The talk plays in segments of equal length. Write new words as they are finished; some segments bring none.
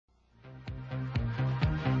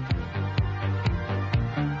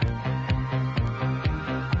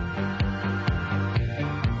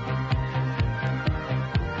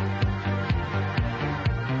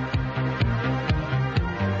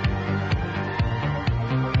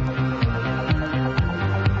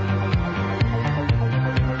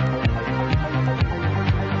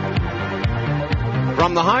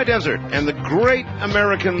From the high desert and the great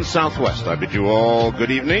American Southwest, I bid you all good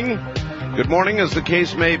evening, good morning, as the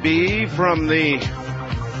case may be, from the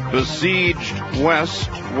besieged west,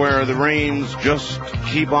 where the rains just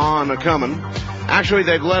keep on a-coming. Actually,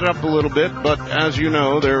 they've let up a little bit, but as you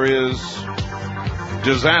know, there is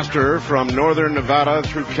disaster from northern Nevada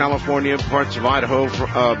through California, parts of Idaho,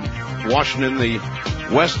 Washington, the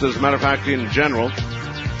west, as a matter of fact, in general,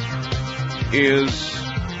 is,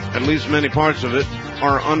 at least many parts of it,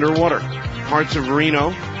 are underwater. Parts of Reno,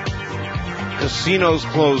 casinos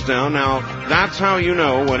closed down. Now, that's how you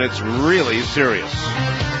know when it's really serious.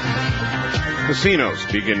 Casinos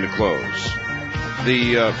begin to close.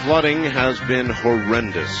 The flooding has been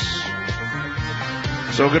horrendous.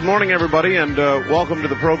 So good morning, everybody, and welcome to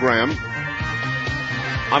the program.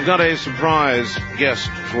 I've got a surprise guest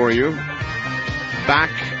for you, back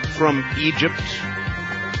from Egypt,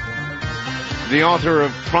 the author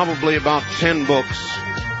of probably about 10 books.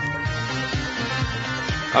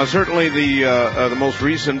 Certainly the most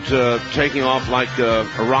recent, taking off like a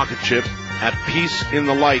rocket ship, At Peace in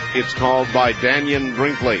the Light, it's called, by Dannion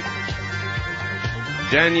Brinkley.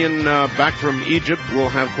 Dannion, back from Egypt, will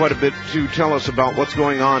have quite a bit to tell us about what's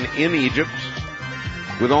going on in Egypt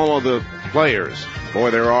with all of the players. Boy,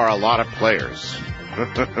 there are a lot of players.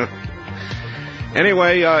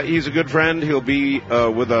 Anyway, he's a good friend. He'll be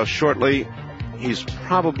with us shortly. He's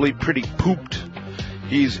probably pretty pooped.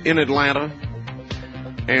 He's in Atlanta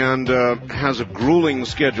and has a grueling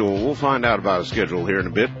schedule. We'll find out about his schedule here in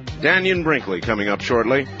a bit. Dannion Brinkley coming up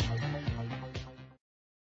shortly.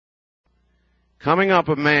 Coming up,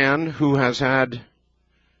 a man who has had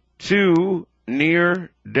 2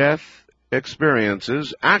 near-death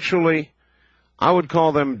experiences. Actually, I would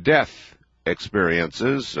call them death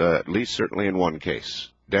experiences, at least certainly in one case.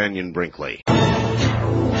 Dannion Brinkley.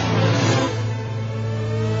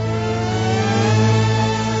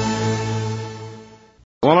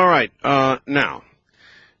 Well, all right. Now,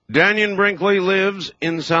 Dannion Brinkley lives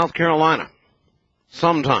in South Carolina,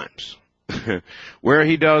 sometimes, where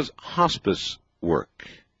he does hospice work.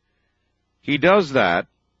 He does that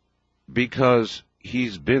because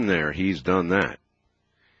he's been there, he's done that.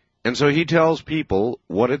 And so he tells people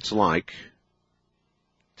what it's like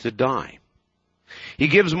to die. He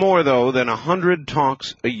gives more, though, than 100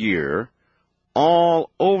 talks a year all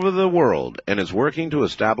over the world, and is working to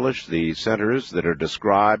establish the centers that are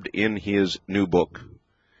described in his new book,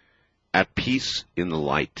 At Peace in the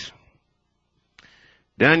Light.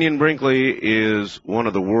 Dannion Brinkley is one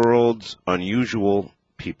of the world's unusual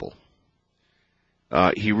people.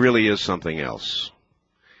 He really is something else.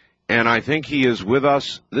 And I think he is with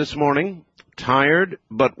us this morning, tired,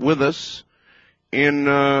 but with us in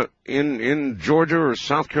Georgia or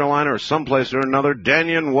South Carolina or someplace or another.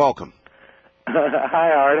 Dannion, welcome.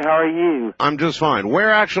 Hi, Art. How are you? I'm just fine.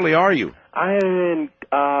 Where actually are you? I am in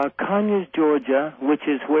Conyers, Georgia, which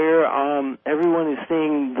is where everyone is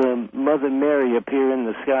seeing the Mother Mary appear in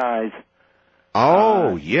the skies.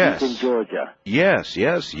 Oh, yes. In Georgia. Yes,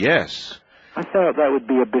 yes, yes. I thought that would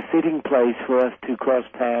be a befitting place for us to cross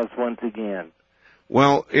paths once again.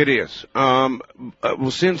 Well, it is.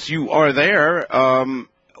 Since you are there,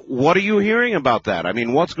 what are you hearing about that? I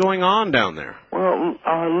mean, what's going on down there? Well,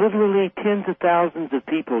 literally tens of thousands of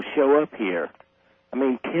people show up here. I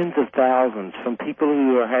mean, tens of thousands, from people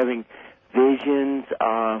who are having visions,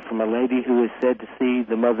 from a lady who is said to see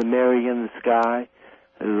the Mother Mary in the sky,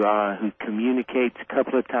 who communicates a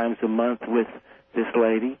couple of times a month with this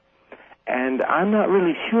lady. And I'm not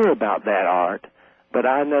really sure about that, Art, but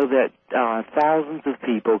I know that thousands of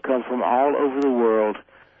people come from all over the world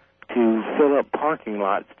to fill up parking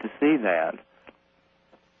lots to see that.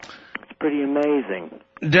 It's pretty amazing.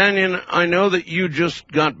 Dannion, I know that you just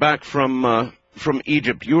got back from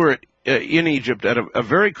Egypt. You were in Egypt at a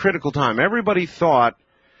very critical time. Everybody thought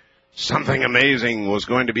something amazing was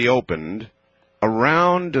going to be opened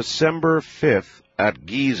around December 5th at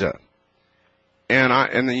Giza.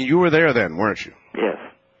 And you were there then, weren't you? Yes.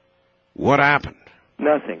 What happened?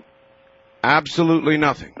 Nothing. Absolutely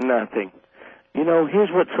nothing. Nothing. You know, here's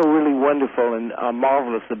what's so really wonderful and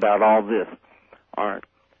marvelous about all this, Art.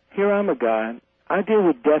 Here I'm a guy. I deal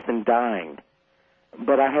with death and dying.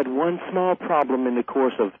 But I had one small problem in the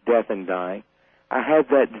course of death and dying. I had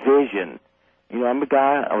that vision. You know, I'm a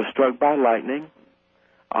guy, I was struck by lightning.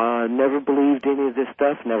 Never believed any of this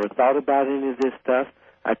stuff, never thought about any of this stuff.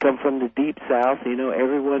 I come from the deep south. You know,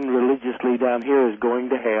 everyone religiously down here is going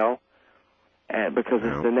to hell because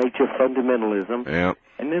it's the nature of fundamentalism. Yeah.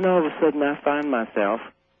 And then all of a sudden I find myself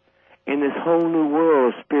in this whole new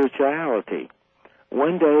world of spirituality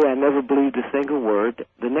One day I never believed a single word.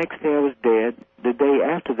 The next day I was dead. The day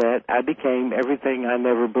after that I became everything I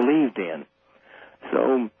never believed in.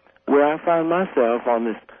 So where I find myself on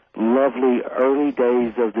this lovely early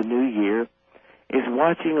days of the new year is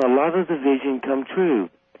watching a lot of the vision come true,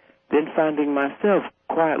 then finding myself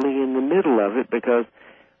quietly in the middle of it, because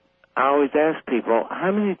I always ask people,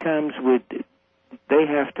 how many times would they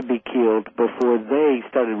have to be killed before they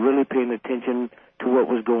started really paying attention to what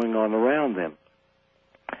was going on around them?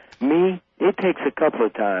 Me, it takes a couple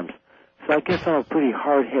of times. So I guess I'm a pretty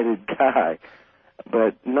hard-headed guy.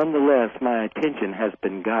 But nonetheless, my attention has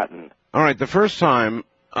been gotten. All right, the first time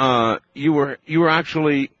you were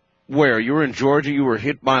actually where? You were in Georgia. You were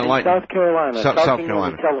hit by lightning. South Carolina. South Carolina.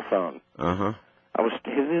 On the telephone. Uh-huh. I was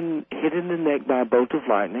hit in the neck by a bolt of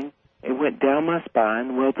lightning. It went down my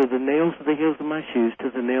spine, well, to the nails of the heels of my shoes, to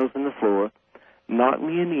the nails in the floor, knocked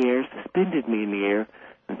me in the air, suspended me in the air,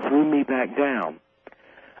 and threw me back down.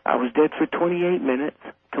 I was dead for 28 minutes,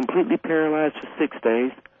 completely paralyzed for 6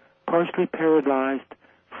 days, partially paralyzed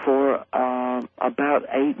for about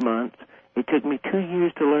 8 months. It took me 2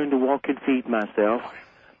 years to learn to walk and feed myself,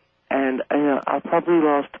 and I probably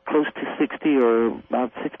lost close to 60 or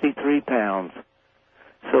about 63 pounds.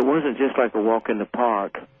 So it wasn't just like a walk in the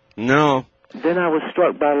park. No. Then I was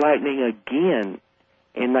struck by lightning again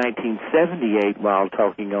in 1978 while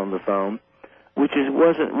talking on the phone, which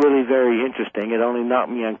wasn't really very interesting. It only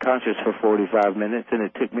knocked me unconscious for 45 minutes, and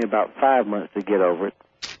it took me about 5 months to get over it.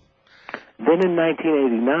 Then in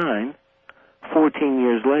 1989, 14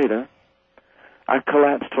 years later, I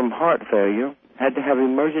collapsed from heart failure, had to have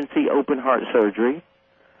emergency open heart surgery.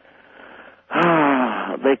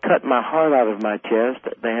 They cut my heart out of my chest.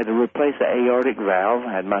 They had to replace the aortic valve.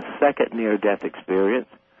 I had my second near-death experience,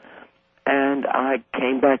 and I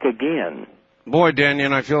came back again. Boy,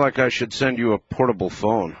 Dannion, I feel like I should send you a portable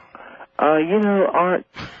phone. Art,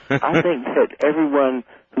 I think that everyone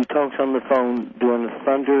who talks on the phone during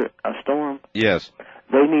a storm, yes,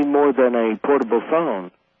 they need more than a portable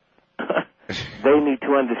phone. They need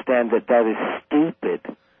to understand that is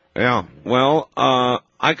stupid. Yeah, well,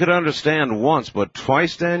 I could understand once, but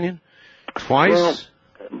twice, Dannion? Twice? Well,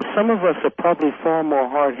 some of us are probably far more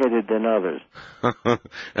hard-headed than others.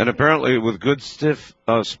 And apparently with good stiff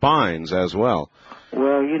spines as well.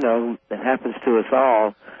 Well, it happens to us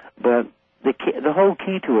all. But the whole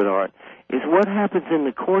key to it, Art, is what happens in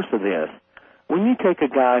the course of this. When you take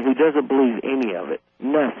a guy who doesn't believe any of it,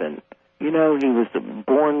 nothing. He was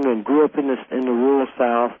born and grew up in the rural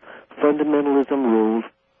South. Fundamentalism rules.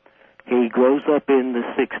 He grows up in the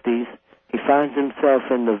 60s. He finds himself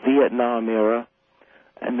in the Vietnam era.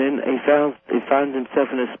 And then he finds himself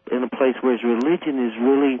in a place where his religion is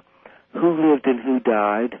really who lived and who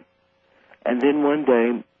died. And then one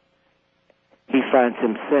day, he finds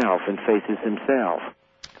himself and faces himself.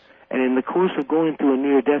 And in the course of going through a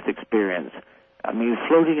near-death experience,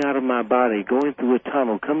 floating out of my body, going through a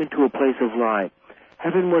tunnel, coming to a place of light,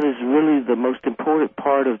 having what is really the most important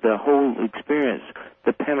part of the whole experience,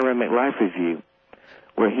 the panoramic life review,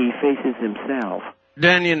 where he faces himself.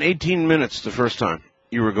 Dannion, 18 minutes the first time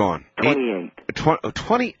you were gone. 28.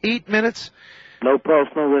 28 minutes? No pulse,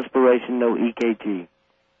 no respiration, no EKG.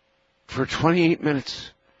 For 28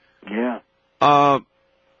 minutes? Yeah.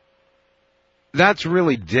 That's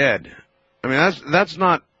really dead. That's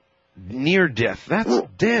not near death. That's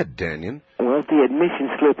dead, Dannion. Well, the admission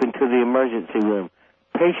slip into the emergency room.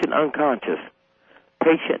 Patient unconscious.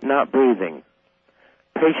 Patient not breathing.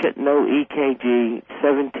 Patient no EKG,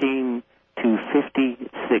 17 to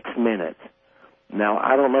 56 minutes. Now,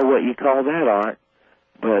 I don't know what you call that, Art,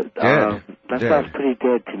 but that sounds pretty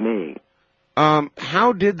dead to me.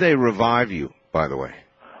 How did they revive you, by the way?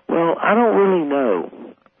 Well, I don't really know.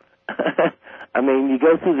 You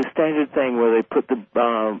go through the standard thing where they put the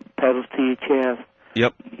pedals to your chest.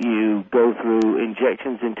 Yep. You go through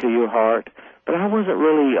injections into your heart. But I wasn't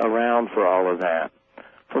really around for all of that.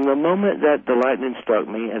 From the moment that the lightning struck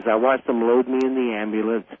me, as I watched them load me in the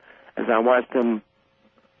ambulance, as I watched them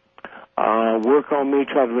work on me,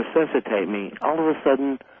 try to resuscitate me, all of a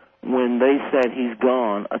sudden, when they said he's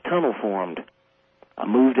gone, a tunnel formed. I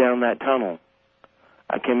moved down that tunnel.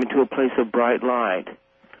 I came into a place of bright light.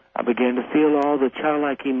 I began to feel all the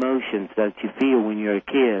childlike emotions that you feel when you're a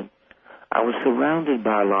kid. I was surrounded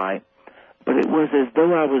by light, but it was as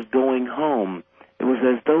though I was going home. It was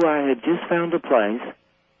as though I had just found a place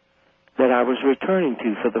that I was returning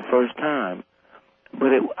to for the first time.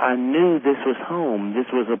 But I knew this was home.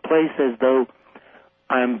 This was a place as though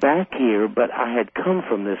I'm back here, but I had come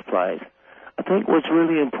from this place. I think what's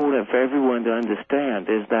really important for everyone to understand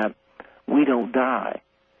is that we don't die.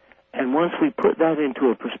 And once we put that into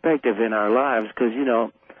a perspective in our lives, because, you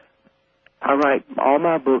know, I write, all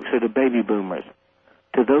my books are to baby boomers.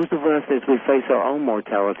 To those of us, as we face our own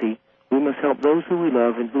mortality, we must help those who we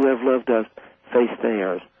love and who have loved us face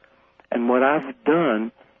theirs. And what I've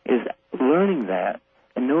done is learning that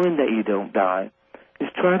and knowing that you don't die is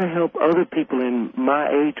try to help other people in my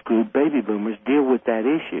age group, baby boomers, deal with that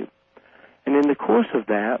issue. And in the course of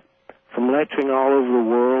that, from lecturing all over the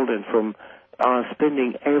world and from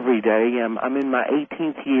spending every day, I'm in my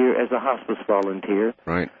 18th year as a hospice volunteer.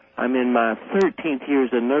 Right. I'm in my 13th year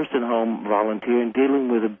as a nursing home volunteer and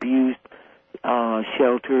dealing with abused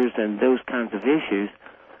shelters and those kinds of issues.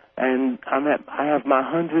 And I have my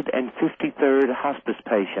 153rd hospice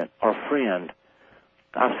patient or friend.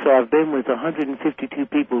 So I've been with 152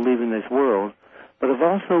 people leaving this world, but I've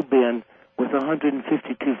also been with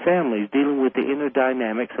 152 families dealing with the inner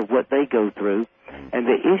dynamics of what they go through and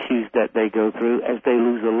the issues that they go through as they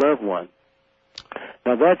lose a loved one.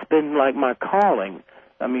 Now, that's been like my calling.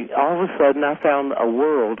 I mean, all of a sudden I found a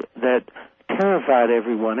world that terrified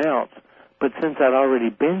everyone else, but since I'd already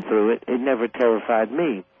been through it, it never terrified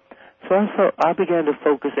me. So I began to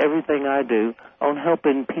focus everything I do on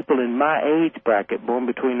helping people in my age bracket, born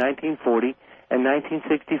between 1940 and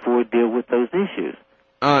 1964, deal with those issues.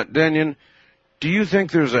 Dannion, do you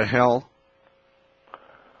think there's a hell?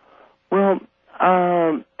 Well,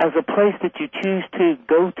 as a place that you choose to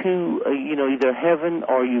go to, either heaven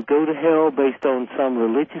or you go to hell based on some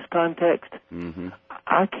religious context,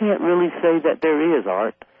 I can't really say that there is,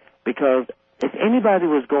 Art, because if anybody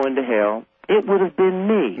was going to hell, it would have been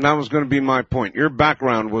me. That was going to be my point. Your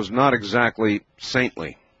background was not exactly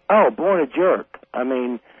saintly. Oh, born a jerk. I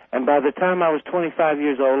mean, and by the time I was 25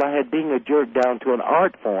 years old, I had being a jerk down to an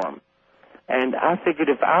art form. And I figured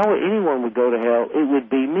if anyone would go to hell, it would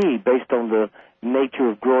be me, based on the nature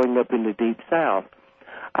of growing up in the Deep South.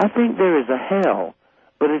 I think there is a hell,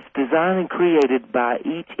 but it's designed and created by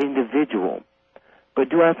each individual. But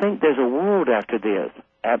do I think there's a world after this?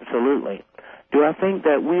 Absolutely. Do I think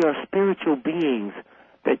that we are spiritual beings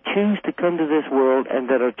that choose to come to this world and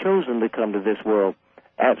that are chosen to come to this world?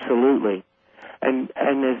 Absolutely. And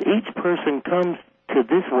as each person comes to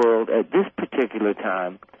this world at this particular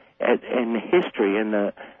time, in history, and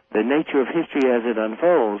the nature of history as it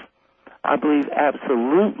unfolds, I believe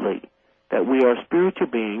absolutely that we are spiritual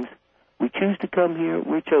beings. We choose to come here.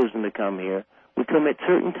 We're chosen to come here. We come at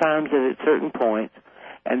certain times and at certain points,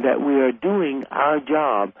 and that we are doing our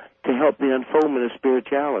job to help the unfoldment of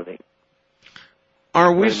spirituality.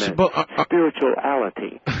 Are we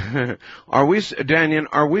spirituality? Dannion,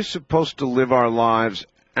 are we supposed to live our lives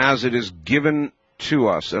as it is given to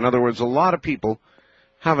us? In other words, a lot of people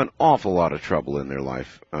have an awful lot of trouble in their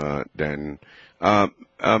life, Dannion.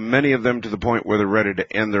 Many of them to the point where they're ready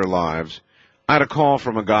to end their lives. I had a call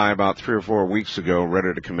from a guy about 3 or 4 weeks ago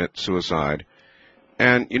ready to commit suicide.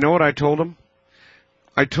 And you know what I told him?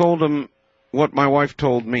 I told him what my wife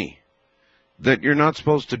told me, that you're not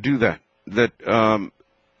supposed to do that, that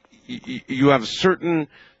you have a certain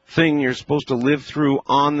thing you're supposed to live through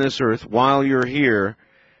on this earth while you're here,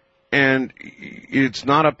 and it's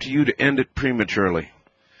not up to you to end it prematurely.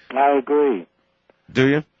 I agree. Do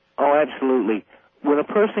you? Oh, absolutely. When a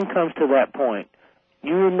person comes to that point,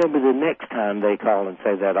 you remember the next time they call and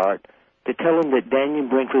say that, Art, to tell them that Dannion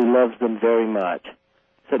Brinkley loves them very much.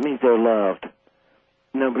 So that means they're loved.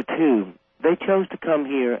 Number 2, they chose to come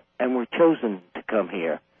here and were chosen to come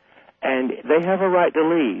here. And they have a right to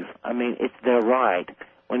leave. I mean, it's their right.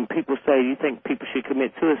 When people say, you think people should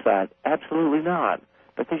commit suicide? Absolutely not,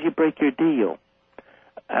 because you break your deal.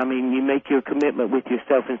 I mean, you make your commitment with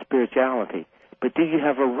yourself and spirituality. But do you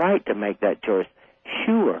have a right to make that choice?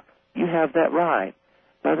 Sure, you have that right.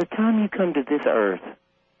 By the time you come to this earth,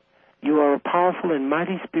 you are a powerful and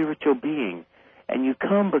mighty spiritual being, and you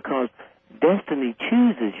come because destiny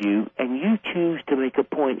chooses you, and you choose to make a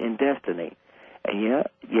point in destiny. And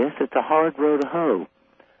yes, it's a hard road to hoe,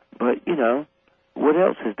 but, what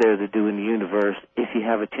else is there to do in the universe if you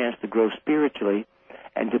have a chance to grow spiritually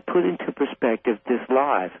and to put into perspective this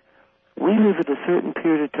life? We live at a certain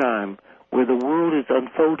period of time where the world is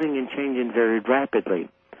unfolding and changing very rapidly.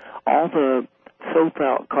 All the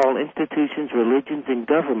so-called institutions, religions, and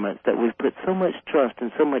governments that we've put so much trust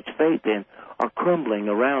and so much faith in are crumbling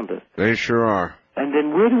around us. They sure are. And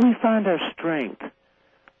then where do we find our strength?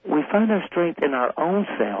 We find our strength in our own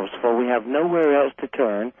selves, for we have nowhere else to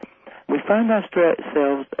turn. We find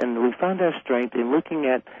ourselves and we find our strength in looking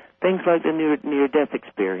at things like the near-death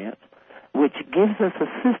experience, which gives us a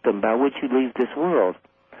system by which you leave this world.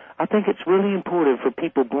 I think it's really important for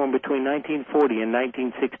people born between 1940 and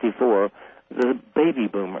 1964, the baby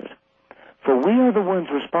boomers, For we are the ones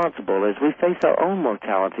responsible, as we face our own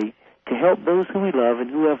mortality, to help those who we love and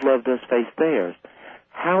who have loved us face theirs.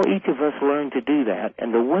 How each of us learn to do that,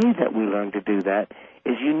 and the way that we learn to do that,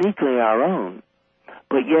 is uniquely our own.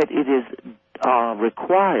 But yet it is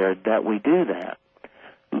required that we do that.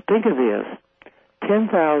 Think of this.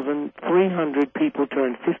 10,300 people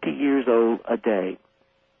turn 50 years old a day.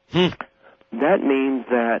 That means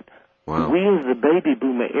that we as the baby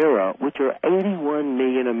boomer era, which are 81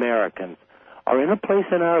 million Americans, are in a place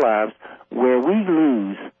in our lives where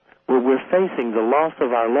we're facing the loss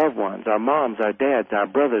of our loved ones, our moms, our dads, our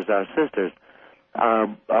brothers, our sisters,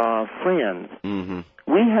 our friends. Mm-hmm.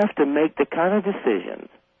 We have to make the kind of decisions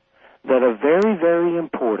that are very, very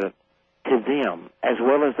important to them as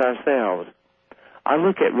well as ourselves. I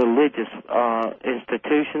look at religious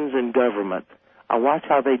institutions and government. I watch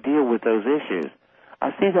how they deal with those issues.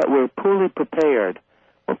 I see that we're poorly prepared.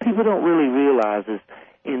 What people don't really realize is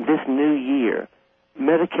in this new year,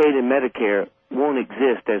 Medicaid and Medicare won't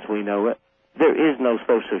exist as we know it. There is no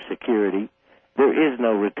Social Security. There is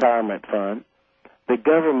no retirement fund. The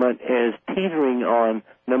government is teetering on,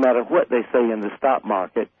 no matter what they say in the stock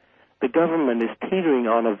market, the government is teetering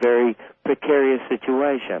on a very precarious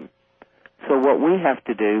situation. So what we have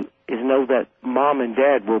to do is know that mom and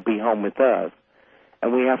dad will be home with us,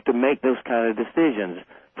 and we have to make those kind of decisions.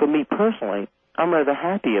 For me personally, I'm rather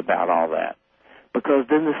happy about all that, because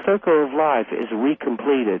then the circle of life is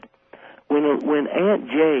recompleted. When Aunt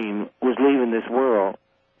Jane was leaving this world,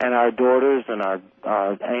 and our daughters and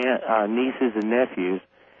our nieces and nephews,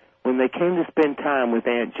 when they came to spend time with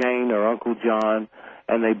Aunt Jane or Uncle John,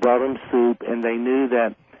 and they brought them soup, and they knew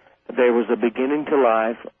that there was a beginning to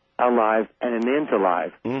life, a life, and an end to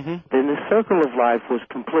life, then the circle of life was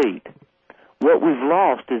complete. What we've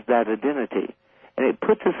lost is that identity, and it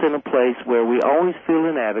puts us in a place where we always feel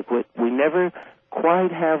inadequate. We never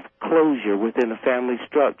quite have closure within a family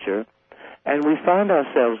structure, and we find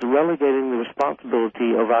ourselves relegating the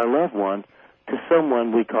responsibility of our loved ones to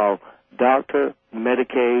someone we call doctor,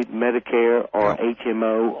 Medicaid, Medicare, or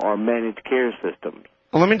HMO, or managed care systems.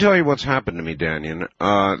 Well, let me tell you what's happened to me, Dannion.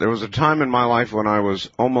 There was a time in my life when I was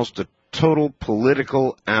almost a total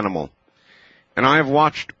political animal. And I have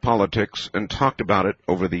watched politics and talked about it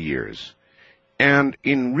over the years. And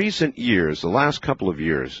in recent years, the last couple of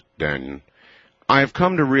years, Dannion, I have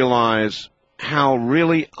come to realize how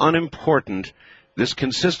really unimportant this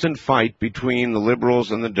consistent fight between the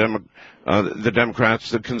liberals and the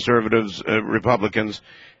Democrats, the conservatives, Republicans,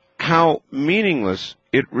 how meaningless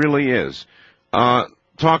it really is.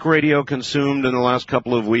 Talk radio consumed in the last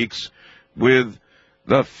couple of weeks with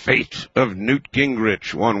the fate of Newt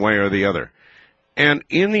Gingrich one way or the other. And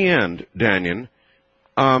in the end, Dannion,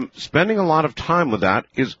 spending a lot of time with that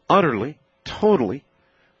is utterly, totally,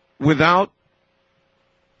 without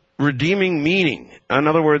redeeming meaning. In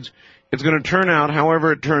other words, it's going to turn out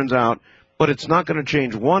however it turns out, but it's not going to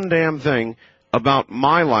change one damn thing about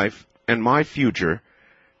my life and my future.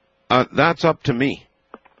 That's up to me.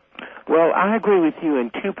 Well, I agree with you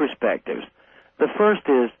in two perspectives. The first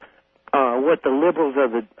is what the liberals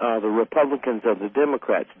or the Republicans or the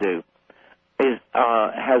Democrats do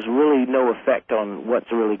has really no effect on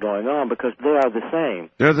what's really going on, because they are the same.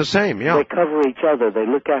 They're the same, yeah. They cover each other. They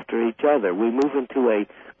look after each other. We move into a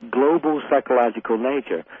global psychological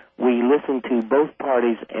nature. We listen to both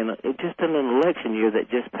parties, and just in an election year that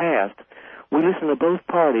just passed, we listen to both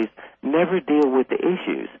parties never deal with the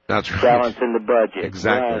issues. That's right. Balancing the budget.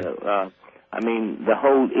 Exactly. I mean, the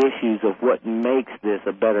whole issues of what makes this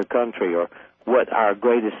a better country, or what our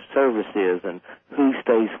greatest service is, and who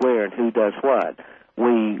stays where and who does what.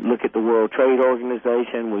 We look at the World Trade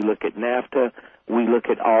Organization. We look at NAFTA. We look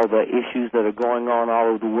at all the issues that are going on all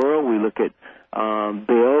over the world. We look at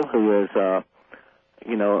Bill, who is,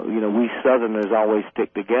 we Southerners always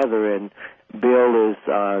stick together, and Bill is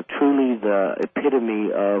truly the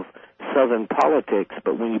epitome of Southern politics,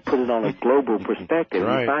 but when you put it on a global perspective,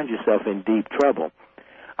 you find yourself in deep trouble.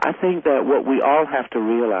 I think that what we all have to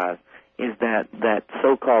realize is that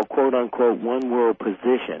so-called quote-unquote one-world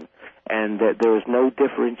position, and that there is no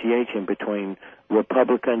differentiation between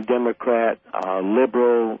Republican, Democrat,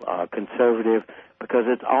 liberal, conservative, because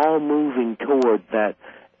it's all moving toward that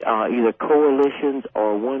either coalitions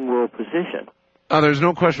or one-world position. There's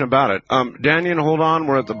no question about it. Dannion, hold on.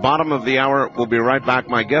 We're at the bottom of the hour. We'll be right back.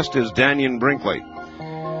 My guest is Dannion Brinkley.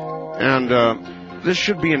 And this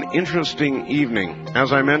should be an interesting evening.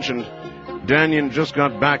 As I mentioned, Dannion just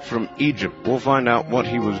got back from Egypt. We'll find out what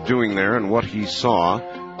he was doing there and what he saw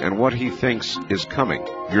and what he thinks is coming.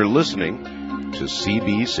 You're listening to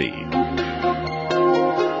CBC.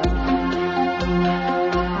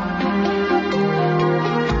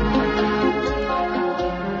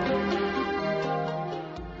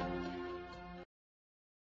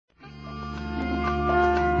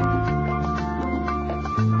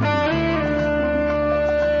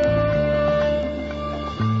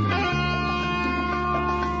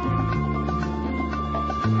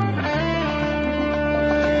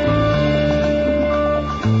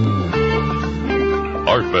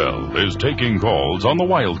 Bell is taking calls on the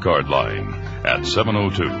wildcard line at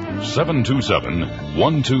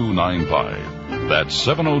 702-727-1295. That's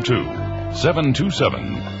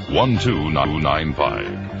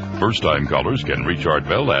 702-727-1295. First-time callers can reach Art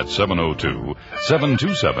Bell at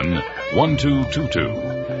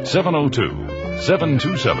 702-727-1222.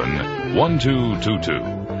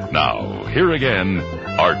 702-727-1222. Now, here again,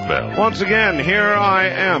 Art Bell. Once again, here I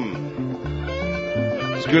am.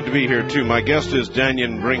 It's good to be here, too. My guest is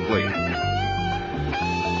Dannion Brinkley.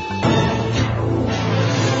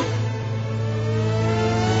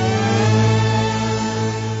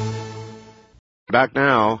 Back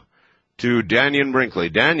now to Dannion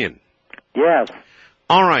Brinkley. Dannion. Yes.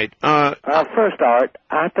 All right. First, Art,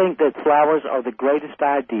 I think that flowers are the greatest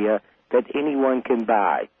idea that anyone can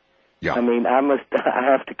buy. Yeah. I mean, I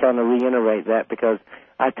have to kind of reiterate that because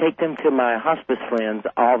I take them to my hospice friends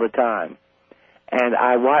all the time. And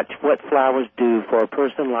I watch what flowers do for a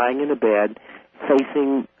person lying in a bed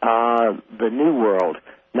facing the new world,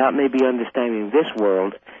 not maybe understanding this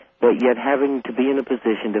world, but yet having to be in a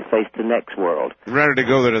position to face the next world. Ready to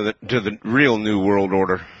go to the real new world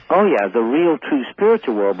order. Oh, yeah, the real, true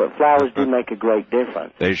spiritual world, but flowers do make a great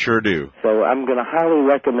difference. They sure do. So I'm going to highly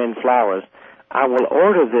recommend flowers. I will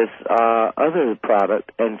order this other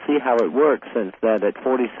product and see how it works, since that at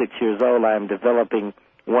 46 years old I am developing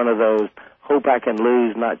one of those hope I can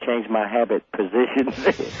lose, not change my habit positions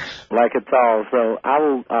like it's all. So I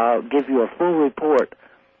will give you a full report.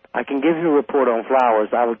 I can give you a report on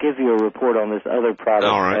flowers. I will give you a report on this other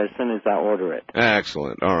product as soon as I order it.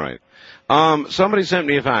 Excellent. All right. Somebody sent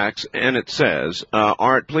me a fax, and it says,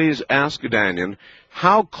 Art, please ask Dannion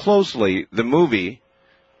how closely the movie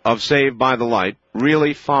of Saved by the Light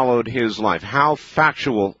really followed his life. How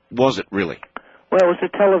factual was it really? Well, it was a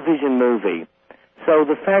television movie. So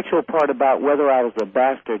the factual part about whether I was a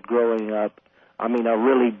bastard growing up, I mean a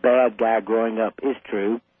really bad guy growing up, is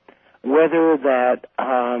true. Whether that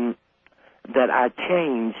I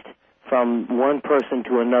changed from one person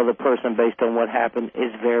to another person based on what happened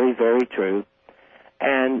is very, very true.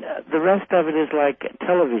 And the rest of it is like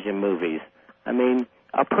television movies. I mean,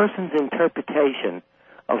 a person's interpretation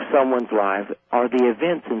of someone's life or the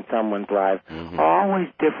events in someone's life are always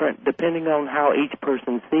different depending on how each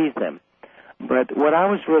person sees them. But what I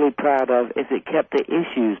was really proud of is it kept the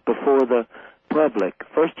issues before the public.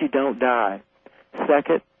 First, you don't die.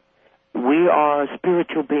 Second, we are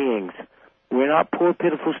spiritual beings. We're not poor,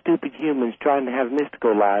 pitiful, stupid humans trying to have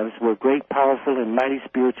mystical lives. We're great, powerful, and mighty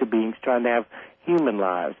spiritual beings trying to have human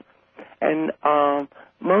lives. And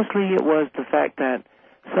mostly it was the fact that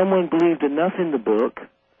someone believed enough in the book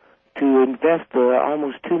to invest the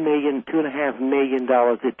almost $2.5 million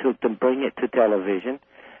it took to bring it to television.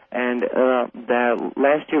 And that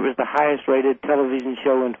last year was the highest-rated television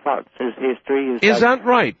show in Fox's history. Is that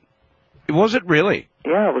right? Was it really?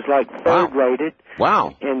 Yeah, it was like third-rated.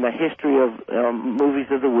 Wow. In the history of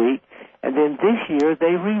movies of the week. And then this year,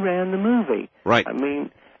 they reran the movie. Right. I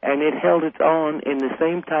mean, and it held its own in the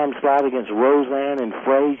same time slot against Roseanne and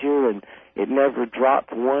Frasier, and it never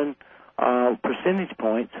dropped one percentage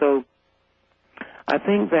point. So I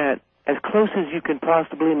think that as close as you can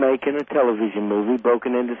possibly make in a television movie,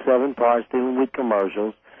 broken into 7 parts, dealing with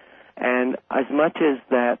commercials, and as much as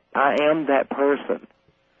that I am that person.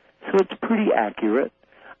 So it's pretty accurate.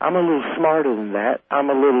 I'm a little smarter than that. I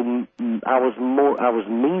was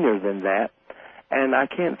meaner than that. And I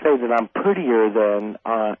can't say that I'm prettier than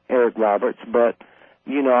Eric Roberts, but,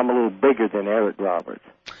 you know, I'm a little bigger than Eric Roberts.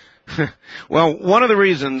 Well, one of the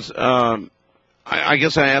reasons I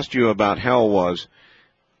guess I asked you about hell was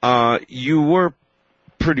you were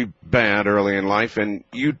pretty bad early in life, and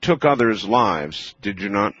you took others' lives, did you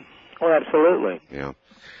not? Oh, absolutely. Yeah.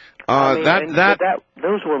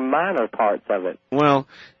 Those were minor parts of it. Well,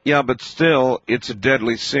 yeah, but still, it's a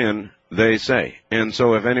deadly sin, they say. And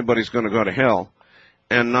so if anybody's going to go to hell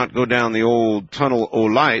and not go down the old tunnel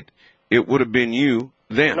of light, it would have been you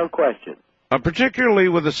then. No question. Particularly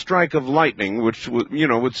with a strike of lightning, which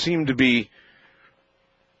would seem to be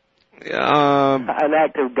an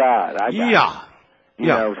act of God. You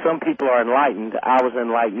know, some people are enlightened. I was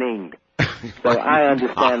enlightening. So I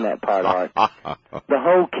understand that part, Art. The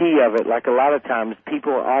whole key of it, like a lot of times,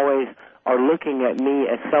 people always are looking at me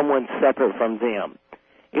as someone separate from them.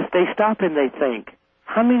 If they stop and they think,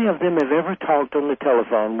 how many of them have ever talked on the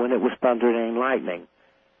telephone when it was thundering and lightning?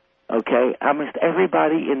 Okay,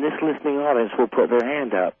 everybody in this listening audience will put their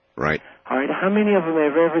hand up. Right. All right, how many of them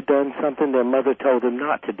have ever done something their mother told them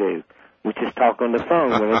not to do, which is talk on the phone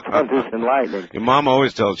when it thunders and lightning? Your mom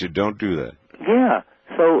always tells you, don't do that. Yeah.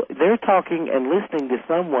 So they're talking and listening to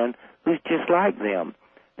someone who's just like them.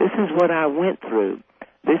 This is what I went through.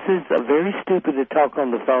 This is very stupid to talk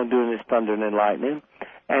on the phone doing this thunder and lightning,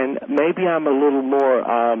 and maybe I'm a little more,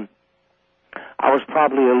 I was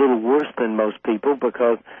probably a little worse than most people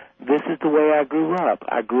because this is the way I grew up.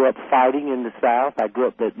 I grew up fighting in the South. I grew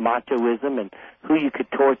up that machoism and who you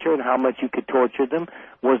could torture and how much you could torture them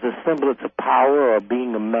was a semblance of power or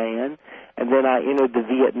being a man. And then I entered the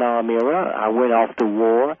Vietnam era. I went off to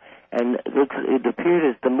war, and it appeared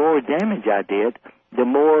as the more damage I did, the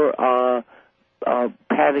more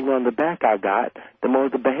patting on the back I got, the more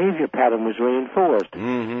the behavior pattern was reinforced.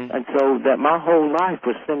 Mm-hmm. And so that my whole life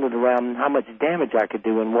was centered around how much damage I could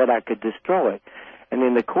do and what I could destroy. And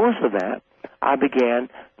in the course of that, I began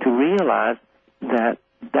to realize that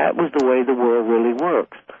that was the way the world really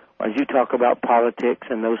works. As you talk about politics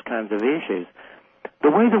and those kinds of issues, the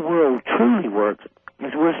way the world truly works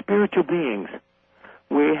is we're spiritual beings.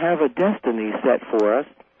 We have a destiny set for us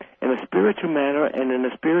in a spiritual manner and in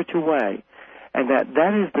a spiritual way. And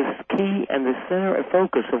that is the key and the center and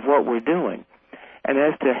focus of what we're doing. And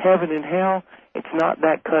as to heaven and hell, it's not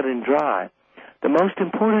that cut and dry. The most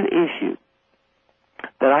important issue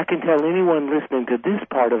that I can tell anyone listening to this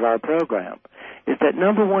part of our program is that,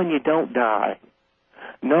 number one, you don't die.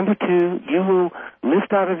 Number two, you will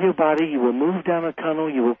lift out of your body, you will move down a tunnel,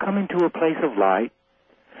 you will come into a place of light,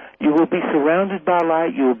 you will be surrounded by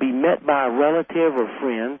light, you will be met by a relative or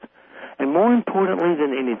friends, and more importantly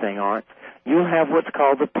than anything, Art, you'll have what's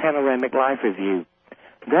called the panoramic life review.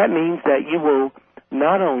 That means that you will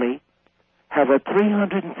not only have a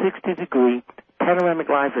 360-degree panoramic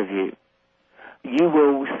life review, you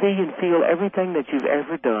will see and feel everything that you've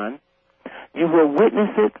ever done. You will witness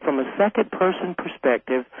it from a second-person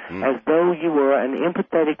perspective as though you were an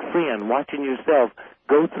empathetic friend watching yourself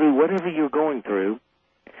go through whatever you're going through.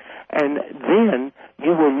 And then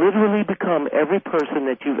you will literally become every person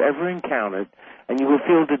that you've ever encountered, and you will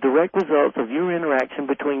feel the direct results of your interaction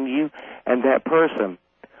between you and that person.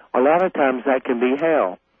 A lot of times that can be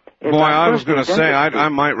hell. Boy, I was going to say, I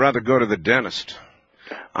might rather go to the dentist.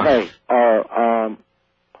 Hey,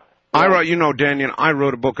 I wrote, Dannion, I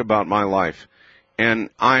wrote a book about my life, and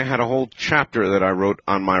I had a whole chapter that I wrote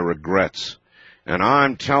on my regrets. And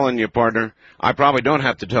I'm telling you, partner, I probably don't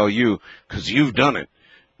have to tell you because you've done it.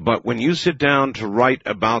 But when you sit down to write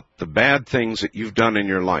about the bad things that you've done in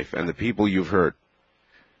your life and the people you've hurt,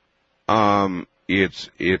 it's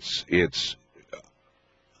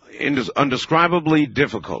indescribably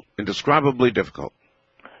difficult.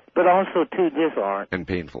 But also, too, this, Art. And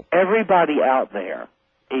painful. Everybody out there,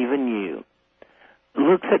 even you,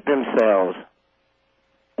 looks at themselves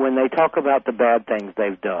when they talk about the bad things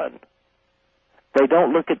they've done. They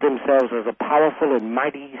don't look at themselves as a powerful and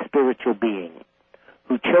mighty spiritual being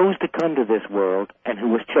who chose to come to this world and who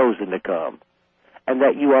was chosen to come, and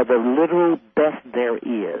that you are the literal best there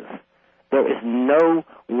is. There is no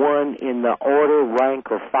one in the order,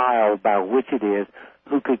 rank, or file by which it is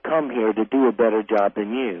who could come here to do a better job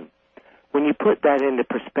than you. When you put that into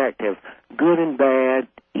perspective, good and bad,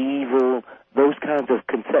 evil, those kinds of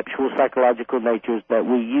conceptual psychological natures that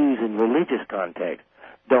we use in religious context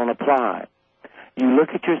don't apply. You look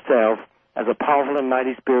at yourself as a powerful and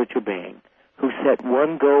mighty spiritual being who set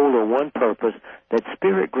one goal or one purpose that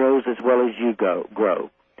spirit grows as well as you grow,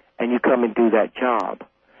 and you come and do that job.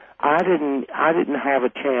 I didn't have a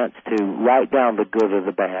chance to write down the good or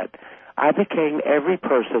the bad. I became every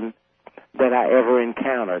person that I ever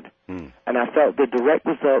encountered, and I felt the direct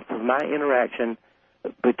results of my interaction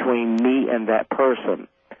between me and that person.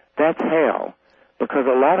 That's hell, because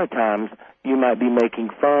a lot of times you might be making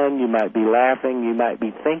fun, you might be laughing, you might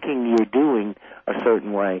be thinking you're doing a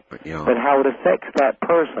certain way, but how it affects that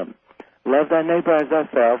person. Love thy neighbor as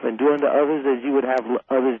thyself, and do unto others as you would have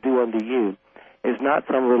others do unto you, is not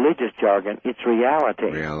some religious jargon, it's reality.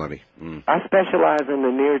 I specialize in the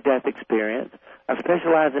near-death experience. I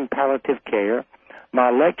specialize in palliative care. My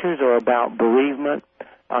lectures are about bereavement,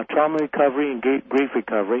 trauma recovery, and grief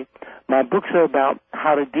recovery. My books are about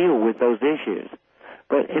how to deal with those issues.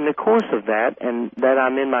 But in the course of that, and that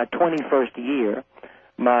I'm in my 21st year,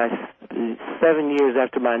 my 7 years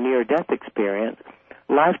after my near-death experience,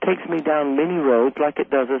 life takes me down many roads like it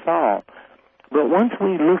does us all. But once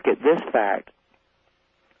we look at this fact,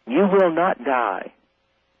 you will not die.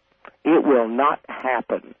 It will not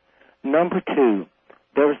happen. Number two,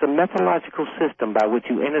 there is a methodological system by which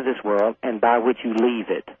you enter this world and by which you leave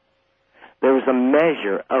it. There is a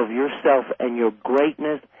measure of yourself and your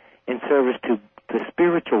greatness in service to the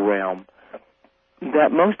spiritual realm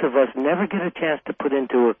that most of us never get a chance to put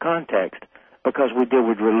into a context because we deal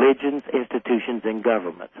with religions, institutions, and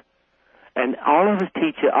governments. And all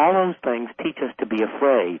those things teach us to be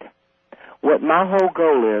afraid. What my whole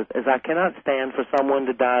goal is I cannot stand for someone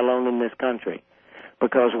to die alone in this country,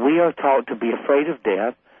 because we are taught to be afraid of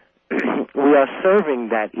death. We are serving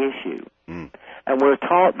that issue. And we're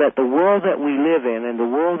taught that the world that we live in and the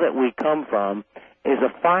world that we come from is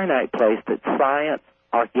a finite place that science,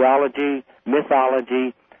 archaeology,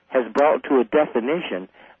 mythology has brought to a definition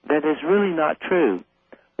that is really not true.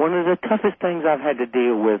 One of the toughest things I've had to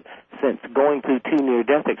deal with since going through 2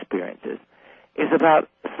 near-death experiences is about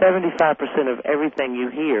 75% of everything you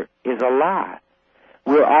hear is a lie.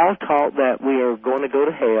 We're all taught that we are going to go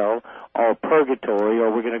to hell or purgatory, or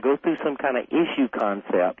we're going to go through some kind of issue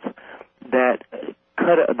concepts that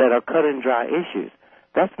are cut and dry issues.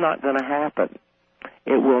 That's not going to happen.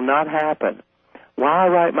 It will not happen. While I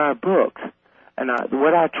write my books, and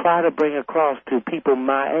what I try to bring across to people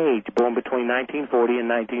my age, born between 1940 and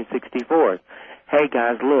 1964, hey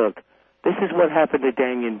guys, look, this is what happened to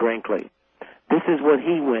Dannion Brinkley. This is what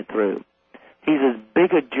he went through. He's as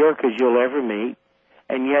big a jerk as you'll ever meet,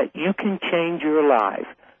 and yet you can change your life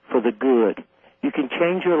for the good. You can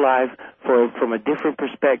change your life from a different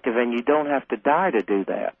perspective, and you don't have to die to do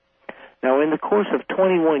that. Now, in the course of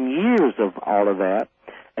 21 years of all of that,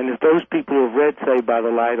 and if those people who have read Saved by the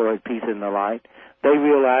Light or At Peace in the Light, they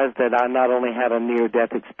realize that I not only had a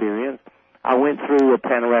near-death experience, I went through a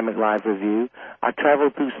panoramic life review, I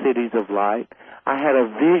traveled through cities of light, I had a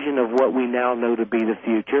vision of what we now know to be the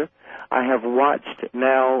future. I have watched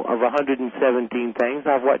now of 117 things,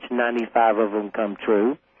 I've watched 95 of them come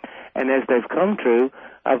true. And as they've come true,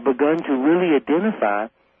 I've begun to really identify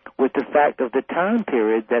with the fact of the time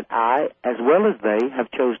period that I, as well as they, have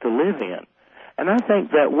chose to live in. And I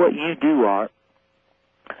think that what you do, Art,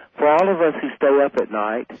 for all of us who stay up at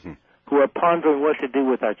night, who are pondering what to do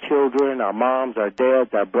with our children, our moms, our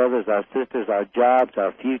dads, our brothers, our sisters, our jobs,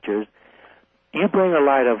 our futures, you bring a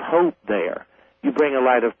light of hope there. You bring a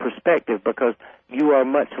light of perspective, because you are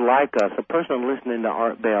much like us. A person listening to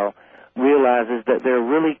Art Bell realizes that they're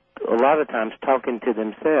really, a lot of times, talking to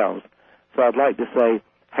themselves. So I'd like to say,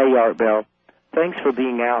 hey, Art Bell, thanks for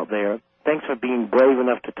being out there. Thanks for being brave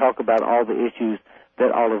enough to talk about all the issues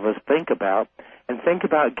that all of us think about, and think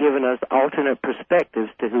about giving us alternate perspectives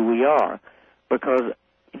to who we are, because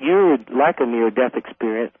you're like a near-death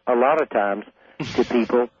experience a lot of times to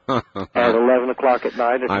people at 11 o'clock at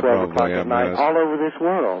night or 12 o'clock at night all over this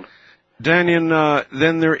world. Dannion,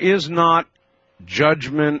 then there is not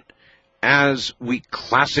judgment as we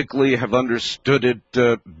classically have understood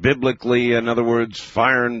it biblically, in other words,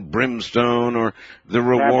 fire and brimstone, or the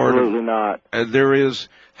reward. Absolutely not. There is,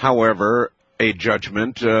 however, a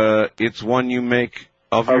judgment. It's one you make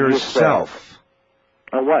of yourself.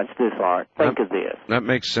 Now watch this, Art. Think of this. That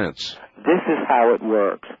makes sense. This is how it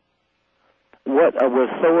works. What was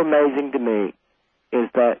so amazing to me is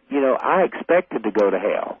that, I expected to go to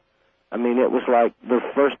hell. I mean, it was like the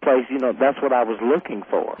first place, that's what I was looking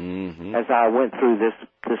for as I went through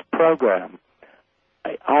this program.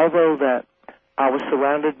 Although that I was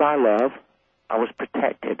surrounded by love, I was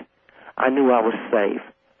protected. I knew I was safe.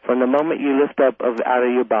 From the moment you lift up out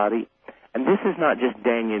of your body, and this is not just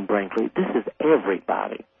Dannion Brinkley, this is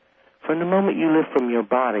everybody. From the moment you lift from your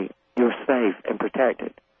body, you're safe and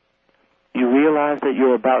protected. You realize that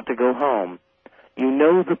you're about to go home. You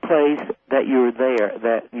know the place that you're there,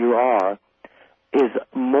 that you are, is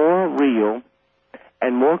more real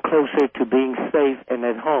and more closer to being safe and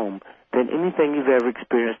at home than anything you've ever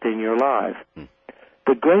experienced in your life.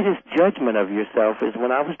 The greatest judgment of yourself is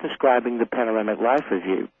when I was describing the panoramic life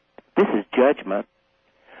review. This is judgment.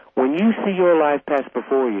 When you see your life pass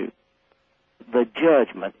before you, the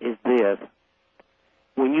judgment is this.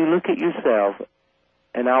 When you look at yourself,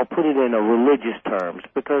 and I'll put it in a religious terms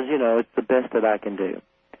because, it's the best that I can do.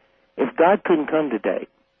 If God couldn't come today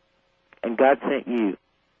and God sent you,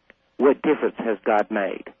 what difference has God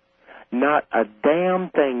made? Not a damn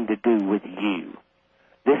thing to do with you.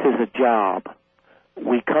 This is a job.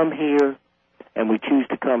 We come here and we choose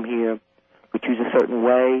to come here. We choose a certain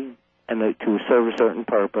way and to serve a certain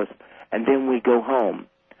purpose, and then we go home.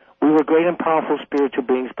 We were great and powerful spiritual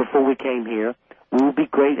beings before we came here. We will be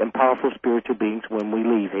great and powerful spiritual beings when we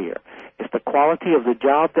leave here. It's the quality of the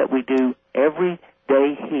job that we do every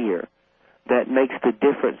day here that makes the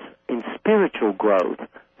difference in spiritual growth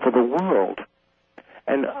for the world.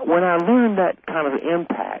 And when I learned that kind of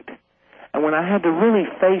impact, and when I had to really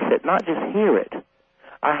face it, not just hear it,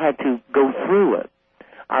 I had to go through it,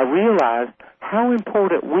 I realized how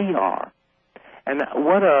important we are. And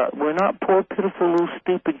we're not poor, pitiful, little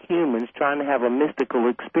stupid humans trying to have a mystical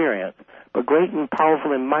experience, but great and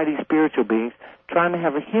powerful and mighty spiritual beings trying to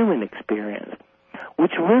have a human experience,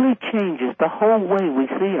 which really changes the whole way we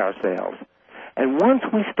see ourselves. And once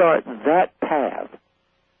we start that path,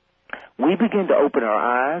 we begin to open our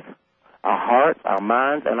eyes, our hearts, our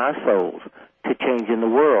minds, and our souls to change in the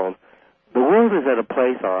world. The world is at a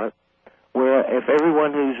place, Art, where if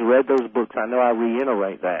everyone who's read those books, I know I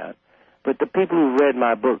reiterate that, but the people who read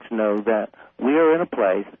my books know that we are in a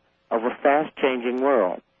place of a fast-changing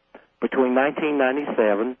world. Between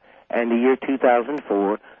 1997 and the year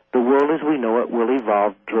 2004, the world as we know it will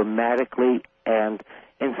evolve dramatically and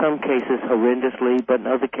in some cases horrendously, but in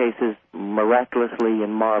other cases miraculously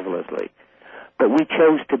and marvelously. But we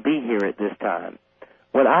chose to be here at this time.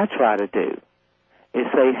 What I try to do is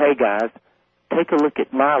say, hey guys, take a look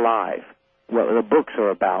at my life, what the books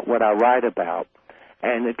are about, what I write about,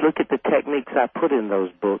 and look at the techniques I put in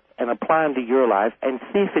those books and apply them to your life and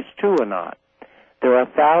see if it's true or not. There are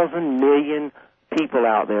 1,000 million people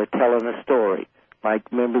out there telling a story. Like,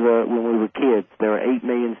 remember when we were kids, there are 8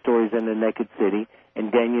 million stories in the Naked City, and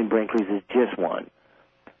Dannion Brinkley's is just one.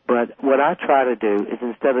 But what I try to do is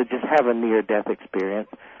instead of just have a near-death experience,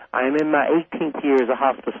 I am in my 18th year as a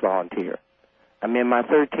hospice volunteer. I'm in my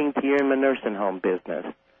 13th year in my nursing home business.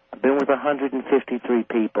 I've been with 153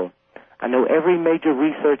 people. I know every major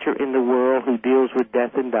researcher in the world who deals with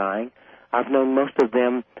death and dying. I've known most of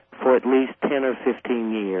them for at least 10 or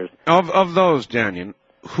 15 years. Of those, Dannion,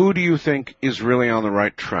 who do you think is really on the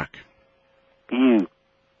right track? You.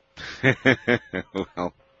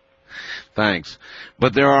 Well, thanks.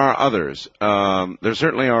 But there are others. There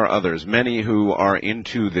certainly are others, many who are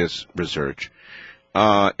into this research.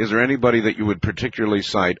 Is there anybody that you would particularly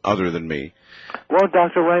cite other than me? Well,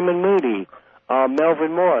 Dr. Raymond Moody,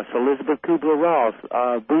 Melvin Morris, Elizabeth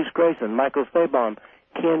Kubler-Ross, Bruce Grayson, Michael Sabon,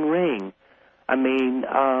 Ken Ring,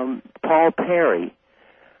 Paul Perry.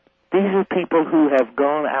 These are people who have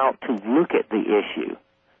gone out to look at the issue.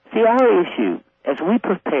 See, our issue, as we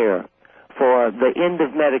prepare for the end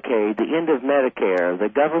of Medicaid, the end of Medicare, the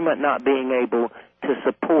government not being able to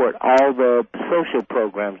support all the social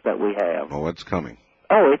programs that we have. Oh, it's coming.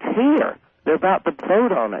 Oh, it's here. They're about to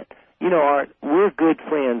vote on it. You know, Art, we're good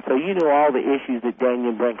friends, so you know all the issues that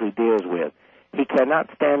Dannion Brinkley deals with. He cannot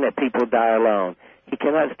stand that people die alone. He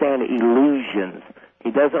cannot stand illusions. He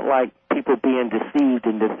doesn't like people being deceived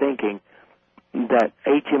into thinking that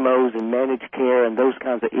HMOs and managed care and those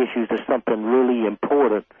kinds of issues are something really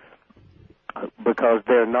important, because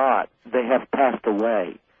they're not. They have passed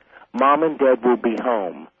away. Mom and Dad will be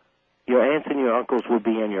home. Your aunts and your uncles will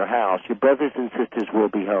be in your house. Your brothers and sisters will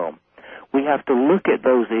be home. We have to look at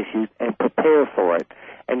those issues and prepare for it.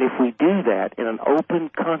 And if we do that in an open,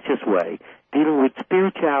 conscious way, dealing with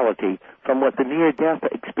spirituality from what the near-death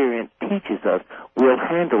experience teaches us, we'll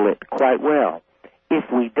handle it quite well. If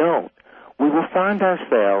we don't, we will find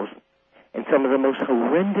ourselves in some of the most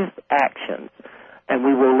horrendous actions, and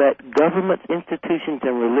we will let governments, institutions,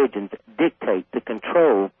 and religions dictate the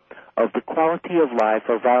control of the quality of life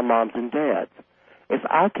of our moms and dads. If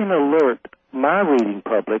I can alert my reading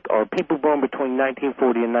public, or people born between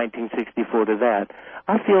 1940 and 1964 to that,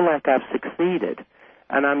 I feel like I've succeeded.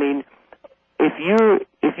 And if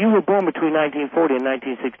you were born between 1940 and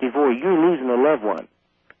 1964, you're losing a loved one.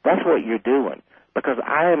 That's what you're doing, because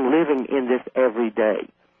I am living in this every day.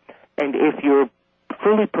 And if you're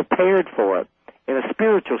fully prepared for it, in a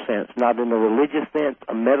spiritual sense, not in a religious sense,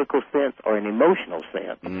 a medical sense, or an emotional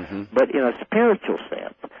sense, but in a spiritual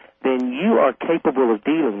sense, then you are capable of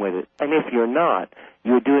dealing with it. And if you're not,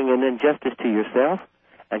 you're doing an injustice to yourself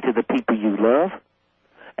and to the people you love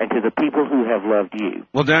and to the people who have loved you.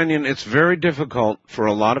 Well, Dannion, it's very difficult for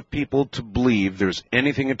a lot of people to believe there's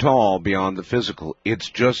anything at all beyond the physical. It's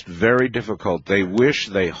just very difficult. They wish,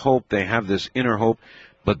 they hope, they have this inner hope,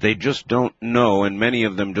 but they just don't know, and many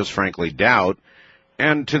of them just frankly doubt.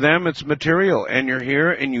 And to them, it's material, and you're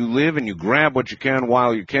here, and you live, and you grab what you can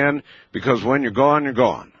while you can, because when you're gone, you're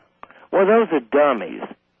gone. Well, those are dummies.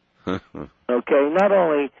 Okay, not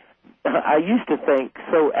only, I used to think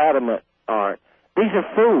so adamant, Art, these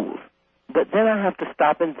are fools. But then I have to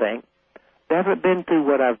stop and think, they haven't been through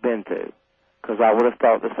what I've been through, because I would have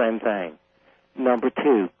thought the same thing. Number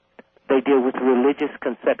two, they deal with religious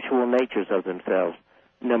conceptual natures of themselves.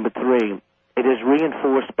 Number three, it is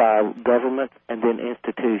reinforced by governments and then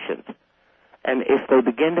institutions. And if they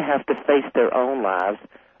begin to have to face their own lives,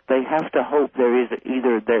 they have to hope there is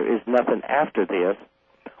nothing after this,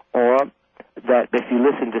 or that if you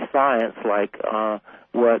listen to science, like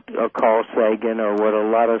what Carl Sagan or what a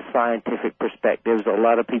lot of scientific perspectives, a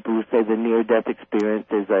lot of people who say the near-death experience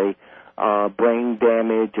is a brain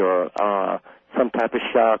damage or some type of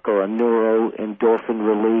shock or a neuroendorphin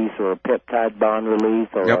release or a peptide bond release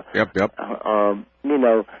or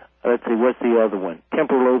let's see, what's the other one?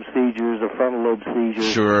 Temporal lobe seizures or frontal lobe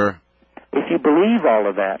seizures. Sure. if you believe all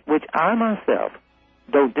of that, which I myself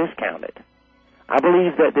don't discount it, I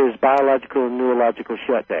believe that there's biological and neurological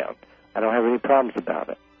shutdown. I don't have any problems about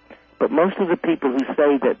it. But most of the people who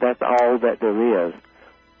say that that's all that there is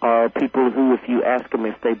are people who, if you ask them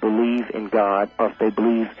if they believe in God or if they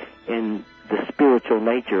believe in the spiritual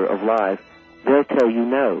nature of life, they'll tell you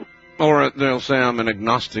no. Or they'll say I'm an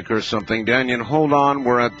agnostic or something. Dannion, hold on.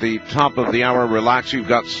 We're at the top of the hour. Relax. You've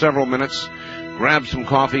got several minutes. Grab some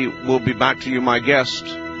coffee. We'll be back to you. My guest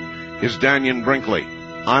is Dannion Brinkley.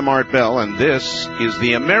 I'm Art Bell, and this is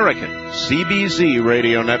the American CBC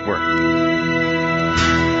Radio Network.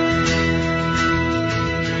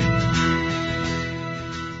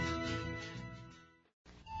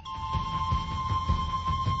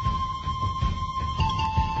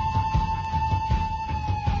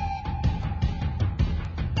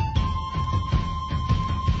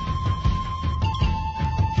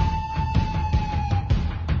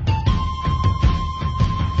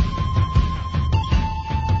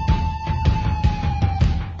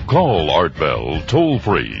 Call Art Bell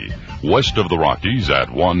toll-free, west of the Rockies at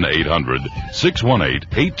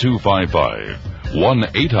 1-800-618-8255.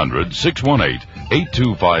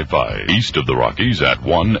 1-800-618-8255. East of the Rockies at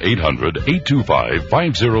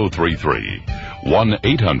 1-800-825-5033.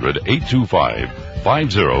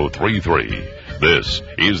 1-800-825-5033. This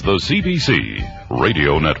is the CBC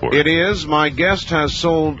Radio Network. It is. My guest has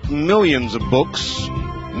sold millions of books.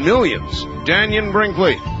 Millions. Dannion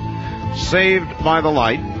Brinkley, Saved by the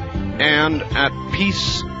Light, and At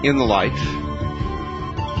Peace in the Light.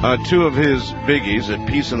 Two of his biggies, At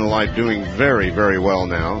Peace in the Light, doing very, very well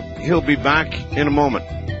now. He'll be back in a moment.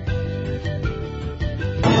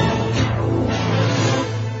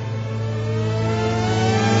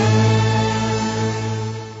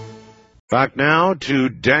 Back now to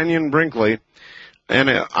Dannion Brinkley. And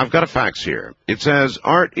I've got a fax here. It says,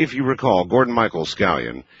 Art, if you recall, Gordon Michael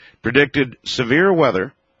Scallion predicted severe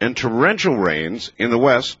weather and torrential rains in the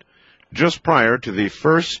West just prior to the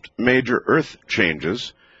first major earth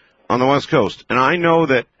changes on the West Coast. And I know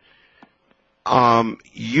that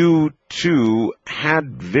you, too,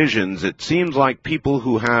 had visions. It seems like people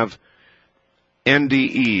who have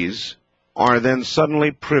NDEs are then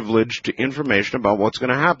suddenly privileged to information about what's going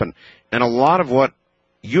to happen. And a lot of what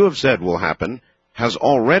you have said will happen has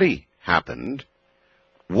already happened.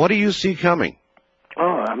 What do you see coming?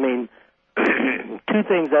 Oh, I mean, two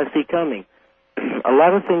things I see coming. A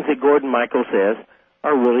lot of things that Gordon Michael says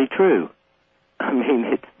are really true. I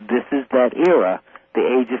mean, this is that era, the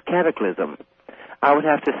age of cataclysm. I would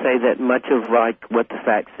have to say that much of like what the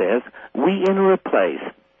fact says, we enter a place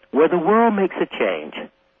where the world makes a change,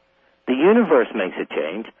 the universe makes a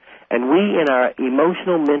change, and we in our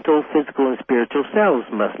emotional, mental, physical, and spiritual selves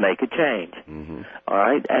must make a change. Mm-hmm. All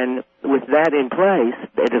right? And with that in place,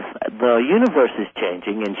 if the universe is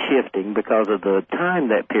changing and shifting because of the time,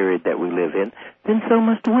 that period that we live in, then so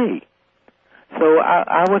must we. So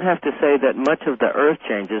I would have to say that much of the earth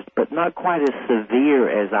changes, but not quite as severe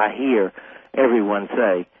as I hear everyone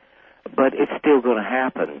say. But it's still going to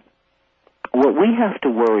happen. What we have to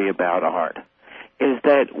worry about, Art, is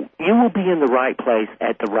that you will be in the right place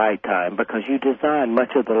at the right time because you designed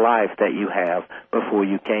much of the life that you have before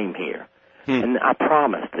you came here. And I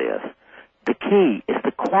promise this. The key is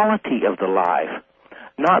the quality of the life,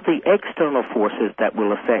 not the external forces that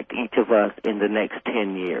will affect each of us in the next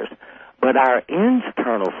 10 years, but our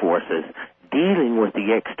internal forces dealing with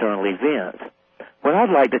the external events. What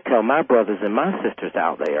I'd like to tell my brothers and my sisters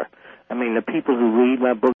out there, I mean, the people who read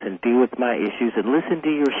my books and deal with my issues and listen to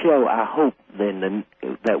your show, I hope then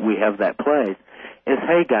that we have that place, is,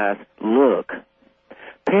 hey, guys, look.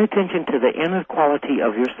 Pay attention to the inner quality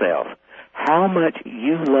of yourself, how much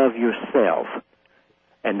you love yourself,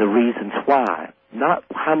 and the reasons why. Not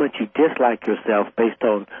how much you dislike yourself based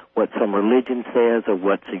on what some religion says or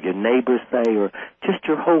what your neighbors say or just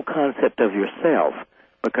your whole concept of yourself,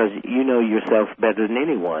 because you know yourself better than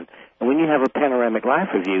anyone. And when you have a panoramic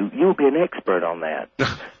life review, you'll be an expert on that.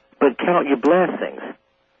 But count your blessings.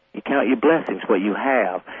 You count your blessings, what you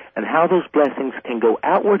have, and how those blessings can go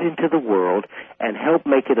outward into the world and help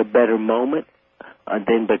make it a better moment, and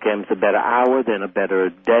then becomes a better hour, then a better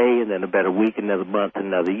day, and then a better week, another month,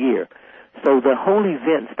 another year. So the whole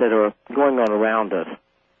events that are going on around us,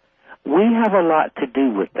 we have a lot to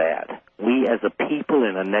do with that, we as a people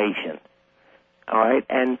and a nation. All right?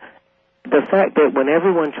 And the fact that when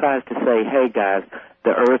everyone tries to say, hey, guys,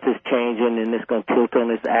 the earth is changing and it's going to tilt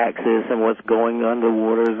on its axis and what's going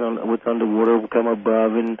underwater, what's underwater will come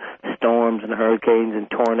above, and storms and hurricanes and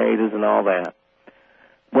tornadoes and all that.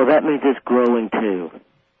 Well, that means it's growing too.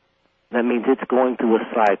 That means it's going through a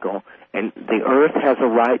cycle, And the earth has a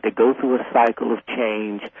right to go through a cycle of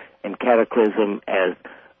change and cataclysm as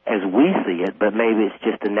we see it, but maybe it's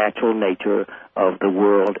just the natural nature of the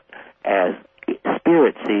world as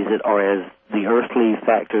spirit sees it or as the earthly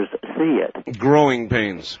factors see it. Growing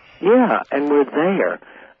pains. Yeah, and we're there.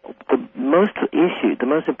 The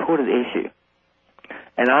most important issue,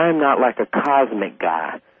 and I'm not like a cosmic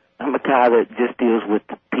guy. I'm a guy that just deals with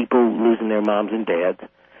people losing their moms and dads,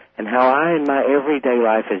 and how I, in my everyday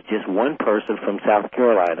life, as just one person from South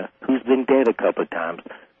Carolina who's been dead a couple of times,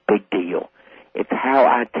 big deal. It's how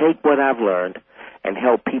I take what I've learned and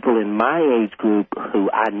help people in my age group who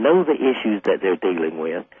I know the issues that they're dealing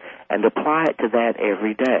with and apply it to that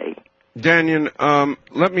every day. Dannion,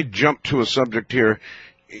 let me jump to a subject here.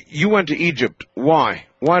 You went to Egypt. Why?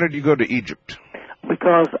 Why did you go to Egypt?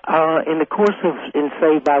 Because in the course of in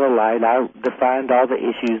Saved by the Light, I defined all the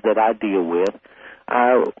issues that I deal with.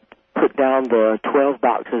 I put down the 12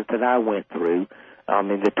 boxes that I went through,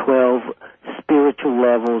 in the 12 spiritual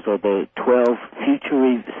levels or the 12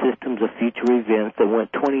 systems of future events that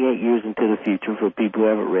went 28 years into the future for people who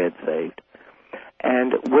haven't read Saved.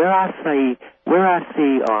 And where I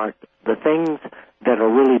see are the things that are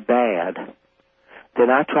really bad, then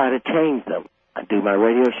I try to change them. I do my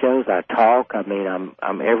radio shows, I talk,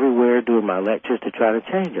 I'm everywhere doing my lectures to try to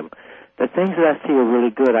change them. The things that I see are really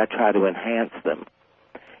good, I try to enhance them.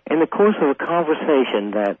 In the course of a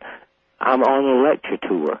conversation that I'm on a lecture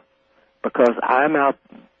tour, because I'm out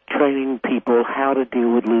training people how to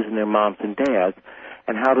deal with losing their moms and dads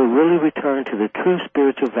and how to really return to the true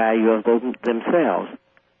spiritual value of themselves,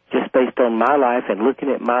 just based on my life and looking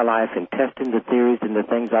at my life and testing the theories and the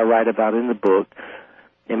things I write about in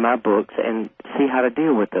my books, and see how to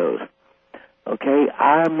deal with those. Okay,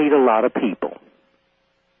 I meet a lot of people.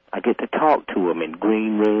 I get to talk to them in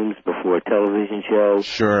green rooms before a television show.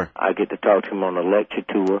 Sure. I get to talk to them on a lecture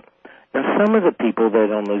tour. Now, some of the people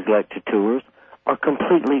that on those lecture tours are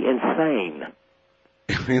completely insane.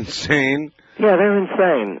 Insane? Yeah, they're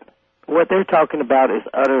insane. What they're talking about is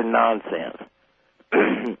utter nonsense.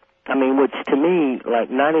 Which to me, like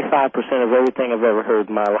 95% of everything I've ever heard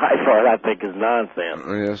in my life, I think is nonsense.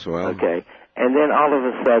 Yes, well. Okay. And then all of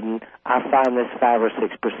a sudden, I find this 5 or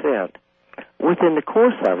 6%. Within the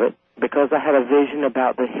course of it, because I had a vision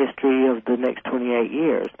about the history of the next 28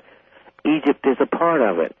 years, Egypt is a part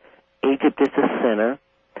of it. Egypt is the center.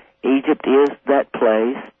 Egypt is that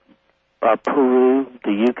place. Peru,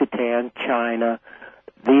 the Yucatan, China.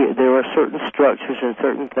 There are certain structures and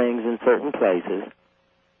certain things in certain places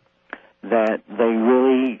that they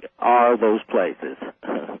really are those places.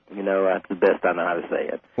 That's the best I know how to say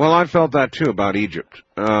it. Well, I felt that too about Egypt.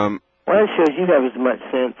 Well, it shows you have as much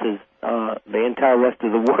sense as the entire rest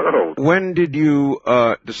of the world. When did you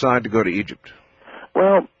decide to go to Egypt?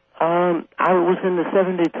 Well, I was in the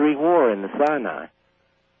 73 war in the Sinai,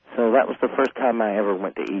 so that was the first time I ever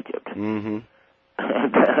went to Egypt. Mm-hmm.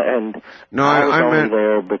 And no, I was I meant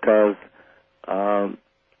there because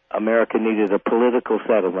America needed a political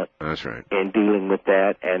settlement. That's right. In dealing with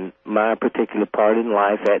that, and my particular part in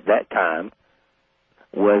life at that time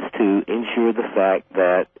was to ensure the fact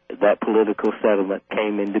that that political settlement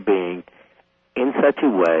came into being in such a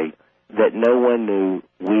way that no one knew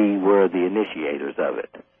we were the initiators of it.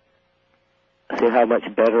 See how much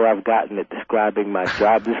better I've gotten at describing my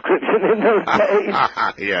job description in those days?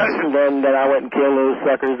 Yeah. Then I went and killed those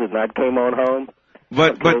suckers and I came on home.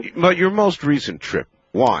 But your most recent trip,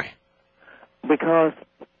 why? Because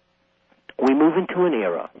we move into an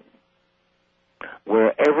era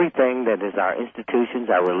where everything that is our institutions,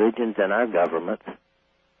 our religions, and our governments,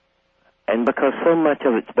 and because so much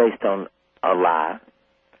of it's based on a lie,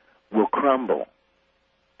 will crumble.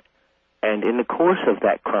 And in the course of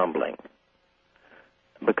that crumbling,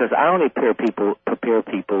 because I only prepare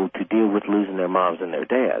people to deal with losing their moms and their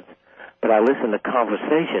dads, but I listen to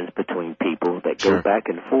conversations between people that go back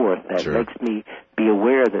and forth that makes me be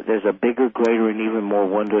aware that there's a bigger, greater, and even more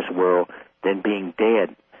wondrous world than being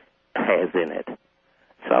dead has in it.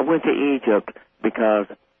 So I went to Egypt because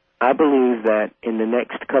I believe that in the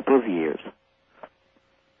next couple of years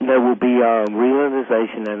there will be a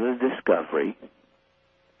realization and a discovery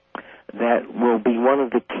that will be one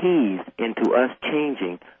of the keys into us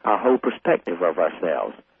changing our whole perspective of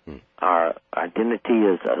ourselves. Our identity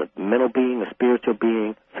as a mental being, a spiritual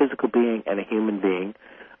being, physical being, and a human being.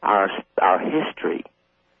 Our history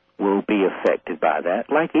will be affected by that,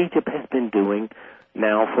 like Egypt has been doing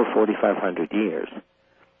now for 4,500 years.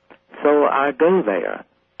 So I go there,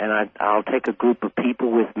 and I'll take a group of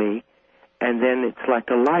people with me, and then it's like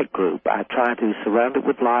a light group. I try to surround it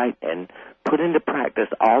with light and put into practice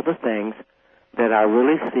all the things that I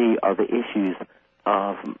really see are the issues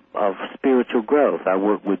of spiritual growth. I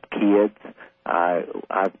work with kids. I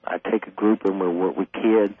take a group and we'll work with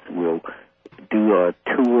kids. We'll do a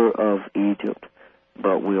tour of Egypt,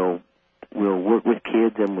 but we'll work with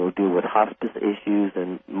kids and we'll deal with hospice issues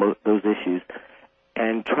and those issues,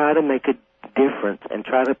 and try to make a difference and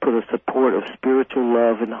try to put a support of spiritual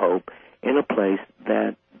love and hope in a place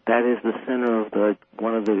that is the center of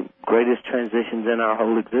one of the greatest transitions in our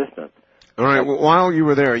whole existence. All right. Well, while you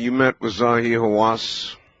were there, you met with Zahi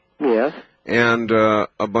Hawass. Yes. And a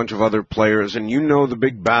bunch of other players, and you know the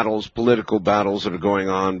big battles, political battles that are going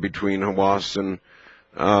on between Hawass and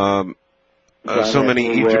so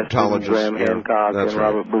many Egyptologists. Graham Hancock and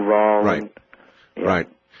Robert Bauval. Right. Right.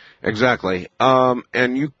 Exactly.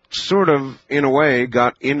 And you sort of, in a way,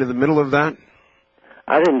 got into the middle of that?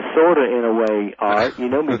 I didn't sort of, in a way, Art. You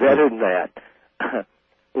know me better than that.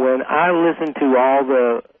 When I listened to all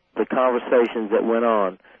the conversations that went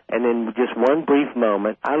on, and in just one brief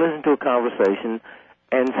moment, I listened to a conversation,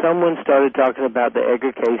 and someone started talking about the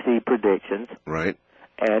Edgar Cayce predictions. Right.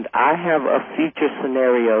 And I have future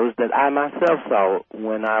scenarios that I myself saw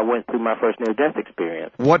when I went through my first near-death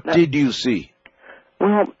experience. What did you see?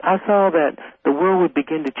 Well, I saw that the world would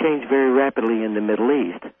begin to change very rapidly in the Middle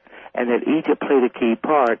East, and that Egypt played a key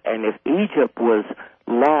part. And if Egypt was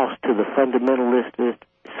lost to the fundamentalistic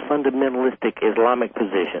Islamic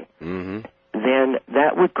position, then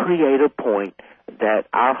that would create a point that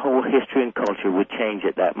our whole history and culture would change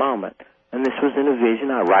at that moment. And this was in a vision.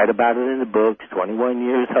 I write about it in the book. It's 21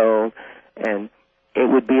 years old, and it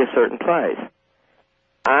would be a certain place.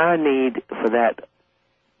 I need for that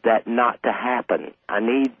not to happen. I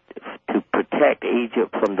need to protect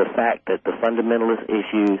Egypt from the fact that the fundamentalist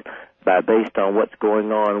issues, based on what's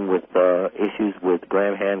going on with issues with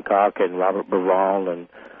Graham Hancock and Robert Bauval and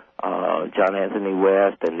John Anthony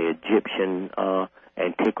West and the Egyptian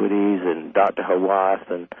antiquities and Dr. Hawass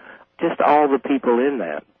and just all the people in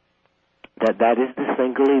that is the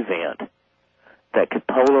single event that could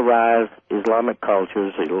polarize Islamic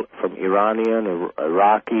cultures from Iranian or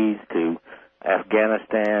Iraqis to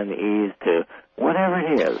Afghanistan, to whatever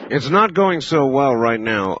it is. It's not going so well right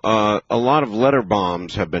now. A lot of letter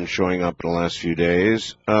bombs have been showing up in the last few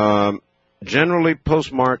days, generally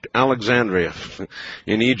postmarked Alexandria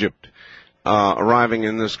in Egypt, arriving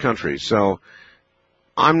in this country. So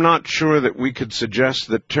I'm not sure that we could suggest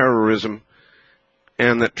that terrorism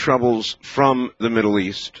and that troubles from the Middle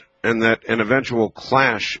East and that an eventual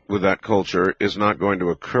clash with that culture is not going to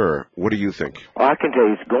occur. What do you think? Well, I can tell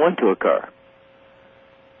you it's going to occur.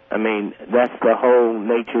 I mean, that's the whole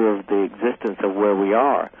nature of the existence of where we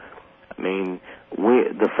are. I mean,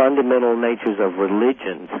 the fundamental natures of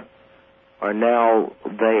religions are now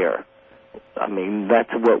there. I mean,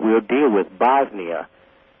 that's what we'll deal with. Bosnia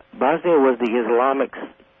was the Islamic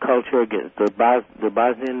culture against the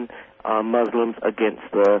Bosnian Muslims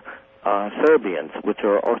against the Serbians, which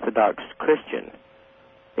are Orthodox Christian.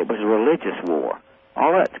 It was a religious war.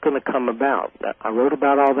 All that's going to come about. I wrote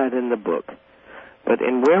about all that in the book. But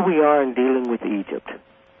in where we are in dealing with Egypt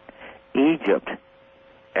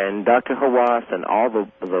and Dr. Hawass and all the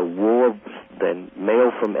war, the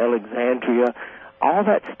mail from Alexandria, all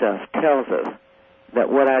that stuff tells us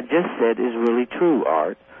that what I just said is really true,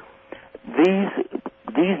 Art. These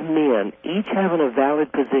men each having a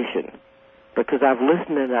valid position, because I've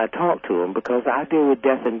listened and I talked to them, because I deal with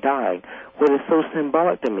death and dying. What is so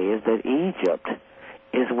symbolic to me is that Egypt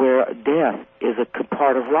is where death is a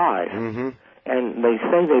part of life. Mm-hmm. And they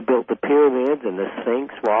say they built the pyramids and the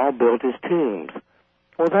Sphinx were all built as tombs.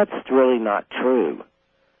 Well, that's really not true.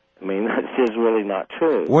 I mean, that's just really not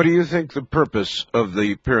true. What do you think the purpose of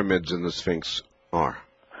the pyramids and the Sphinx are?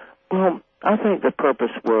 Well, I think the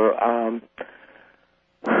purpose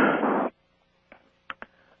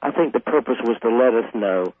was to let us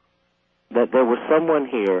know that there was someone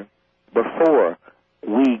here before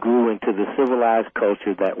we grew into the civilized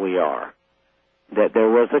culture that we are. That there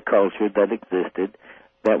was a culture that existed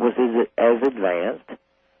that was as advanced,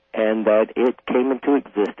 and that it came into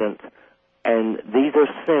existence, and these are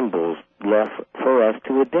symbols left for us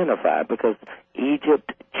to identify, because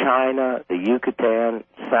Egypt, China, the Yucatan,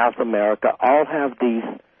 South America, all have these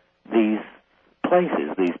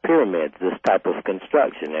places, these pyramids, this type of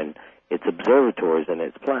construction, and its observatories in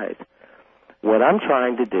its place. What I'm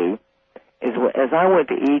trying to do is, as I went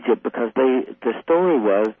to Egypt, because the story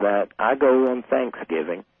was that I go on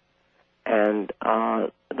Thanksgiving, and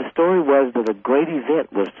the story was that a great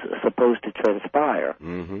event was supposed to transpire.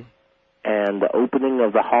 Mm-hmm. And the opening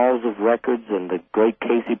of the halls of records and the great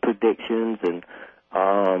Cayce predictions, and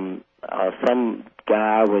some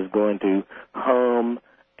guy was going to hum,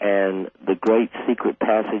 and the great secret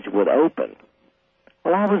passage would open.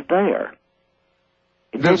 Well, I was there.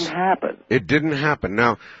 It didn't happen. It didn't happen.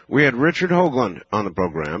 Now, we had Richard Hoagland on the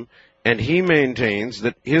program, and he maintains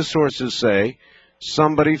that his sources say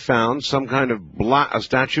somebody found some kind of a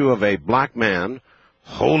statue of a black man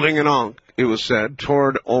holding an ankh, it was said,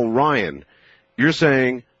 toward Orion. You're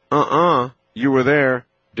saying, you were there,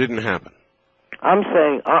 didn't happen. I'm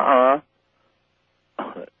saying,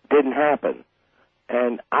 didn't happen.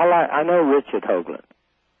 And I know Richard Hoagland.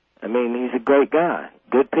 I mean, he's a great guy,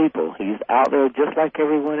 good people. He's out there just like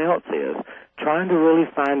everyone else is, trying to really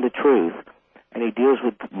find the truth. And he deals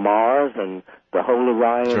with Mars and the whole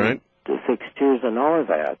Orion the fixtures and all of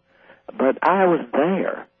that. But I was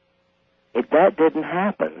there. If that didn't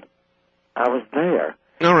happen, I was there.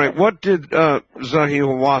 All right. What did Zahi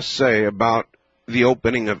Hawass say about the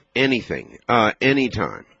opening of anything,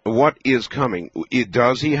 anytime? What is coming?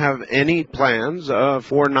 Does he have any plans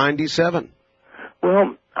for 97?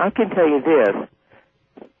 Well, I can tell you this.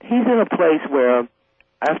 He's in a place where,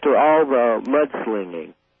 after all the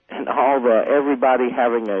mudslinging and all the everybody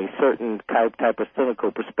having a certain type of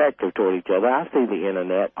cynical perspective toward each other, I see the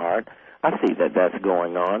internet, Art. I see that that's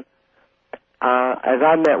going on. As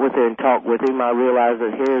I met with him and talked with him, I realized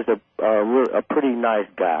that here's a pretty nice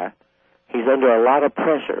guy. He's under a lot of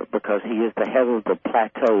pressure because he is the head of the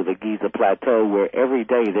plateau, the Giza Plateau, where every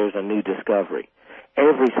day there's a new discovery.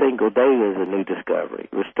 Every single day there's a new discovery.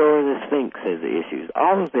 Restoring the Sphinx has issues,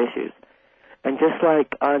 all those issues. And just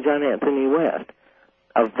like John Anthony West,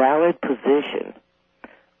 a valid position.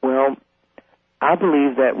 Well, I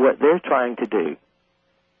believe that what they're trying to do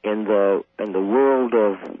in the world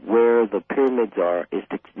of where the pyramids are is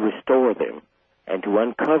to restore them and to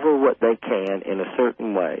uncover what they can in a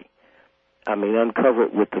certain way. I mean, uncover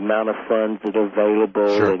it with the amount of funds that are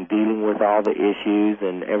available and dealing with all the issues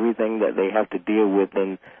and everything that they have to deal with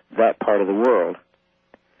in that part of the world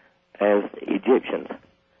as Egyptians.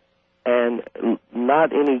 And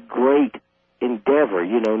not any great endeavor,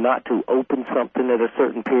 not to open something at a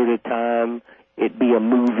certain period of time, it be a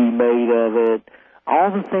movie made of it, all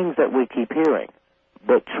the things that we keep hearing,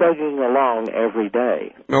 but trudging along every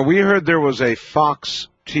day. Well, we heard there was a Fox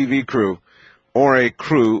TV crew or a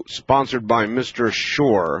crew sponsored by Mr.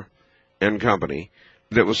 Shore and Company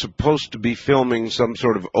that was supposed to be filming some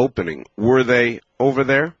sort of opening. Were they over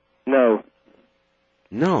there? No.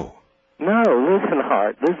 No. No, listen,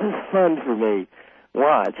 Hart, this is fun for me.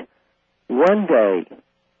 Watch. One day,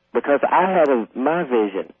 because I had my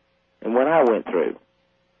vision and what I went through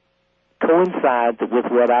coincides with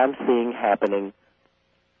what I'm seeing happening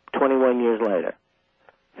 21 years later.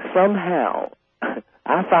 Somehow,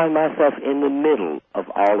 I find myself in the middle of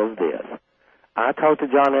all of this. I talked to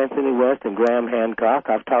John Anthony West and Graham Hancock.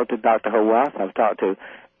 I've talked to Dr. Hawass. I've talked to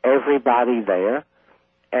everybody there.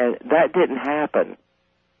 And that didn't happen.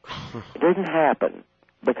 It didn't happen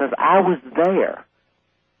because I was there.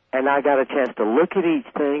 And I got a chance to look at each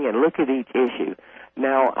thing and look at each issue.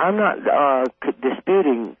 Now, I'm not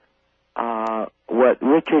disputing what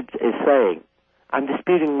Richard is saying. I'm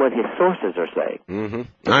disputing what his sources are saying.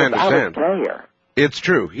 Mm-hmm. I understand. I was there. It's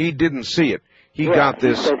true. He didn't see it. He got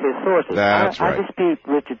this. He said his sources. That's right. I dispute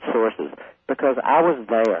Richard's sources because I was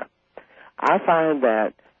there. I find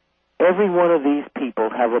that every one of these people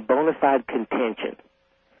have a bona fide contention.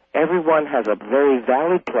 Everyone has a very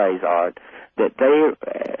valid place, Art, that they,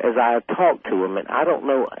 as I talk to them, and I don't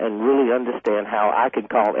know and really understand how I can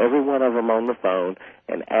call every one of them on the phone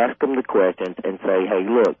and ask them the questions and say, hey,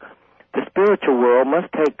 look, the spiritual world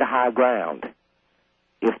must take the high ground.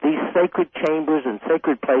 If these sacred chambers and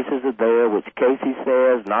sacred places are there, which Casey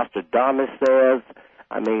says, Nostradamus says,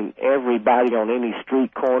 I mean, everybody on any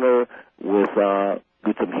street corner with some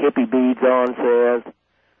hippie beads on says,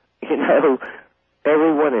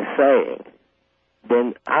 everyone is saying,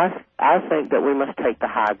 then I think that we must take the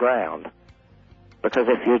high ground. Because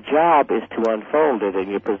if your job is to unfold it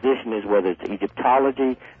and your position is whether it's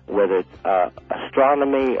Egyptology, whether it's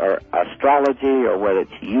astronomy or astrology, or whether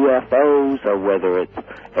it's UFOs, or whether it's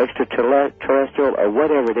extraterrestrial, or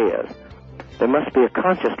whatever it is, there must be a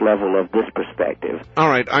conscious level of this perspective. All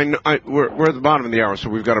right, we're at the bottom of the hour, so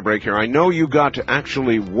we've got a break here. I know you got to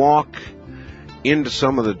actually walk into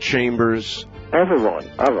some of the chambers. Every one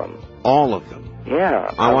of them. All of them.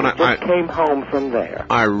 Yeah, I came home from there.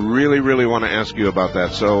 I really, really want to ask you about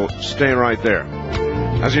that, so stay right there.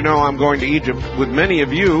 As you know, I'm going to Egypt with many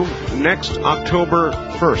of you next October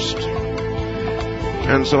 1st.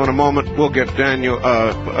 And so in a moment, we'll get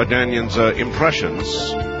Dannion's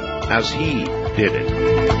impressions as he did it.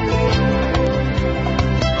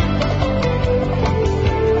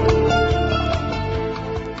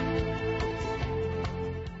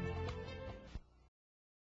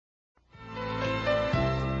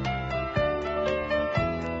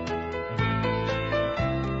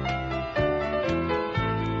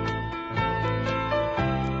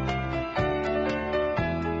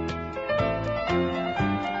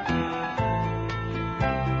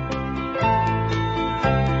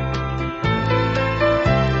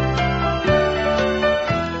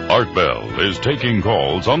 Art Bell is taking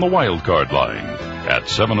calls on the wildcard line at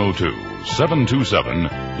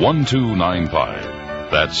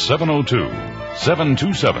 702-727-1295. That's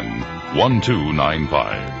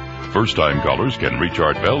 702-727-1295. First-time callers can reach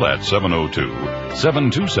Art Bell at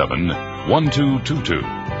 702-727-1222.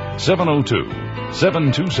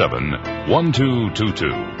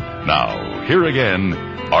 702-727-1222. Now, here again,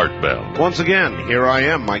 Art Bell. Once again, here I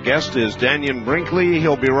am. My guest is Dannion Brinkley.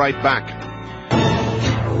 He'll be right back.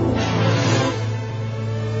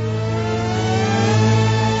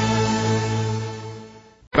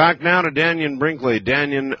 Back now to Dannion Brinkley.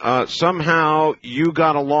 Dannion, somehow you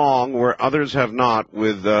got along where others have not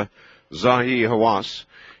with Zahi Hawass.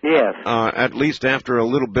 Yes. At least after a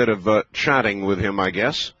little bit of chatting with him, I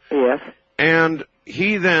guess. Yes. And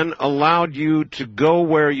he then allowed you to go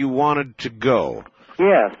where you wanted to go.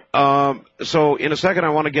 Yes. So in a second I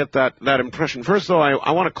want to get that impression. First, though,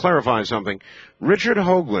 I want to clarify something. Richard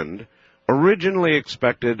Hoagland originally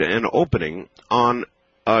expected an opening on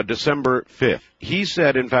December 5th. He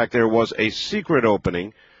said, in fact, there was a secret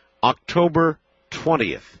opening October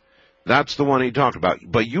 20th. That's the one he talked about.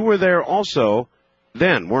 But you were there also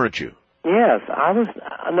then, weren't you? Yes, I was.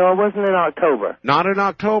 No, I wasn't in October. Not in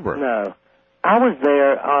October? No. I was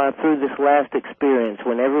there through this last experience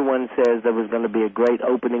when everyone says there was going to be a great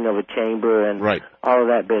opening of a chamber and right. all of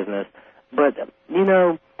that business. But, you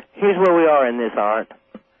know, here's where we are in this, Art.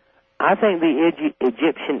 I think the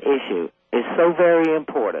Egyptian issue is so very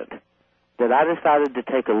important that I decided to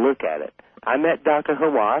take a look at it. I met Dr.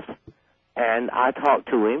 Hawass, and I talked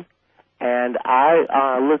to him, and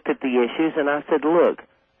I looked at the issues, and I said, look,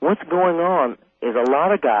 what's going on is a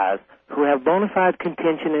lot of guys who have bona fide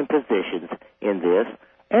contention and positions in this.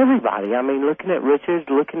 Everybody, I mean, looking at Richard,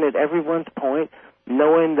 looking at everyone's point,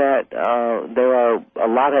 knowing that there are a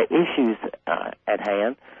lot of issues at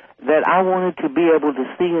hand, that I wanted to be able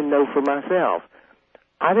to see and know for myself.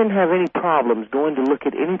 I didn't have any problems going to look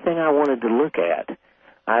at anything I wanted to look at.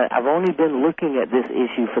 I've only been looking at this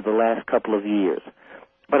issue for the last couple of years.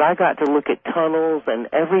 But I got to look at tunnels and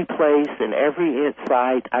every place and every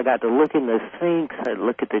site. I got to look in the sinks, I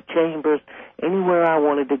look at the chambers, anywhere I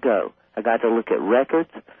wanted to go. I got to look at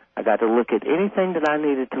records. I got to look at anything that I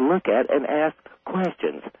needed to look at and ask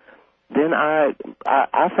questions. Then I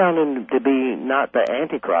found him to be not the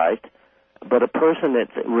Antichrist, but a person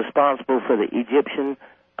that's responsible for the Egyptian,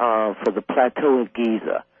 for the plateau of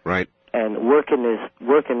Giza. Right. And working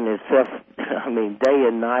himself, I mean, day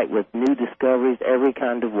and night with new discoveries every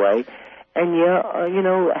kind of way. And, yeah, you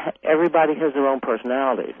know, everybody has their own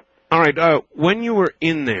personalities. All right. When you were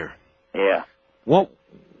in there, yeah, what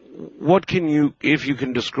can you, if you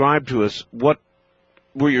can describe to us, what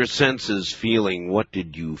were your senses feeling? What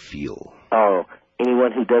did you feel? Oh,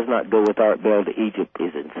 anyone who does not go with Art Bell to Egypt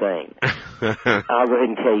is insane. I'll go ahead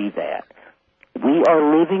and tell you that. We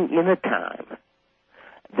are living in a time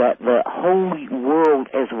that the whole world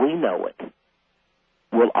as we know it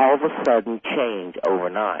will all of a sudden change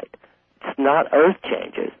overnight. It's not earth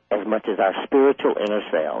changes as much as our spiritual inner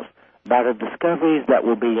selves by the discoveries that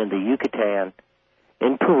will be in the Yucatan,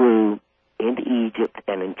 in Peru, in Egypt,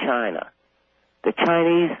 and in China. The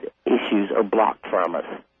Chinese issues are blocked from us.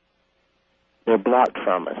 They're blocked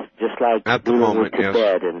from us, just like dealing with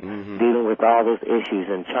Tibet and dealing with all those issues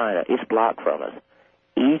in China. It's blocked from us.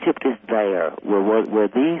 Egypt is there, where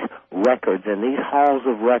these records and these halls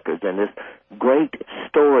of records and this great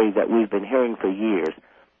story that we've been hearing for years,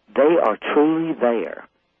 they are truly there.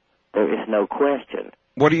 There is no question.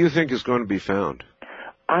 What do you think is going to be found?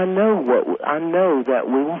 I know that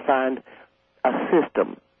we will find a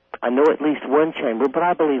system. I know at least one chamber, but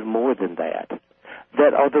I believe more than that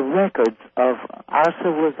are the records of our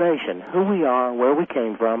civilization, who we are, where we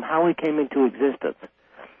came from, how we came into existence.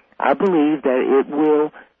 I believe that it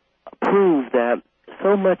will prove that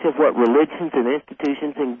so much of what religions and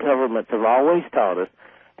institutions and governments have always taught us,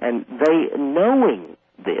 and they knowing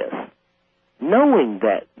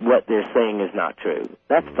that what they're saying is not true,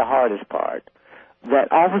 that's the hardest part,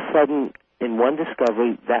 that all of a sudden in one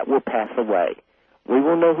discovery that will pass away. We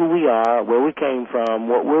will know who we are, where we came from,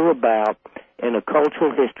 what we're about in a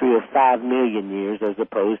cultural history of 5 million years as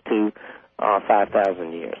opposed to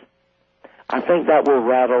 5,000 years. I think that will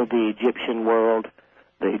rattle the Egyptian world,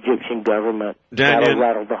 the Egyptian government. That'll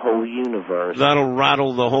rattle the whole universe. That'll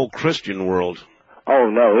rattle the whole Christian world.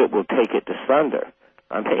 Oh, no, it will take it asunder.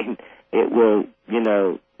 I mean, it will, you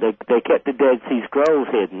know, they kept the Dead Sea Scrolls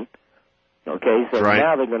hidden, okay, so right.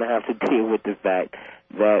 Now they're going to have to deal with the fact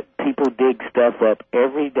that people dig stuff up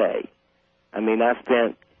every day. I mean, I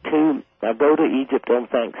go to Egypt on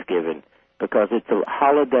Thanksgiving because it's a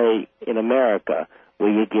holiday in America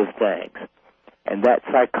where you give thanks. And that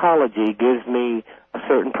psychology gives me a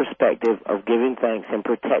certain perspective of giving thanks and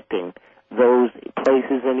protecting those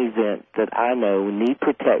places and events that I know need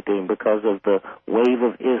protecting because of the wave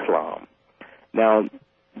of Islam. Now,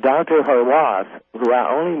 Dr. Hawass, who I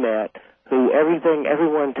only met, who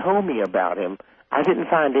everyone told me about him, I didn't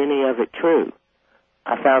find any of it true.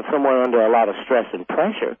 I found someone under a lot of stress and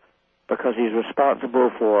pressure because he's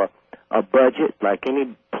responsible for a budget, like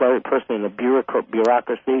any person in the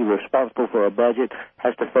bureaucracy responsible for a budget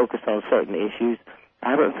has to focus on certain issues. I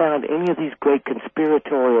haven't found any of these great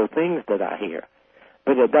conspiratorial things that I hear.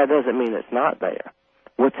 But that doesn't mean it's not there.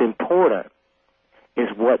 What's important is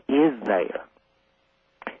what is there,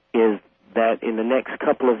 is that in the next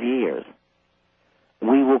couple of years,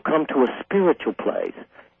 we will come to a spiritual place.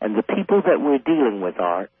 And the people that we're dealing with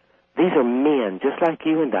these are men, just like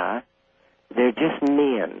you and I. They're just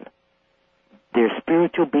men. They're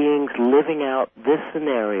spiritual beings living out this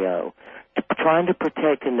scenario, trying to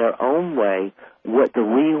protect in their own way what the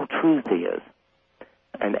real truth is.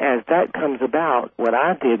 And as that comes about, what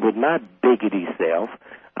I did with my biggity self,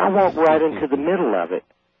 I walked right into the middle of it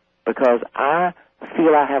because I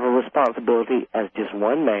feel I have a responsibility as just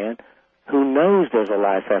one man who knows there's a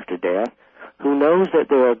life after death, who knows that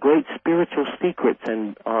there are great spiritual secrets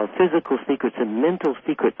and physical secrets and mental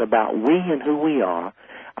secrets about we and who we are,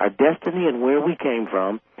 our destiny and where we came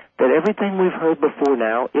from, that everything we've heard before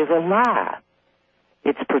now is a lie.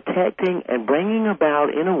 It's protecting and bringing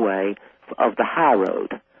about in a way of the high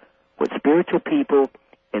road with spiritual people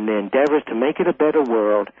in the endeavors to make it a better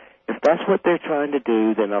world. If that's what they're trying to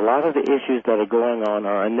do, then a lot of the issues that are going on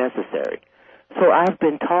are unnecessary. So I've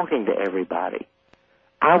been talking to everybody.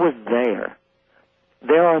 I was there.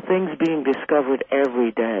 There are things being discovered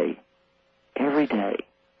every day. Every day.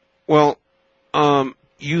 Well,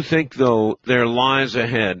 you think, though, there lies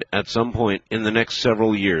ahead at some point in the next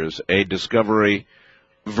several years a discovery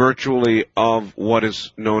virtually of what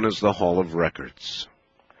is known as the Hall of Records?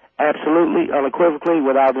 Absolutely, unequivocally,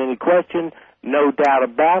 without any question, no doubt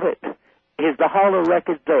about it. Is the Hall of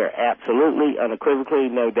Records there? Absolutely, unequivocally,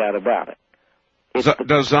 no doubt about it.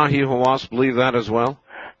 Does Zahi Hawass believe that as well?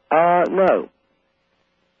 No.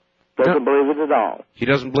 Doesn't believe it at all. He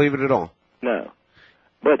doesn't believe it at all? No.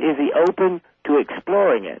 But is he open to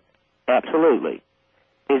exploring it? Absolutely.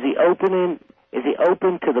 Is he open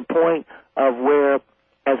to the point of where,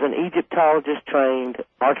 as an Egyptologist trained,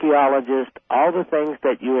 archaeologist, all the things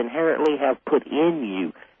that you inherently have put in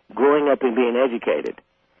you growing up and being educated,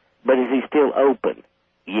 but is he still open?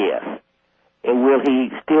 Yes. And will he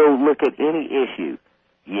still look at any issue?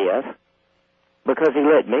 Yes. Because he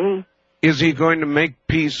let me. Is he going to make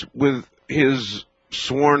peace with his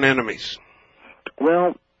sworn enemies?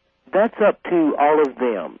 Well, that's up to all of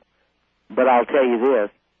them. But I'll tell you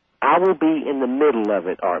this, I will be in the middle of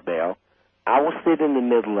it, Art Bell. I will sit in the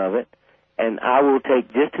middle of it, and I will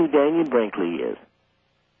take just who Dannion Brinkley is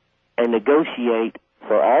and negotiate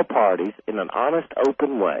for all parties in an honest,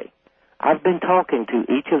 open way. I've been talking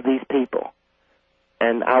to each of these people,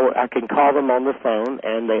 and I can call them on the phone,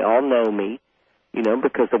 and they all know me,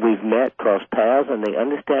 because we've met, crossed paths, and they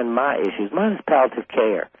understand my issues. Mine is palliative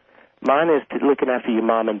care. Mine is looking after your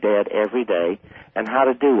mom and dad every day and how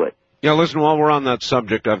to do it. Yeah, listen, while we're on that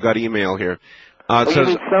subject, I've got email here. It says, you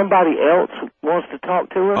mean somebody else wants to talk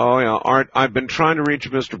to her? Oh, yeah. Art, I've been trying to reach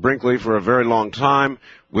Mr. Brinkley for a very long time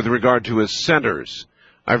with regard to his centers.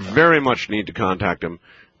 I very much need to contact him.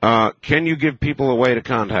 Can you give people a way to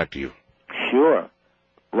contact you? Sure.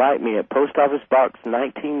 Write me at Post Office Box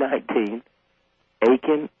 1919,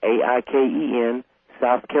 Aiken, A-I-K-E-N,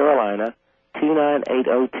 South Carolina,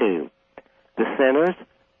 29802. The centers,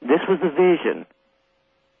 this was a vision.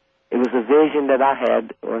 It was a vision that I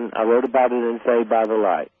had when I wrote about it in Saved by the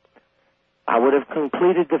Light. I would have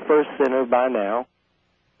completed the first center by now,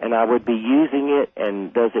 and I would be using it,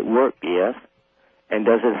 and does it work? Yes. And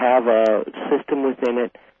does it have a system within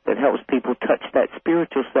it that helps people touch that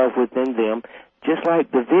spiritual self within them, just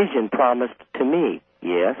like the vision promised to me?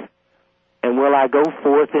 Yes. And will I go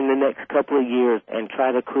forth in the next couple of years and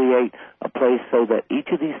try to create a place so that each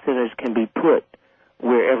of these centers can be put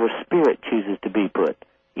wherever spirit chooses to be put?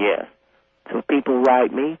 Yes. So if people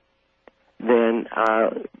write me, then I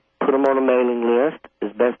put them on a mailing list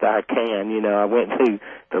as best I can. I went through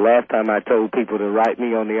the last time I told people to write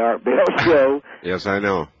me on the Art Bell Show. Yes, I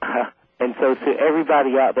know. And so to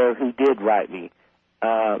everybody out there who did write me,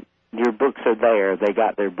 your books are there. They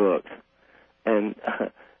got their books. And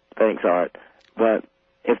thanks, Art. But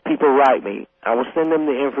if people write me, I will send them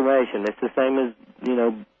the information. It's the same as,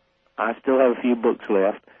 I still have a few books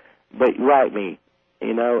left. But write me,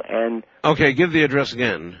 and... Okay, give the address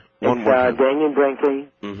again. One more time. Dannion Brinkley,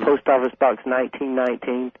 Post Office Box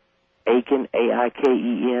 1919, Aiken,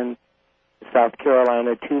 Aiken, South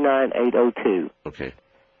Carolina 29802. Okay.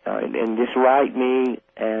 And just write me,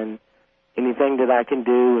 and anything that I can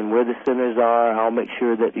do and where the centers are, I'll make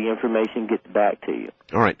sure that the information gets back to you.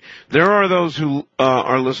 All right. There are those who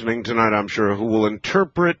are listening tonight, I'm sure, who will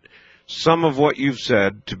interpret some of what you've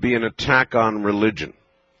said to be an attack on religion.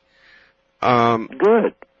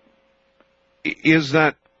 Good. Is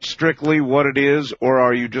that strictly what it is, or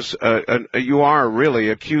are you just you are really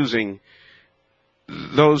accusing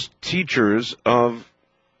those teachers of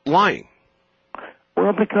lying?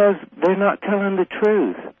 Well, because they're not telling the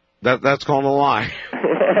truth. That's called a lie.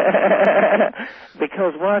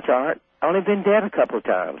 Because watch, Art, I've only been dead a couple of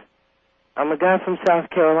times. I'm a guy from South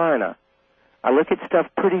Carolina. I look at stuff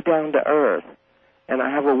pretty down to earth, and I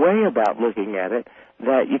have a way about looking at it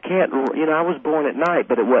that you can't, I was born at night,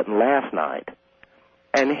 but it wasn't last night.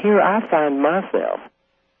 And here I find myself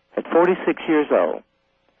at 46 years old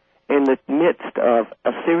in the midst of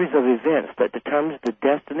a series of events that determines the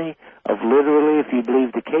destiny of literally, if you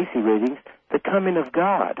believe the Casey readings, the coming of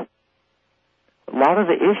God. A lot of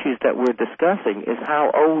the issues that we're discussing is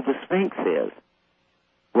how old the Sphinx is,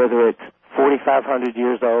 whether it's 4,500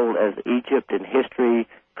 years old as Egypt in history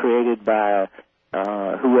created by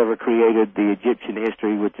whoever created the Egyptian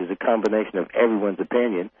history, which is a combination of everyone's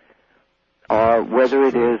opinion, or whether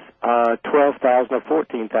it is 12,000 or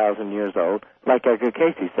 14,000 years old, like Edgar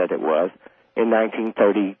Casey said it was in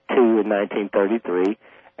 1932 and 1933,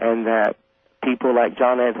 and that people like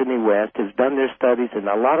John Anthony West has done their studies, and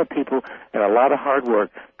a lot of people and a lot of hard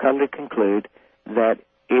work come to conclude that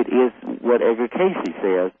it is what Edgar Casey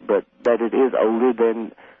says, but that it is older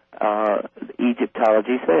than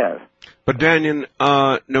Egyptology says. But Dannion,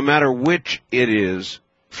 no matter which it is,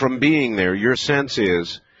 from being there, your sense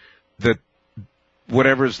is that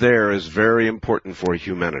whatever's there is very important for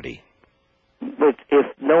humanity. But if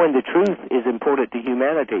knowing the truth is important to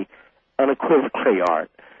humanity, unequivocally,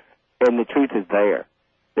 Art, and the truth is there.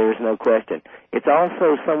 There is no question. It's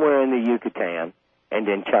also somewhere in the Yucatan and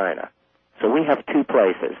in China. So we have two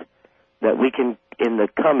places that we can, in the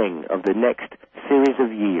coming of the next series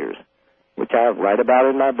of years, which I write about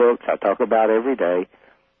in my books, I talk about every day,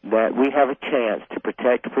 that we have a chance to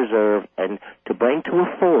protect, preserve, and to bring to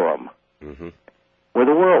a forum where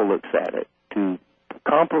the world looks at it, to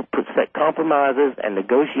set compromises and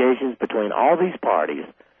negotiations between all these parties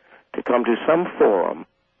to come to some forum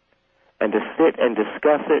and to sit and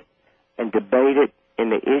discuss it and debate it in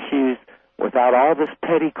the issues without all this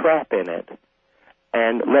petty crap in it,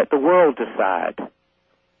 and let the world decide.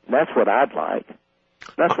 That's what I'd like.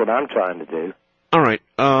 That's what I'm trying to do. All right.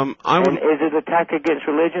 And is it attack against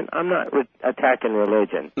religion? I'm not attacking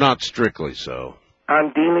religion. Not strictly so.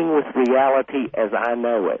 I'm dealing with reality as I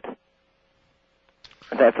know it.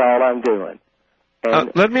 That's all I'm doing.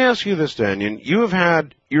 And let me ask you this, Dannion. You have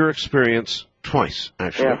had your experience twice,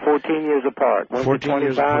 actually. Yeah, 14 years apart. Once at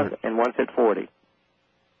 25 and once at 40.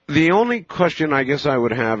 The only question I guess I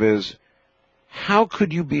would have is, how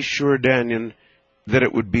could you be sure, Dannion, that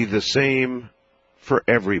it would be the same for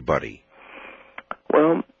everybody?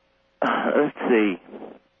 Well, let's see.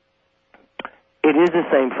 It is the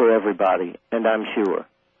same for everybody, and I'm sure.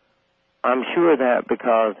 I'm sure that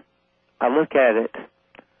because I look at it,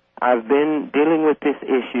 I've been dealing with this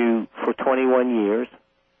issue for 21 years,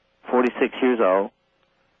 46 years old.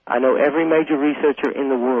 I know every major researcher in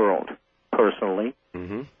the world, personally.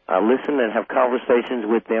 I listen and have conversations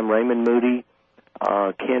with them, Raymond Moody,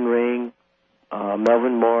 Ken Ring,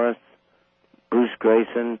 Melvin Morris, Bruce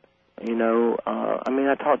Grayson,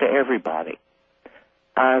 I talk to everybody.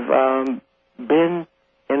 I've been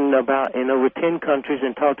in over 10 countries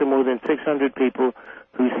and talked to more than 600 people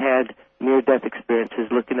who's had near-death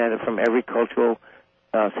experiences, looking at it from every cultural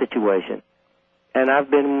situation. And I've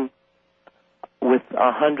been with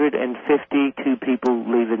 152 people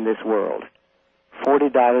leaving this world. 40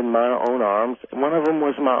 died in my own arms. One of them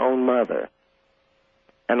was my own mother,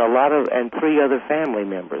 and 3 other family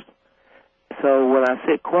members. So when I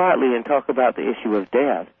sit quietly and talk about the issue of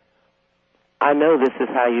death, I know this is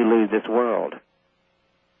how you leave this world.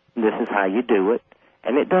 This is how you do it.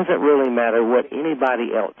 And it doesn't really matter what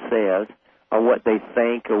anybody else says or what they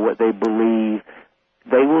think or what they believe.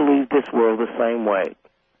 They will leave this world the same way.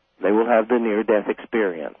 They will have the near-death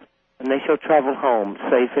experience. And they shall travel home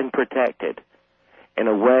safe and protected in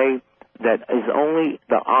a way that is only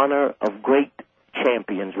the honor of great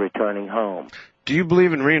champions returning home. Do you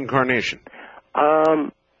believe in reincarnation? I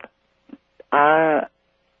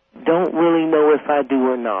don't really know if I do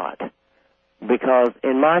or not, because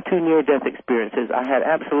in my 2 near-death experiences, I had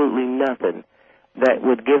absolutely nothing that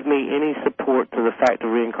would give me any support to the fact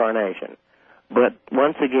of reincarnation. But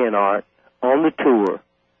once again, Art, on the tour,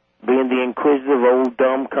 being the inquisitive old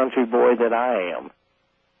dumb country boy that I am,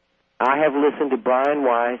 I have listened to Brian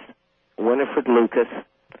Weiss, Winifred Lucas,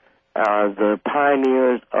 the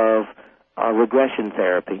pioneers of regression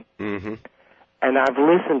therapy, Mm-hmm. and I've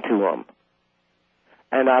listened to them.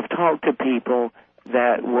 And I've talked to people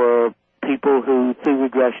that were people who, through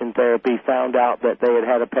regression therapy, found out that they had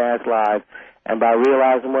had a past life, and by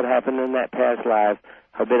realizing what happened in that past life,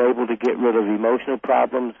 have been able to get rid of emotional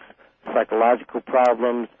problems, psychological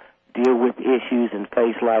problems, deal with issues, and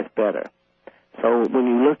face life better. So when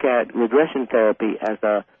you look at regression therapy as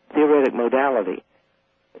a theoretic modality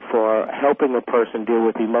for helping a person deal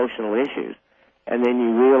with emotional issues, and then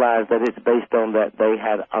you realize that it's based on that they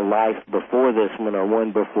had a life before this one or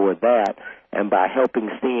one before that, and by helping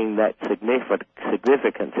seeing that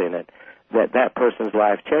significance in it, that person's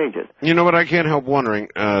life changes. You know what, I can't help wondering,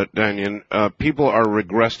 Dannion, people are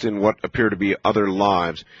regressed in what appear to be other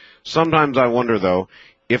lives. Sometimes I wonder, though,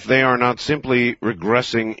 if they are not simply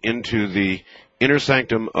regressing into the inner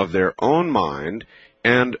sanctum of their own mind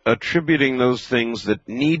and attributing those things that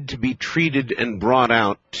need to be treated and brought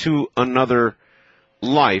out to another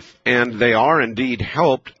life, and they are indeed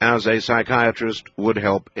helped as a psychiatrist would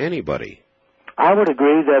help anybody. I would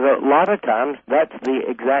agree that a lot of times that's the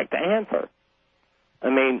exact answer. I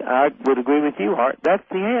mean, I would agree with you, Hart. That's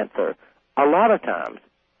the answer a lot of times.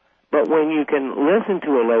 But when you can listen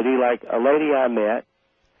to a lady like a lady I met,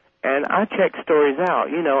 and I check stories out,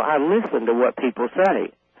 you know, I listen to what people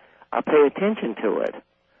say. I pay attention to it.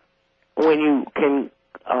 When you can,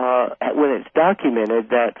 when it's documented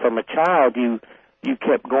that from a child you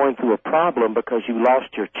kept going through a problem because you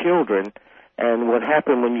lost your children, and what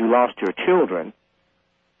happened when you lost your children,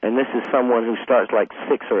 and this is someone who starts like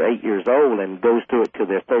 6 or 8 years old and goes through it till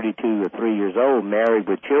they're 32 or 3 years old, married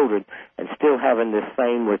with children, and still having this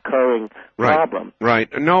same recurring problem. Right.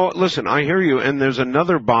 No, listen, I hear you, and there's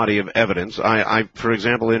another body of evidence. I, for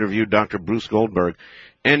example, interviewed Dr. Bruce Goldberg,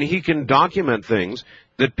 and he can document things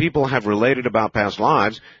that people have related about past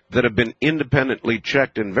lives that have been independently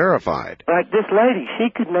checked and verified. Like this lady,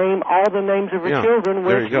 she could name all the names of her children,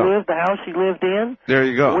 where she lived, the house she lived in. There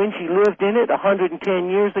you go. When she lived in it 110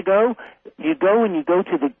 years ago. You go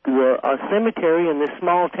to the cemetery in this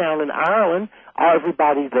small town in Ireland.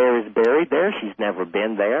 Everybody there is buried there. She's never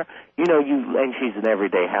been there. You know, and she's an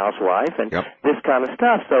everyday housewife and this kind of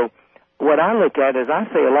stuff. So what I look at is I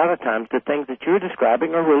say a lot of times the things that you're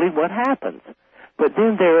describing are really what happens. But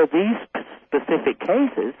then there are these specific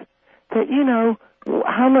cases that, you know,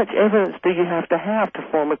 how much evidence do you have to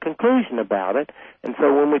form a conclusion about it? And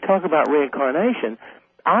so when we talk about reincarnation,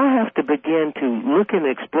 I have to begin to look and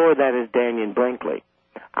explore that as Dannion Brinkley.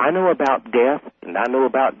 I know about death, and I know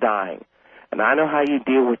about dying, and I know how you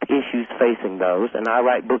deal with issues facing those, and I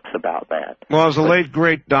write books about that. Well, as the late,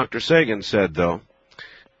 great Dr. Sagan said, though,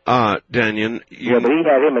 Dannion... Yeah, but he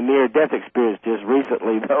had him a near-death experience just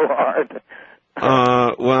recently, though, Art.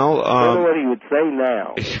 I wonder what he would say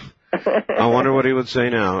now. I wonder what he would say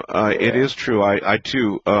now. It is true. I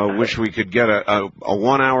too, wish we could get a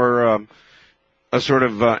 1 hour, a sort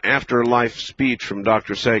of afterlife speech from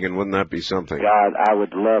Dr. Sagan. Wouldn't that be something? God, I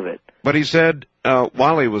would love it. But he said,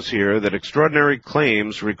 while he was here, that extraordinary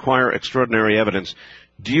claims require extraordinary evidence.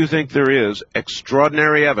 Do you think there is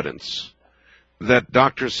extraordinary evidence that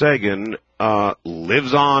Dr. Sagan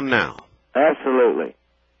lives on now? Absolutely.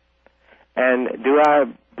 And do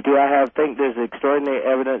I think there's extraordinary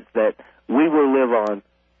evidence that we will live on?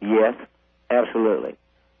 Yes, absolutely.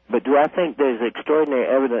 But do I think there's extraordinary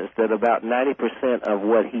evidence that about 90% of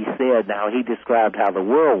what he said, how he described how the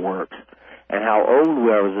world works and how old we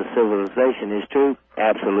are as a civilization is true?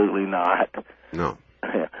 Absolutely not. No.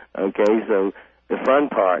 Okay, so the fun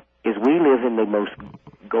part is we live in the most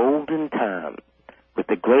golden time with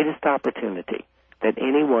the greatest opportunity that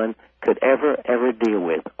anyone could ever deal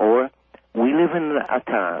with, or we live in a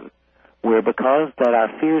time where because that our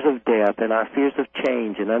fears of death and our fears of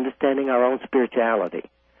change and understanding our own spirituality,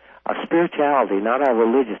 not our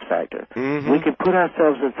religious factor, we can put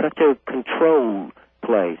ourselves in such a controlled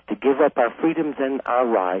place to give up our freedoms and our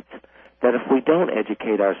rights that if we don't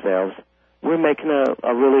educate ourselves, we're making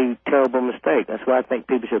a really terrible mistake. That's why I think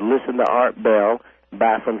people should listen to Art Bell,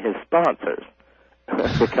 buy from his sponsors.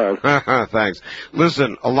 Because Thanks.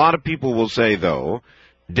 Listen, a lot of people will say, though,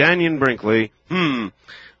 Dannion Brinkley,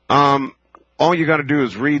 all you got to do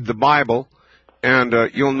is read the Bible, and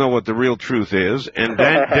you'll know what the real truth is. And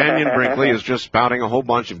Dannion Brinkley is just spouting a whole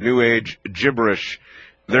bunch of New Age gibberish.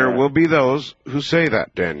 There will be those who say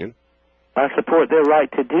that, Dannion. I support their right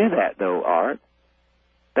to do that, though, Art.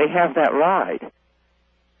 They have that right.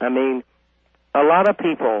 I mean, a lot of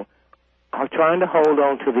people are trying to hold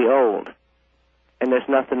on to the old, and there's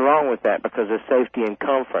nothing wrong with that because of safety and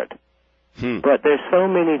comfort. But there's so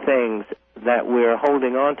many things that we're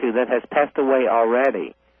holding on to that has passed away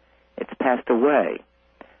already. It's passed away.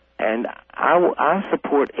 And I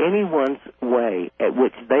support anyone's way at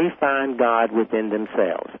which they find God within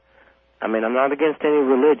themselves. I mean, I'm not against any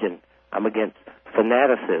religion. I'm against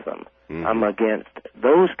fanaticism. I'm against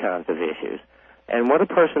those kinds of issues. And what a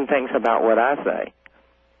person thinks about what I say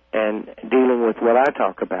and dealing with what I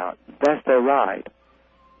talk about, that's their right.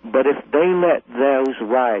 But if they let those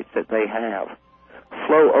rights that they have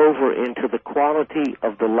flow over into the quality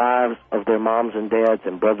of the lives of their moms and dads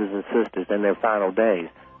and brothers and sisters in their final days,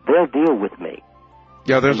 they'll deal with me.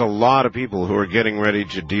 Yeah, there's a lot of people who are getting ready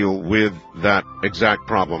to deal with that exact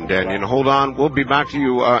problem, Dannion. Hold on. We'll be back to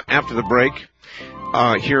you after the break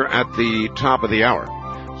here at the top of the hour.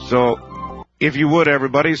 So if you would,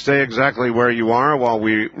 everybody, stay exactly where you are while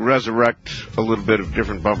we resurrect a little bit of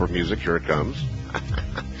different bumper music. Here it comes.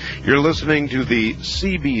 You're listening to the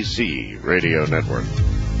CBC Radio Network.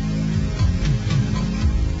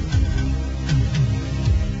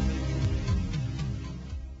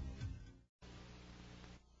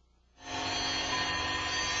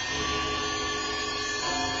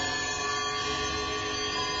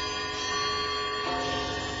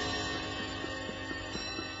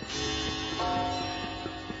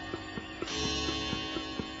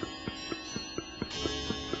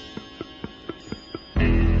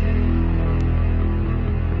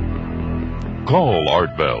 Call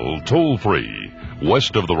Art Bell toll-free,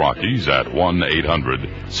 west of the Rockies at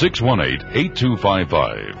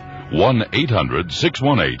 1-800-618-8255.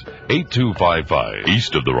 1-800-618-8255.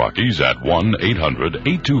 East of the Rockies at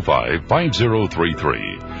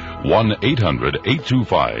 1-800-825-5033.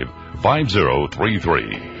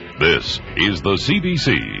 1-800-825-5033. This is the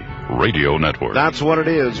CBC Radio Network. That's what it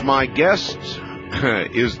is. My guest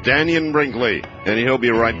is Dannion Brinkley, and he'll be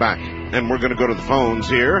right back. And we're going to go to the phones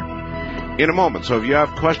here in a moment. So if you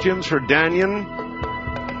have questions for Dannion,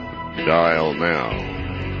 dial now.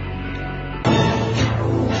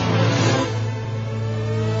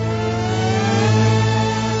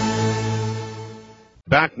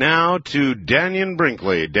 Back now to Dannion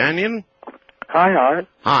Brinkley. Dannion? Hi, Art.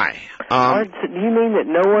 Hi. Art, do you mean that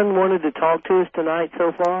no one wanted to talk to us tonight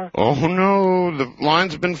so far? Oh, no. The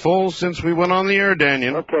lines have been full since we went on the air,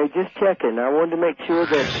 Dannion. Okay, just checking. I wanted to make sure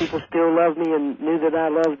that people still love me and knew that I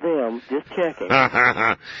loved them. Just checking.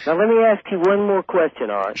 Now, let me ask you one more question,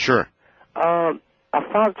 Art. Sure. A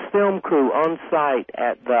Fox film crew on site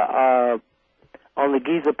at the on the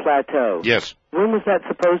Giza Plateau. Yes. When was that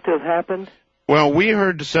supposed to have happened? Well, we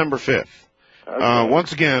heard December 5th. Okay.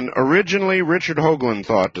 Once again, originally Richard Hoagland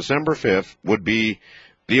thought December 5th would be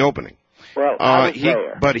the opening. Well, I was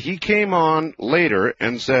there. But he came on later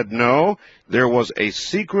and said, no, there was a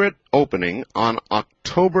secret opening on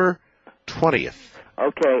October 20th.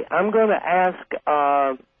 Okay, I'm going to ask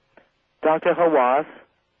Dr. Hawass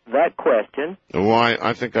that question. Oh,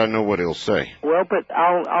 I think I know what he'll say. Well, but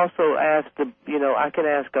I'll also ask I can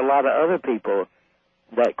ask a lot of other people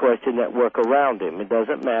that question that work around him. It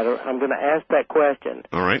doesn't matter. I'm going to ask that question.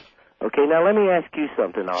 All right. Okay, now let me ask you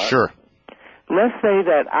something, Art. Sure. Let's say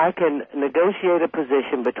that I can negotiate a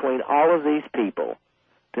position between all of these people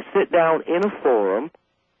to sit down in a forum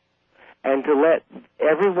and to let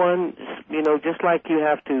everyone, just like you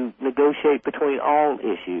have to negotiate between all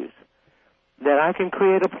issues, that I can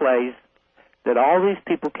create a place that all these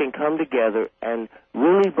people can come together and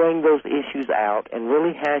really bring those issues out and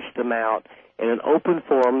really hash them out in an open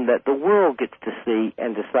forum that the world gets to see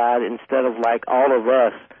and decide instead of like all of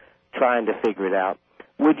us trying to figure it out.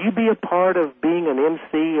 Would you be a part of being an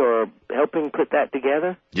MC or helping put that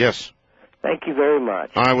together? Yes. Thank you very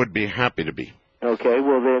much. I would be happy to be. Okay,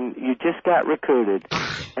 well then you just got recruited.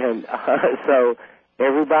 And so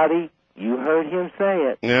everybody, you heard him say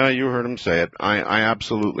it. Yeah, you heard him say it. I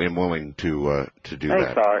absolutely am willing to do that.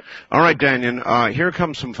 Thanks, Art. All right, Dannion, here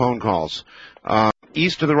comes some phone calls.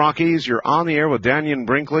 East of the Rockies, you're on the air with Dannion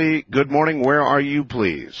Brinkley. Good morning. Where are you,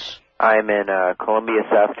 please? I'm in Columbia,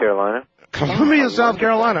 South Carolina. Columbia, South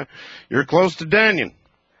Carolina. You're close to Dannion.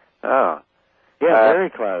 Oh. Yeah, very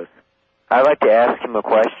close. I'd like to ask him a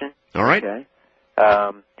question. All right. Okay.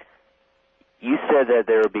 You said that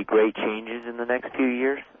there will be great changes in the next few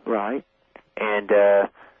years. Right. And do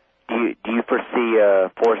you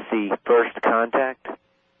foresee first contact?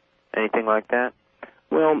 Anything like that?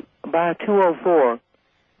 Well, by 204,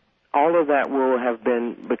 all of that will have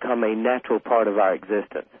become a natural part of our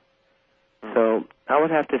existence. So I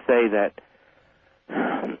would have to say that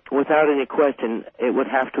Without any question, it would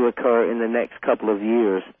have to occur in the next couple of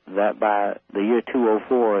years that by the year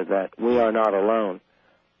 204 that we are not alone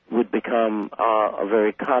would become a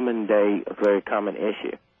very common day, a very common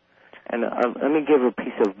issue. And let me give a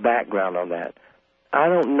piece of background on that. I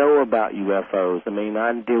don't know about UFOs. I mean,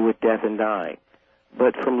 I deal with death and dying.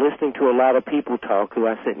 But from listening to a lot of people talk, who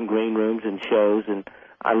I sit in green rooms and shows, and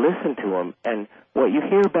I listen to them, and what you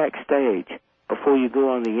hear backstage before you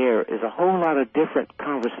go on the air is a whole lot of different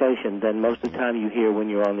conversation than most of the time you hear when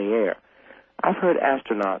you're on the air. I've heard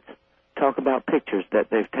astronauts talk about pictures that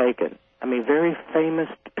they've taken. I mean, very famous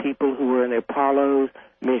people who were in Apollo's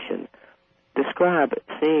mission describe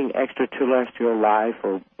seeing extraterrestrial life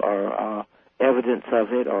or evidence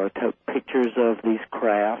of it, or took pictures of these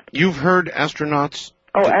craft. You've heard astronauts?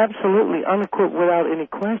 Oh, absolutely, unequivocally, without any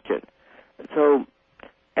question. So,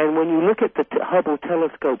 and when you look at the Hubble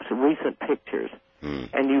telescope's recent pictures,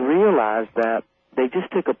 and you realize that they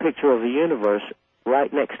just took a picture of the universe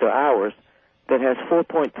right next to ours that has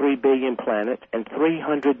 4.3 billion planets and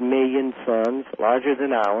 300 million suns larger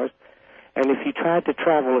than ours, and if you tried to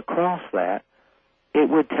travel across that, it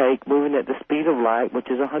would take, moving at the speed of light, which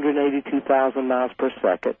is 182,000 miles per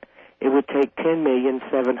second, it would take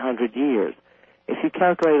 10,700,000 years. If you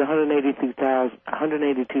calculate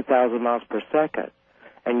 182,000 miles per second,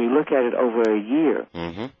 and you look at it over a year,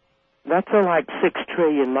 that's like 6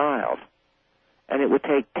 trillion miles, and it would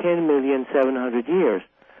take 10,700,000 years.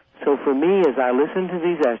 So for me, as I listen to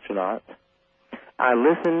these astronauts, I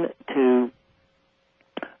listen to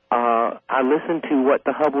what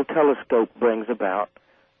the Hubble telescope brings about,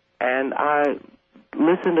 and I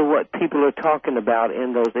listen to what people are talking about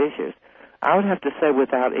in those issues. I would have to say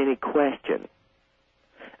without any question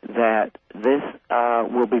that this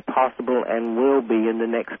will be possible and will be in the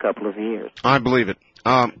next couple of years. I believe it.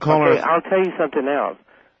 Caller. Okay, I'll tell you something else.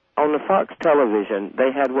 On the Fox television,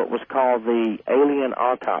 they had what was called the alien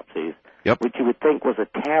autopsies, which you would think was a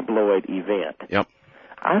tabloid event.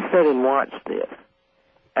 I sat and watched this.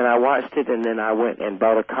 And I watched it, and then I went and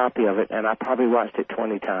bought a copy of it, and I probably watched it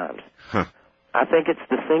 20 times. I think it's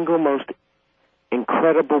the single most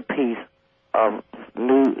incredible piece of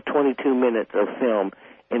new 22 minutes of film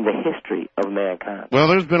in the history of mankind. Well,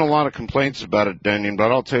 there's been a lot of complaints about it, Dannion,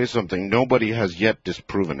 but I'll tell you something. Nobody has yet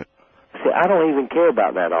disproven it. See, I don't even care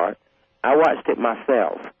about that, Art. I watched it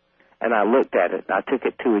myself, and I looked at it. I took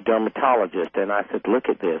it to a dermatologist, and I said, look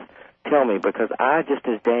at this. Tell me, because I, just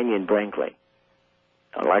as Dannion Brinkley,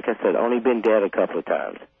 like I said, only been dead a couple of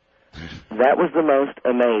times. That was the most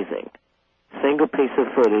amazing single piece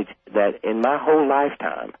of footage that in my whole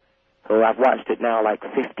lifetime, so I've watched it now like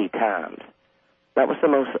 50 times, that was the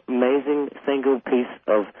most amazing single piece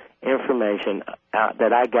of information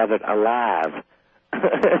that I gathered alive,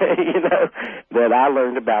 that I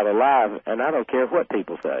learned about alive, and I don't care what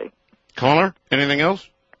people say. Caller, anything else?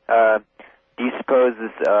 Do you suppose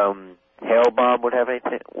this hail bomb would have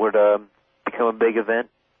anything, become a big event?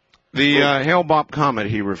 The Hale-Bopp comet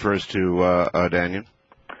he refers to, Dannion.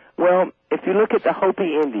 Well, if you look at the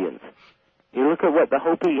Hopi Indians, you look at what the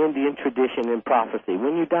Hopi Indian tradition and prophecy,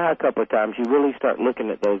 when you die a couple of times, you really start looking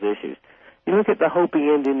at those issues. You look at the Hopi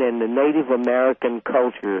Indian and the Native American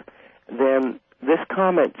culture, then this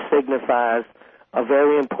comet signifies a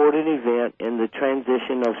very important event in the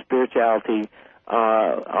transition of spirituality,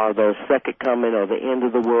 or the second coming, or the end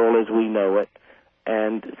of the world as we know it.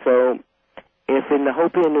 And so, if in the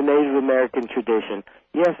Hopi and the Native American tradition,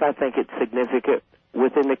 yes, I think it's significant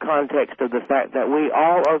within the context of the fact that we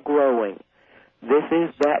all are growing. This is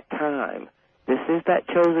that time. This is that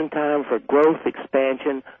chosen time for growth,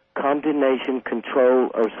 expansion, condemnation, control,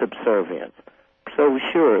 or subservience. So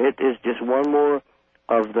sure, it is just one more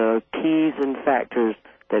of the keys and factors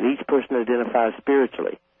that each person identifies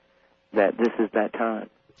spiritually, that this is that time.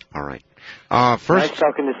 All right. Nice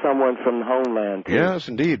talking to someone from the homeland, too. Yes,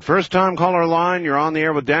 indeed. First time caller line, you're on the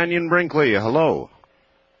air with Dannion Brinkley. Hello.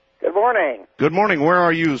 Good morning. Good morning. Where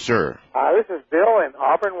are you, sir? This is Bill in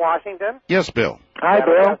Auburn, Washington. Yes, Bill. Hi,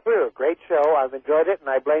 Bill. Great show. I've enjoyed it, and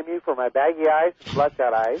I blame you for my baggy eyes,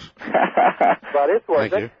 bloodshot eyes. But it's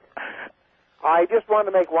worth Thank it. I just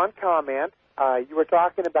wanted to make one comment. You were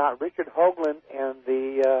talking about Richard Hoagland and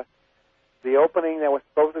the opening that was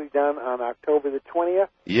supposed to be done on October the 20th?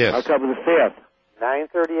 Yes. October the 5th.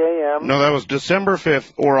 9:30 a.m. No, that was December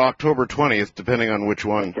 5th or October 20th, depending on which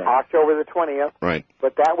one. Okay. October the 20th. Right.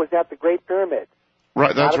 But that was at the Great Pyramid.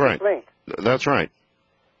 Right, that's not at right. the Sphinx. That's right.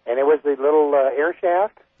 And it was the little air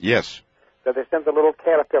shaft Yes. that they sent the little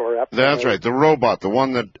caterpillar up. That's right. The robot, the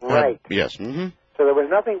one that... Right. Yes. Mm-hmm. So there was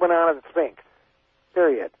nothing went on at the Sphinx.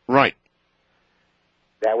 Period. Right.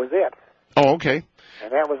 That was it. Oh, okay.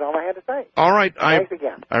 And that was all I had to say. All right. Thanks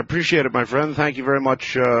again. I appreciate it, my friend. Thank you very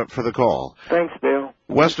much for the call. Thanks, Bill.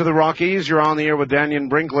 West of the Rockies, you're on the air with Dannion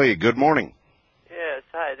Brinkley. Good morning. Yes,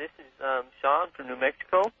 hi. This is Sean from New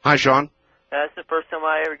Mexico. Hi, Sean. That's the first time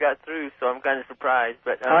I ever got through, so I'm kind of surprised.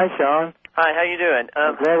 But Hi, Sean. Hi, how you doing?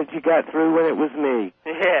 I'm glad that you got through when it was me.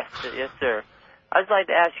 Yes, sir. I'd like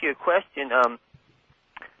to ask you a question.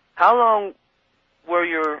 How long were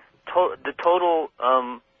your total?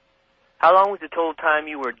 How long was the total time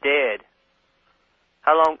you were dead?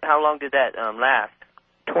 How long did that last?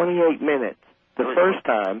 28 minutes. The first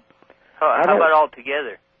time. How about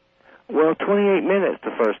altogether? Well, 28 minutes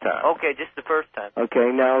the first time. Okay, just the first time.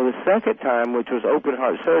 Okay, now the second time, which was open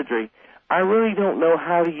heart surgery, I really don't know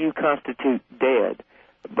how you constitute dead,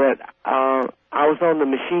 but I was on the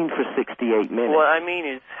machine for 68 minutes. What I mean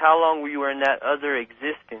is, how long were you in that other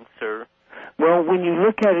existence, sir? Well, when you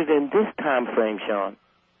look at it in this time frame, Sean,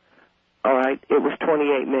 all right, it was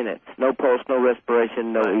 28 minutes. No pulse, no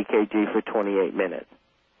respiration, no EKG for 28 minutes.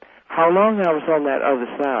 How long I was on that other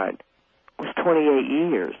side was 28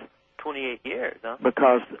 years. 28 years, huh?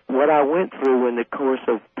 Because what I went through in the course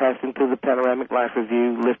of passing through the panoramic life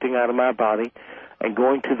review, lifting out of my body, and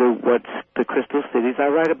going to the crystal cities, I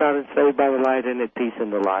write about it, Saved by the Light and at Peace in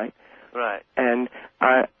the Light. Right. And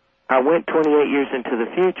I went 28 years into the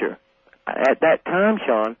future. At that time,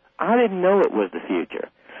 Sean, I didn't know it was the future.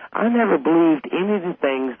 I never believed any of the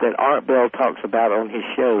things that Art Bell talks about on his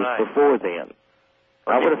shows before then.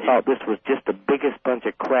 I would have thought this was just the biggest bunch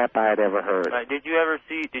of crap I had ever heard. Right. Did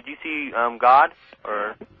you see God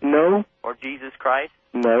or No. Or Jesus Christ?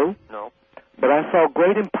 No. No. But I saw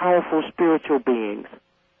great and powerful spiritual beings.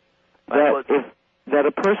 That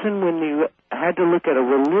a person, when you had to look at a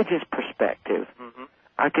religious perspective,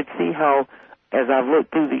 I could see how, as I've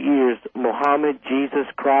looked through the years, Muhammad, Jesus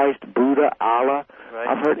Christ, Buddha, Allah,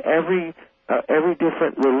 I've heard every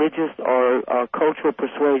different religious or cultural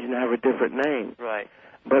persuasion have a different name. Right.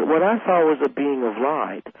 But what I saw was a being of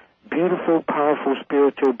light, beautiful, powerful,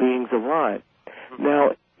 spiritual beings of light.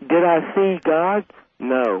 Now, did I see God?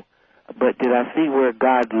 No. But did I see where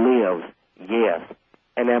God lives? Yes.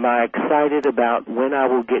 And am I excited about when I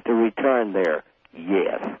will get to return there?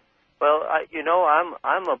 Yes. Well,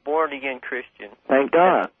 I'm a born-again Christian. Thank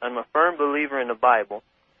God. I'm a firm believer in the Bible.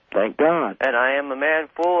 Thank God. And I am a man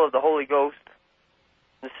full of the Holy Ghost,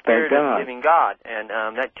 the Spirit of the living God. And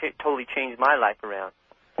that totally changed my life around.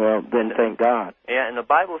 Well, then thank God. Yeah, and the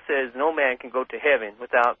Bible says no man can go to heaven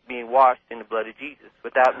without being washed in the blood of Jesus,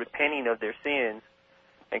 without repenting of their sins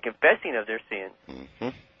and confessing of their sins.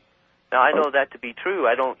 Now, I know that to be true.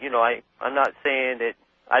 I don't, I'm not saying that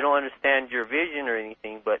I don't understand your vision or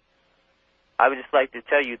anything, but I would just like to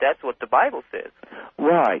tell you that's what the Bible says.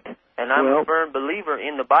 Right. And I'm a firm believer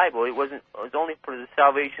in the Bible. It was only for the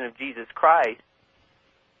salvation of Jesus Christ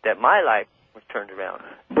that my life was turned around.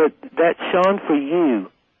 But that's Sean for you.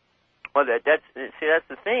 Well, that's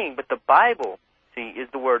the thing. But the Bible, is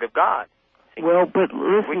the Word of God. See? Well, but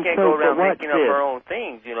listen, we can't go around making up our own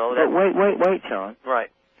things, But wait, Sean. Right.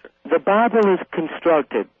 Sure. The Bible is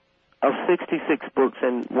constructed of 66 books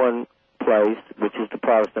in one place, which is the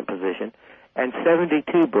Protestant position, and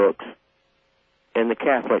 72 books in the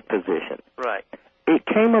Catholic position. Right. It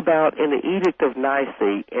came about in the Edict of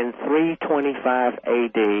Nicaea in 325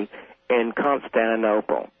 A.D. in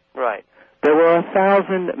Constantinople. Right. There were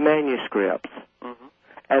 1,000 manuscripts,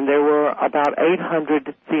 and there were about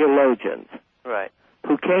 800 theologians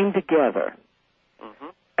who came together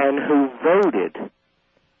and who voted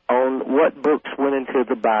on what books went into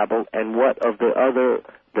the Bible and what of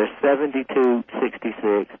there's 72,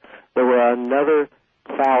 66. There were another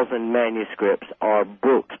 1,000 manuscripts or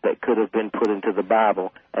books that could have been put into the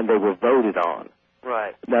Bible, and they were voted on.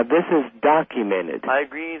 Right. Now, this is documented. I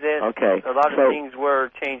agree that a lot of things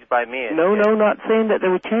were changed by men. No, not saying that they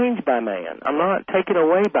were changed by man. I'm not taken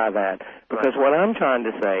away by that, because what I'm trying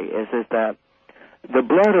to say is that the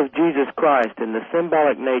blood of Jesus Christ and the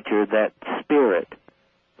symbolic nature, that spirit,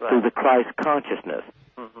 through the Christ consciousness,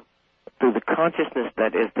 through the consciousness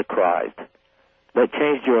that is the Christ, that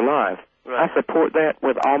changed your life. I support that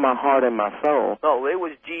with all my heart and my soul. No, it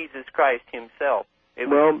was Jesus Christ himself. It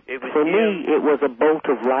was me, it was a bolt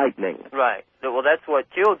of lightning. Right. Well, that's what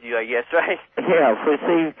killed you, I guess, right? Yeah,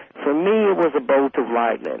 for me, it was a bolt of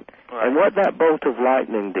lightning. Right. And what that bolt of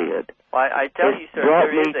lightning did, I tell you, sir, brought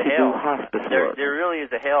there is me a to hell. do hospice work. There really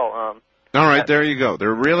is a hell. All right, there you go.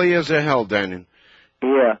 There really is a hell, Dannion.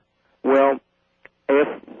 Yeah. Well,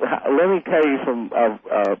 let me tell you from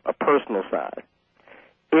a personal side.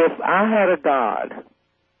 If I had a God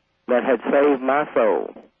that had saved my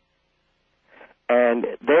soul, and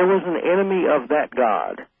there was an enemy of that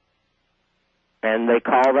God and they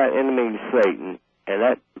call that enemy Satan, and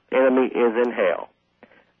that enemy is in hell,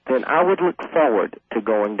 then I would look forward to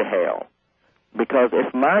going to hell. Because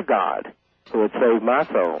if my God, who had saved my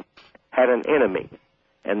soul, had an enemy,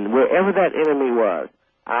 and wherever that enemy was,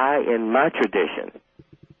 I, in my tradition,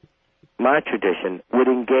 would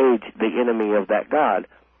engage the enemy of that God.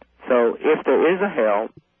 So if there is a hell,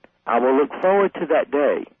 I will look forward to that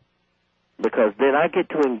day, because then I get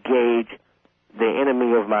to engage the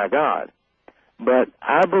enemy of my God. But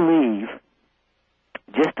I believe,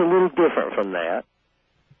 just a little different from that,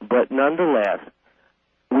 but nonetheless,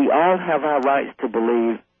 we all have our rights to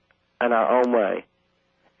believe in our own way.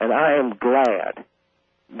 And I am glad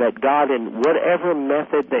that God, in whatever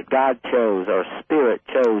method that God chose or Spirit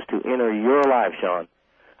chose to enter your life, Sean,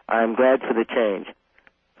 I am glad for the change.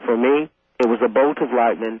 For me, it was a bolt of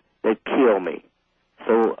lightning that killed me.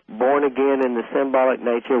 So, born again in the symbolic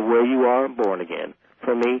nature of where you are, born again.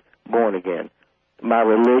 For me, born again. My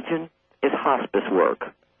religion is hospice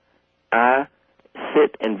work. I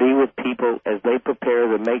sit and be with people as they prepare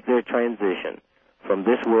to make their transition from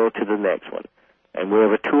this world to the next one. And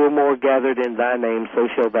wherever two or more gathered in thy name, so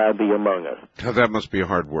shall thou be among us. Now, that must be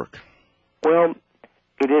hard work. Well,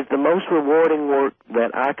 it is the most rewarding work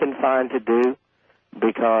that I can find to do,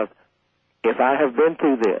 because if I have been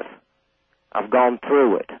through this, I've gone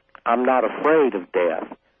through it. I'm not afraid of death.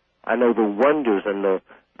 I know the wonders and the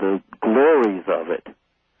glories of it.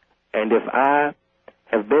 And if I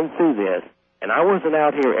have been through this, and I wasn't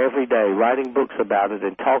out here every day writing books about it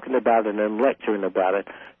and talking about it and lecturing about it,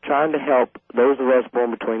 trying to help those of us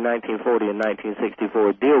born between 1940 and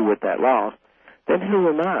 1964 deal with that loss, then who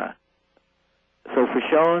am I? So for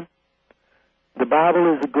Sean, the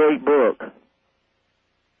Bible is a great book,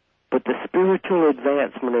 but the spiritual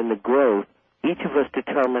advancement and the growth, each of us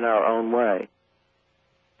determine our own way.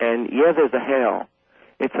 And yeah, there's a hell.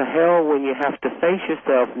 It's a hell when you have to face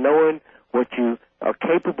yourself knowing what you are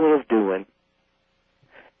capable of doing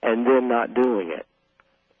and then not doing it,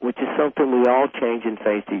 which is something we all change and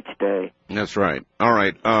face each day. That's right. All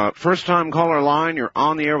right. First-time caller line, you're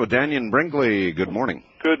on the air with Dannion Brinkley. Good morning.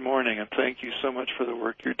 Good morning, and thank you so much for the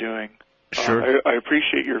work you're doing. Sure. I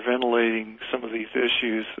appreciate your ventilating some of these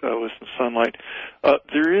issues with some sunlight. I'm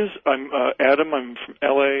Adam. I'm from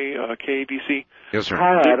LA, KABC. Yes, sir.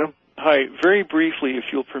 Hi, Adam. Hi. Very briefly, if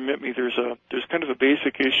you'll permit me, there's kind of a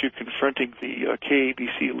basic issue confronting the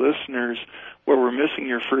KABC listeners where we're missing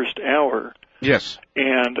your first hour. Yes.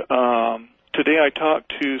 And today I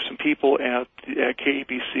talked to some people at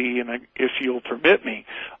KABC, and if you'll permit me,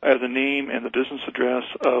 I have the name and the business address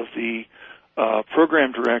of the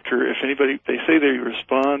program director. If anybody, they say they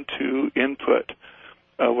respond to input.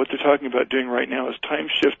 What they're talking about doing right now is time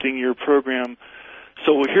shifting your program,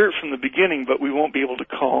 so we'll hear it from the beginning, but we won't be able to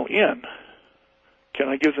call in. Can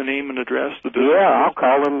I give the name and address? Yeah, I'll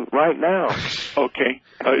call them right now. Okay.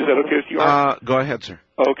 Is that okay with you? Go ahead, sir.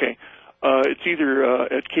 Okay. It's either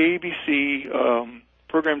at KABC,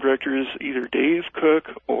 program director is either Dave Cook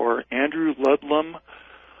or Andrew Ludlum.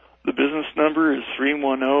 The business number is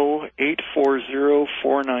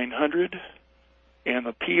 310-840-4900, and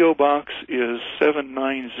the P.O. Box is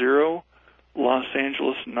 790, Los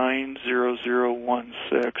Angeles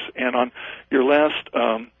 90016. And on your last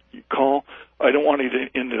call, I don't want to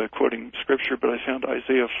get into quoting scripture, but I found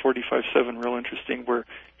Isaiah 45:7 real interesting, where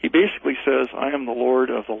he basically says, I am the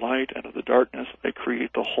Lord of the light and of the darkness. I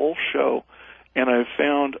create the whole show. And I've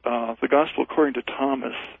found the Gospel according to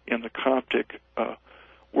Thomas in the Coptic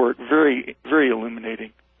work very, very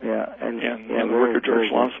illuminating. Yeah, and the work of George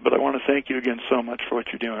Lawson. But I want to thank you again so much for what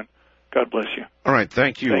you're doing. God bless you. All right,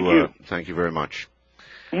 thank you. Thank you. Thank you very much.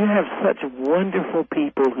 You have such wonderful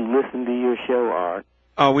people who listen to your show, Art.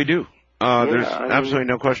 Oh, we do. There's I mean, absolutely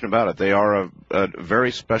no question about it. They are a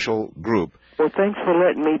very special group. Well, thanks for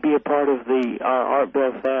letting me be a part of the Art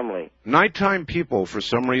Bell family. Nighttime people, for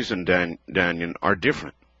some reason, Dannion, are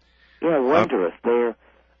different. Yeah, wondrous. They're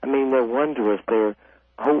wondrous. They're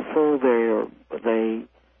hopeful. They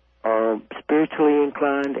are spiritually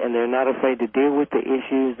inclined, and they're not afraid to deal with the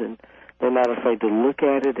issues, and they're not afraid to look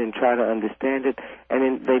at it and try to understand it,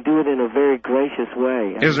 and they do it in a very gracious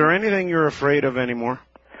way. Is there anything you're afraid of anymore?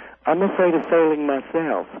 I'm afraid of failing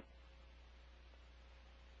myself.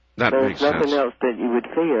 That makes sense. There's nothing else that you would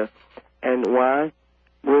fear. And why?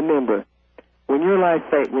 Remember, when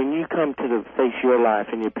you come to face your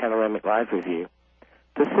life in your panoramic life review,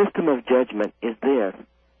 the system of judgment is this.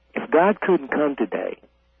 If God couldn't come today,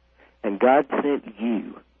 and God sent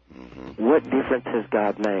you, what difference has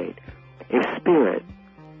God made? If Spirit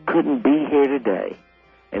couldn't be here today,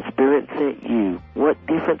 and Spirit sent you, what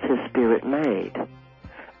difference has Spirit made?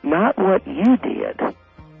 Not what you did,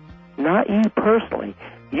 not you personally.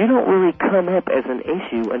 You don't really come up as an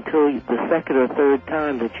issue until the second or third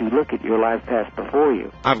time that you look at your life path before you.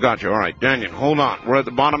 I've got you. All right, Dannion, hold on. We're at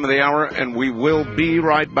the bottom of the hour, and we will be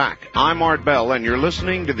right back. I'm Art Bell, and you're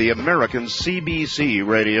listening to the American CBC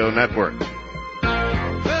Radio Network.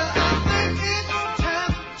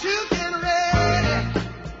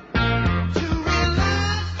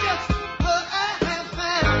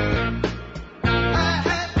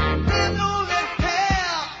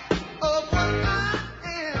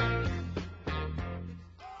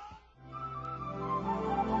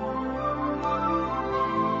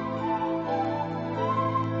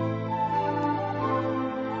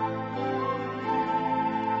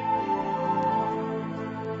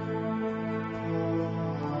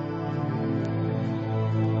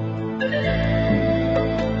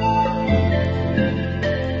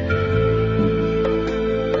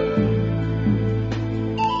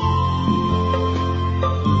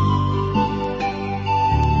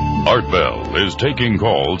 Art Bell is taking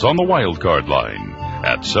calls on the wildcard line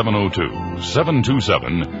at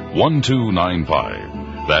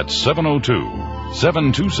 702-727-1295. That's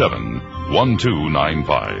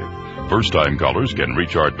 702-727-1295. First-time callers can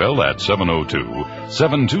reach Art Bell at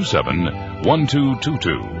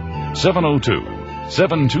 702-727-1222.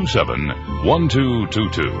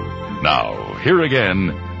 702-727-1222. Now, here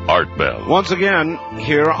again, Art Bell. Once again,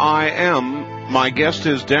 here I am. My guest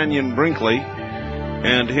is Dannion Brinkley,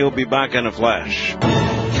 and he'll be back in a flash.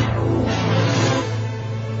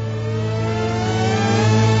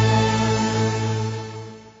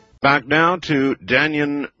 Back now to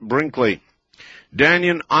Dannion Brinkley.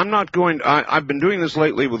 Dannion, I've been doing this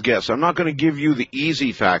lately with guests. I'm not going to give you the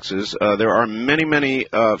easy faxes. There are many, many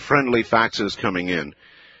friendly faxes coming in.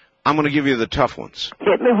 I'm going to give you the tough ones.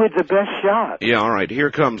 Hit me with the best shot. Yeah, all right.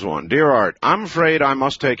 Here comes one. Dear Art, I'm afraid I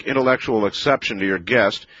must take intellectual exception to your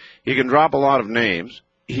guest. He can drop a lot of names.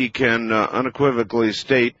 He can unequivocally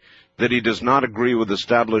state that he does not agree with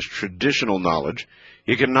established traditional knowledge.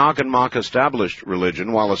 He can knock and mock established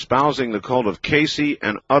religion while espousing the cult of Casey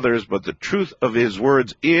and others, but the truth of his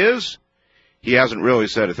words is he hasn't really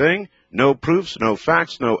said a thing. No proofs, no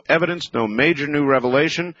facts, no evidence, no major new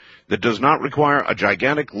revelation that does not require a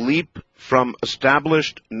gigantic leap from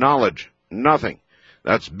established knowledge. Nothing.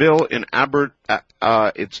 That's Bill in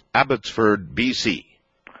it's Abbotsford, B.C.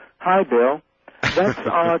 Hi, Bill. That's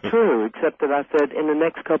true, except that I said in the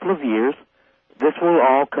next couple of years, this will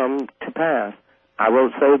all come to pass. I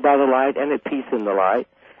wrote Saved by the Light and At Peace in the Light,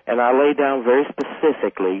 and I laid down very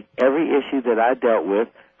specifically every issue that I dealt with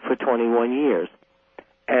for 21 years.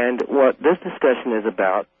 And what this discussion is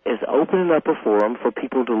about is opening up a forum for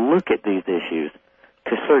people to look at these issues,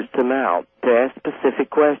 to search them out, to ask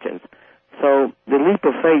specific questions. So the leap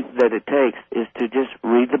of faith that it takes is to just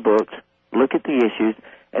read the books, look at the issues,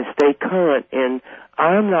 and stay current. And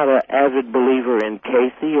I'm not an avid believer in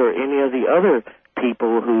Casey or any of the other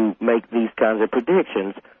people who make these kinds of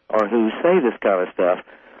predictions or who say this kind of stuff.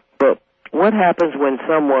 But what happens when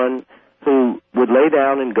someone who would lay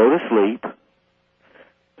down and go to sleep,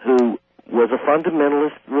 who was a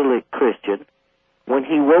fundamentalist Christian, when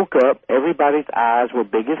he woke up, everybody's eyes were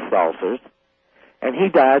big as saucers, and he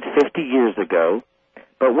died 50 years ago,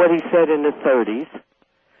 but what he said in the 30s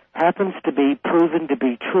happens to be proven to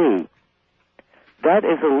be true. That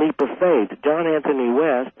is a leap of faith. John Anthony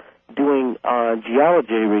West, doing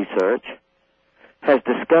geology research, has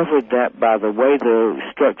discovered that by the way the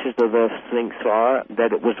structures of the Sphinx are,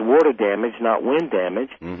 that it was water damage, not wind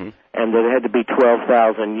damage, and that it had to be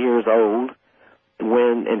 12,000 years old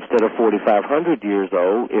when instead of 4,500 years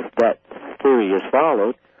old, if that theory is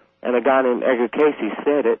followed. And a guy named Edgar Casey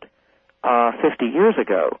said it 50 years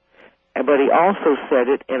ago. But he also said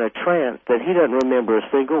it in a trance that he doesn't remember a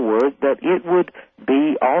single word, that it would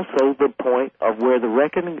be also the point of where the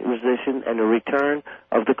recognition and the return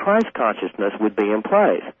of the Christ consciousness would be in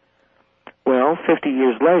place. Well, 50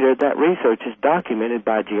 years later, that research is documented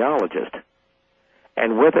by geologists.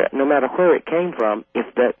 And whether, no matter where it came from,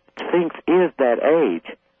 if that Sphinx is that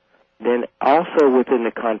age, then also within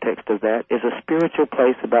the context of that is a spiritual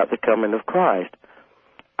place about the coming of Christ.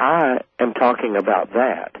 I am talking about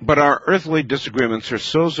that. But our earthly disagreements are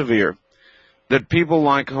so severe that people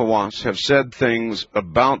like Hawass have said things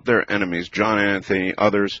about their enemies, John Anthony,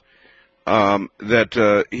 others,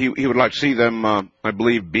 that he would like to see them, I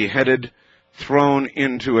believe, beheaded, thrown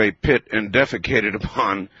into a pit and defecated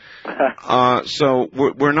upon. So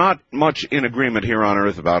we're not much in agreement here on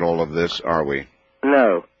Earth about all of this, are we?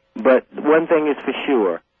 No, but one thing is for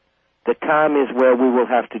sure. The time is where we will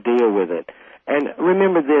have to deal with it. And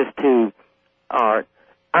remember this, too, Art.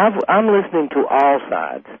 I'm listening to all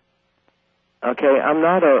sides. Okay,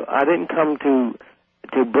 I didn't come to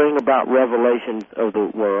bring about revelations of the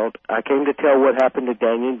world. I came to tell what happened to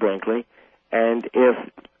Dannion Brinkley, and if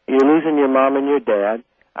you're losing your mom and your dad,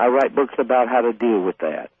 I write books about how to deal with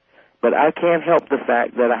that. But I can't help the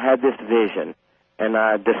fact that I had this vision, and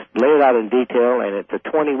I just lay it out in detail, and it's a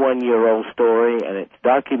 21-year-old story, and it's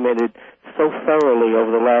documented so thoroughly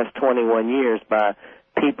over the last 21 years by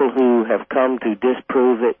people who have come to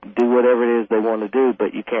disprove it, do whatever it is they want to do,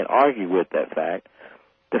 but you can't argue with that fact.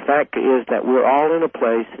 The fact is that we're all in a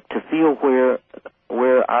place to feel where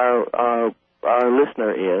our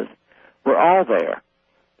listener is. We're all there.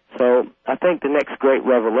 So I think the next great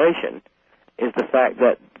revelation is the fact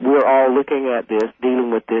that we're all looking at this,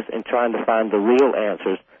 dealing with this, and trying to find the real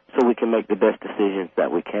answers so we can make the best decisions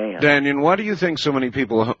that we can. Dannion, why do you think so many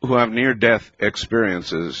people who have near-death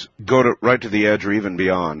experiences, go right to the edge or even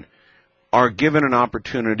beyond, are given an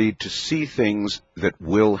opportunity to see things that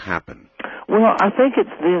will happen? Well, I think it's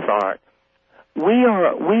this, Art. We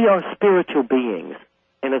are spiritual beings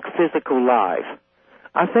in a physical life.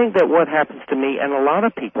 I think that what happens to me, and a lot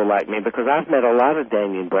of people like me, because I've met a lot of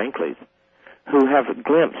Dannion Brinkleys who have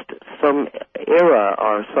glimpsed some era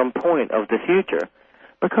or some point of the future,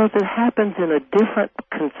 because it happens in a different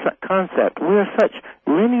concept. We're such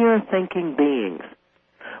linear thinking beings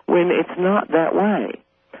when it's not that way.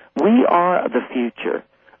 We are the future.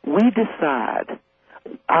 We decide.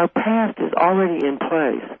 Our past is already in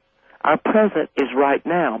place. Our present is right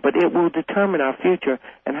now, but it will determine our future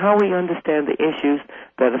and how we understand the issues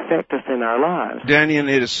that affect us in our lives. Dannion,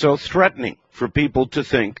 it is so threatening for people to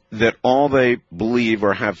think that all they believe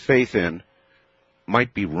or have faith in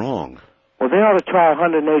might be wrong. Well, they ought to try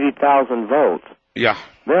 180,000 volts. Yeah.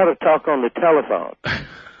 They ought to talk on the telephone.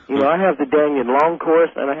 You know, I have the Dannion long course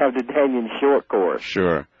and I have the Dannion short course.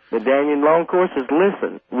 Sure. The Dannion long course is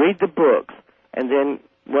listen, read the books, and then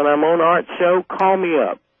when I'm on Art's show, call me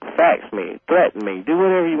up, fax me, threaten me, do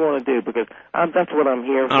whatever you want to do, because that's what I'm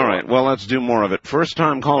here for. All right, well, let's do more of it.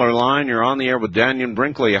 First-time caller line, you're on the air with Dannion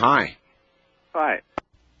Brinkley. Hi. Hi.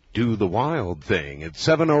 Do the wild thing at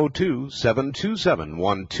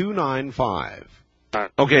 702-727-1295.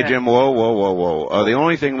 Okay, Jim, whoa. The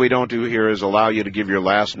only thing we don't do here is allow you to give your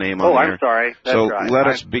last name on there. I'm sorry. That's so right. let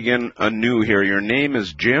us begin anew here. Your name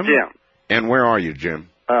is Jim? Jim. And where are you, Jim?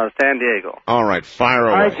 San Diego. All right, fire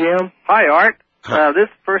away. Hi, Jim. Hi, Art. This is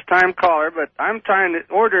first-time caller, but I'm trying to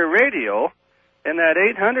order a radio, and that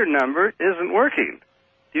 800 number isn't working.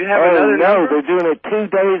 Do you have another number? No, they're doing it 2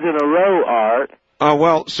 days in a row, Art.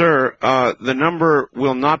 Well, sir, the number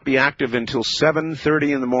will not be active until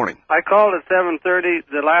 7:30 in the morning. I called at 7:30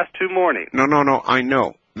 the last two mornings. No, I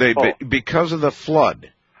know. Because of the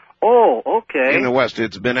flood. Oh, okay. In the West,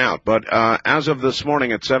 it's been out. But as of this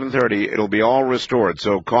morning at 7:30, it'll be all restored,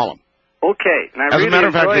 so call them. Okay. And I as really a matter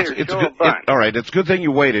of fact, it's good. All right, it's a good thing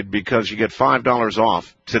you waited because you get $5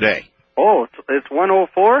 off today. Oh, it's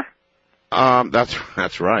 104?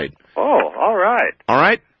 That's right. Oh, all right. All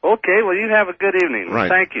right? Okay, well, you have a good evening. Right.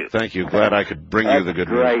 Thank you. Thank you. Glad I could bring you the good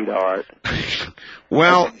news. Great, Art.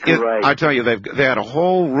 Well, I tell you, they had a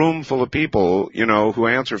whole room full of people, who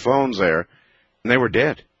answer phones there, and they were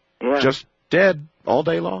dead. Yeah. Just dead all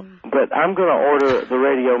day long. But I'm going to order the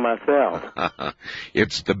radio myself.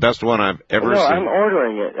 It's the best one I've ever seen. No, I'm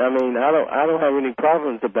ordering it. I mean, I don't have any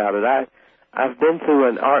problems about it. I've been through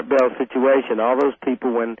an Art Bell situation. All those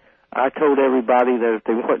people when I told everybody that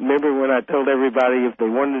remember when I told everybody if they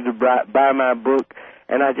wanted to buy my book,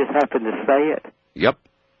 and I just happened to say it? Yep.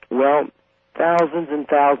 Well, thousands and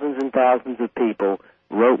thousands and thousands of people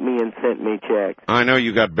wrote me and sent me checks. I know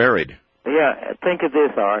you got buried. Yeah, think of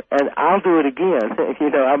this, Art, and I'll do it again.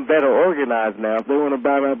 I'm better organized now. If they want to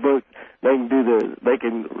buy my book, they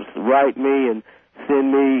can write me and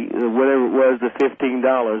send me whatever it was, the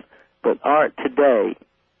 $15. But Art, today,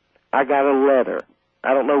 I got a letter.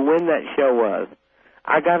 I don't know when that show was.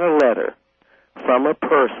 I got a letter from a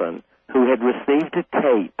person who had received a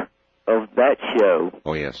tape of that show.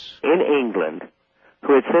 Oh, yes. In England,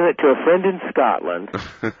 who had sent it to a friend in Scotland,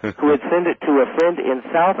 who had sent it to a friend in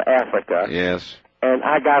South Africa. Yes. And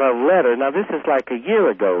I got a letter. Now, this is like a year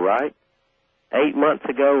ago, right? 8 months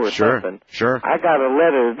ago or something. Sure. I got a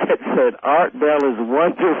letter that said, Art Bell is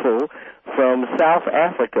wonderful from South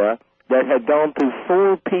Africa, that had gone through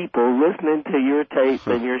 4 people listening to your tapes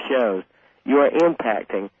and your shows. You are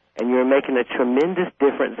impacting, and you're making a tremendous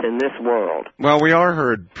difference in this world. Well, we are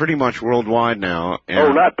heard pretty much worldwide now.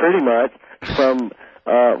 Oh, not pretty much. From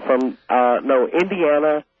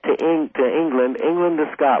Indiana to England, England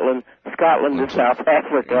to Scotland, Scotland to South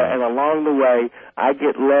Africa, and along the way, I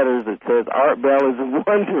get letters that says Art Bell is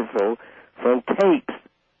wonderful from tapes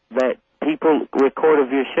that people record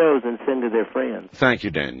of your shows and send to their friends. Thank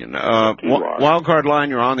you, Dannion. Wildcard line,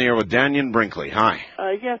 you're on the air with Dannion Brinkley. Hi.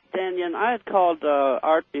 Yes, Dannion. I had called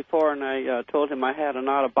Art before, and I told him I had an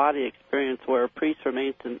out-of-body experience where a priest from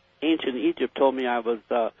ancient Egypt told me I was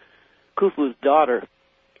Khufu's daughter.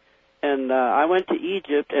 And I went to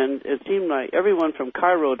Egypt, and it seemed like everyone from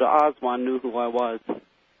Cairo to Aswan knew who I was.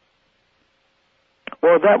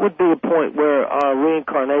 Well, that would be a point where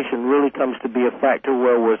reincarnation really comes to be a factor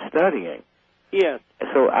where we're studying. Yes.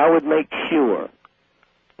 So I would make sure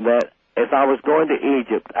that if I was going to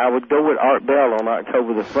Egypt, I would go with Art Bell on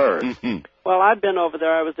October the 1st. Well, I've been over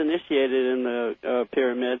there. I was initiated in the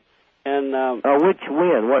pyramid. And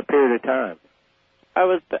when? What period of time? I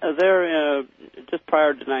was there just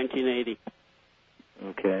prior to 1980.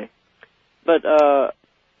 Okay. But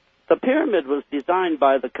the pyramid was designed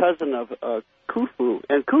by the cousin of Khufu,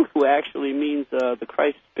 and Khufu actually means the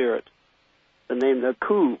Christ spirit. The name, the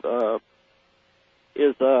Khu,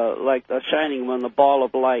 is like the shining one, the ball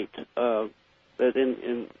of light that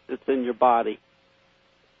it's in your body.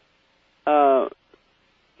 How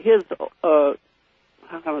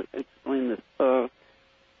do I explain this?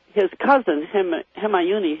 His cousin,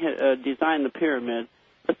 Humayuni, designed the pyramid,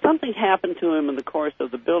 but something happened to him in the course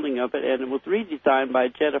of the building of it, and it was redesigned by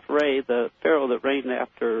Jedef Ray, the pharaoh that reigned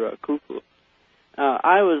after Khufu.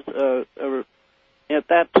 I was, at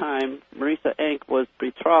that time, Marisa Enck was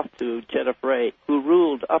betrothed to Jedef Ray, who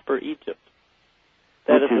ruled Upper Egypt.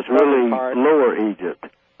 That which is really part. Lower Egypt,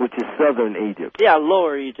 which is southern Egypt. Yeah,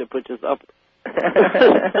 Lower Egypt, which is upper.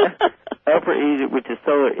 Upper Egypt, which is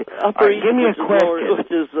southern. Upper Egypt, give me a question.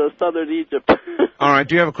 Which is southern Egypt. All right,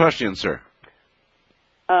 do you have a question, sir?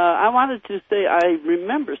 I wanted to say I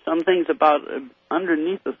remember some things about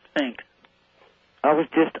underneath the Sphinx. I was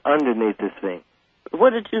just underneath the Sphinx.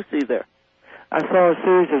 What did you see there? I saw a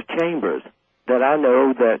series of chambers that I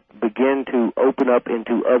know that begin to open up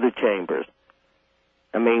into other chambers.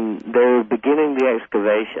 I mean, they're beginning the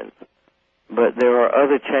excavations, but there are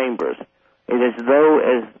other chambers. It is though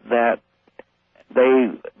as that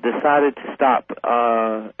they decided to stop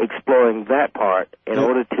exploring that part in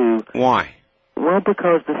order to... Why? Well,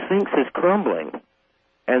 because the Sphinx is crumbling,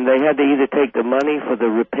 and they had to either take the money for the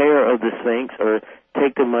repair of the Sphinx or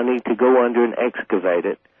take the money to go under and excavate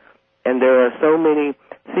it. And there are so many...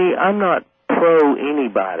 See, I'm not pro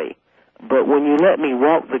anybody, but when you let me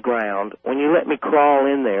walk the ground, when you let me crawl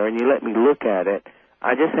in there and you let me look at it,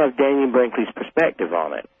 I just have Dannion Brinkley's perspective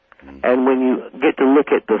on it. And when you get to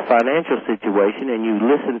look at the financial situation and you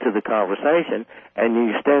listen to the conversation and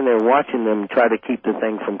you stand there watching them try to keep the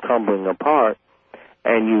thing from crumbling apart,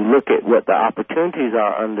 and you look at what the opportunities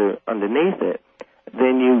are underneath it,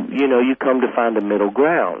 then you come to find a middle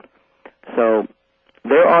ground. So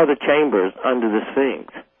there are the chambers under the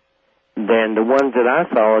Sphinx. Then the ones that I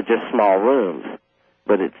saw are just small rooms,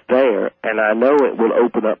 but it's there, and I know it will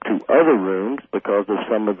open up to other rooms because of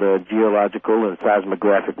some of the geological and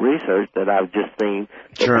seismographic research that I've just seen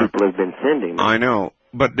that people have been sending me. I know,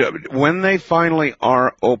 but when they finally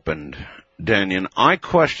are opened, Dannion, I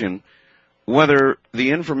question whether the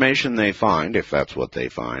information they find, if that's what they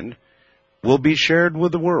find, will be shared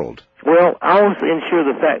with the world. Well, I'll ensure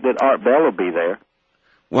the fact that Art Bell will be there.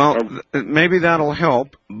 Well, maybe that'll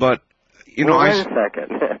help, but, wait a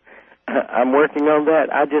second. I'm working on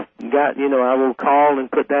that. I just got, I will call and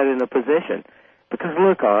put that in a position. Because,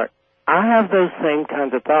 look, Art, I have those same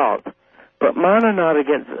kinds of thoughts, but mine are not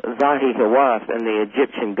against Zahi Hawass and the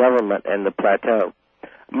Egyptian government and the plateau.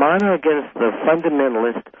 Mine are against the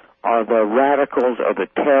fundamentalists or the radicals or the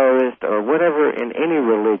terrorists or whatever in any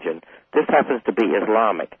religion. This happens to be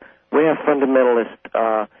Islamic. We have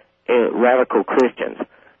fundamentalist radical Christians.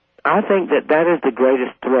 I think that is the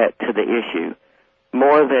greatest threat to the issue,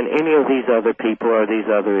 more than any of these other people or these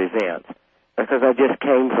other events, because I just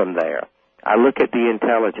came from there. I look at the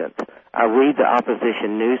intelligence. I read the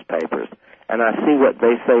opposition newspapers, and I see what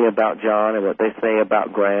they say about John and what they say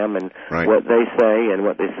about Graham and what they say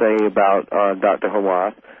about Dr.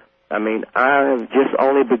 Hawass. I mean, I have just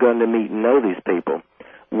only begun to meet and know these people.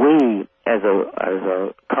 We, as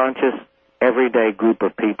a conscious, everyday group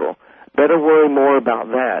of people, better worry more about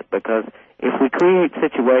that, because if we create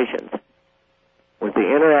situations with the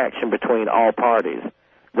interaction between all parties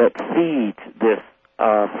that feeds this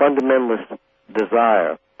fundamentalist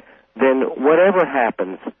desire, then whatever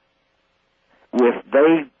happens, if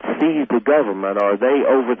they seize the government or they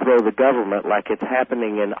overthrow the government like it's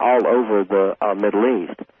happening in all over the Middle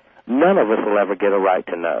East, none of us will ever get a right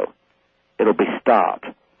to know. It'll be stopped.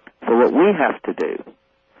 So what we have to do,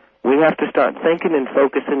 we have to start thinking and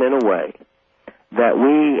focusing in a way that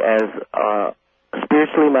we, as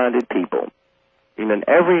spiritually minded people, in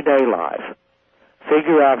everyday life,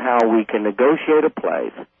 figure out how we can negotiate a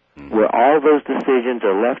place where all those decisions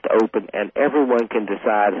are left open and everyone can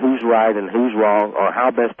decide who's right and who's wrong or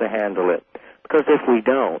how best to handle it. Because if we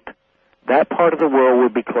don't, that part of the world will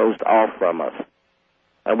be closed off from us,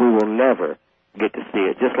 and we will never get to see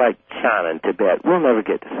it. Just like China and Tibet, we'll never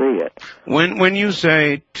get to see it. When you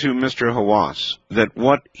say to Mr. Hawass that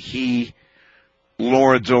what he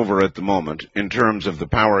lords over at the moment in terms of the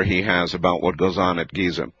power he has about what goes on at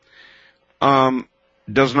Giza,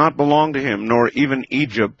 does not belong to him, nor even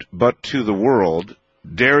Egypt, but to the world,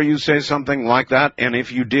 dare you say something like that? And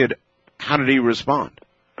if you did, how did he respond?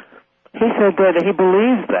 He said that he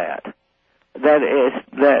believes that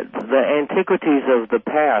the antiquities of the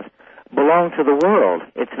past belong to the world.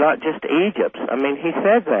 It's not just Egypt. I mean, he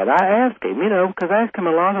said that. I asked him, because I asked him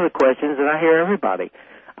a lot of the questions, and I hear everybody.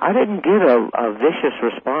 I didn't get a vicious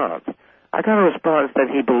response. I got a response that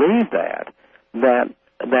he believed that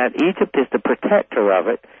Egypt is the protector of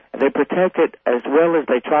it. They protect it as well as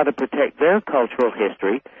they try to protect their cultural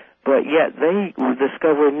history, but yet they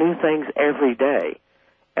discover new things every day.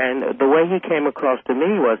 And the way he came across to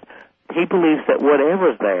me was he believes that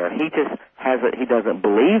whatever's there, he just has it. He doesn't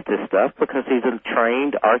believe this stuff because he's a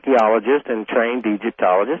trained archaeologist and trained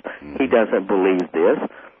Egyptologist. He doesn't believe this,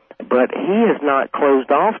 but he is not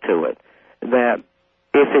closed off to it. That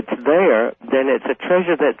if it's there, then it's a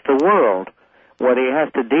treasure that's the world. What he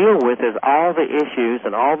has to deal with is all the issues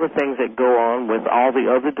and all the things that go on with all the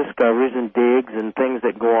other discoveries and digs and things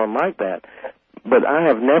that go on like that. But I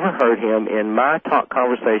have never heard him in my talk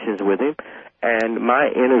conversations with him and my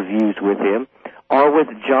interviews with him, or with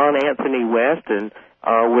John Anthony West and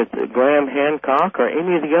with Graham Hancock or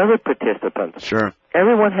any of the other participants. Sure.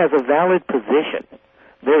 Everyone has a valid position.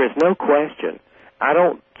 There is no question. I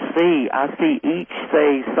see each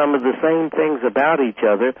say some of the same things about each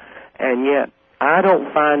other, and yet I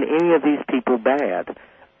don't find any of these people bad.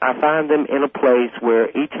 I find them in a place where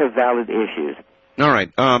each have valid issues. All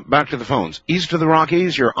right, back to the phones. East of the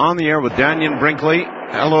Rockies, you're on the air with Dannion Brinkley.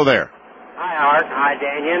 Hello there. Hi, Art. Hi,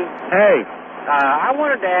 Dannion. Hey. I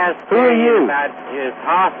wanted to ask Who are you? about his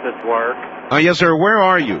hospice work. Yes, sir. Where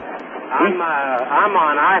are you? I'm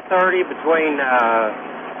on I-30 between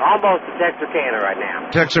almost to Texarkana right now.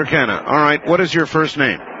 Texarkana. All right. What is your first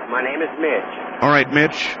name? My name is Mitch. All right,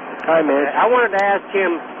 Mitch. Hi, Mitch. I wanted to ask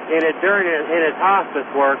him during his hospice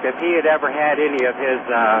work if he had ever had any of his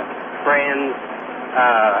friends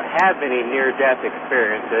have any near-death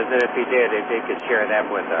experiences, and if he did, if he could share that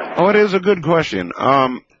with us. Oh, it is a good question.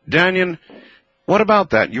 Dannion, what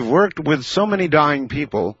about that? You've worked with so many dying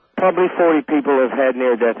people. Probably 40 people have had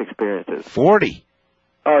near-death experiences. 40?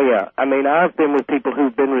 Oh, yeah. I mean, I've been with people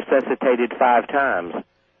who've been resuscitated 5 times.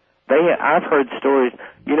 I've heard stories,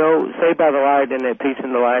 Saved by the Light and Peace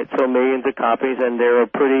in the Light sold millions of copies, and they're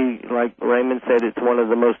pretty, like Raymond said, it's one of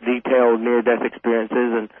the most detailed near-death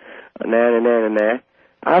experiences, and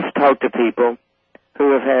I've talked to people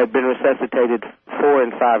who have been resuscitated 4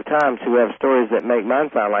 and 5 times who have stories that make mine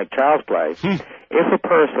sound like child's play. If a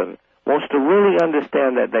person wants to really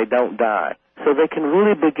understand that they don't die, so they can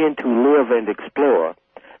really begin to live and explore,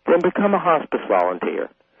 then become a hospice volunteer.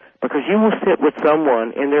 Because you will sit with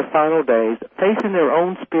someone in their final days, facing their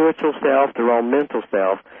own spiritual self, their own mental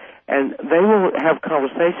self, and they will have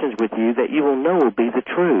conversations with you that you will know will be the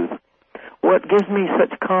truth. What gives me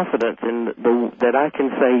such confidence that I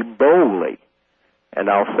can say boldly, and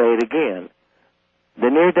I'll say it again, the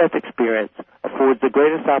near-death experience affords the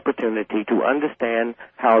greatest opportunity to understand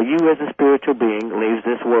how you as a spiritual being leaves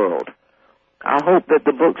this world. I hope that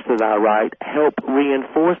the books that I write help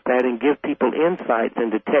reinforce that and give people insights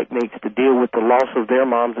into techniques to deal with the loss of their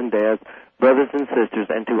moms and dads, brothers and sisters,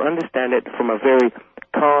 and to understand it from a very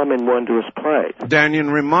calm and wondrous place.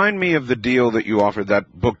 Dannion, remind me of the deal that you offered,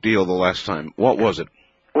 that book deal the last time. What was it?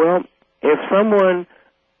 Well, if someone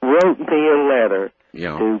wrote me a letter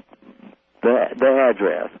to the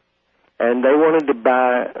address, and they wanted to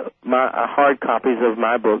buy hard copies of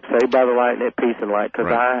my book, Saved by the Light and Peace and Light,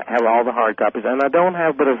 because I have all the hard copies, and I don't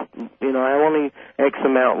have but I have only X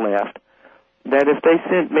amount left, that if they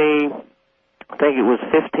sent me, I think it was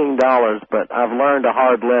 $15, but I've learned a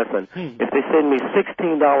hard lesson. If they send me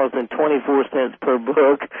 $16.24 per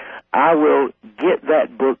book, I will get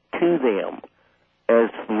that book to them as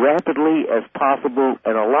rapidly as possible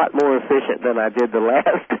and a lot more efficient than I did the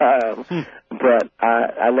last time. But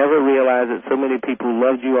I never realized that so many people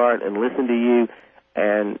loved you, Art, and listened to you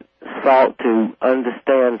and sought to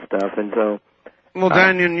understand stuff. And so, well,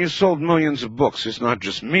 Dannion, you sold millions of books. It's not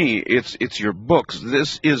just me. It's your books.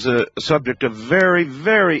 This is a subject of very,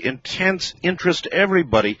 very intense interest to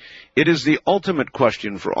everybody. It is the ultimate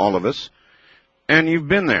question for all of us. And you've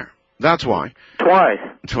been there. That's why. Twice.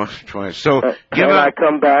 Twice. So, I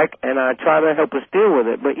come back and I try to help us deal with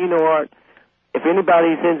it. But you know what? If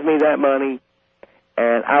anybody sends me that money,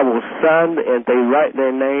 and I will sign, if they write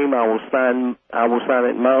their name, I will sign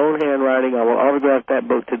it in my own handwriting. I will autograph that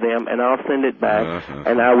book to them, and I'll send it back.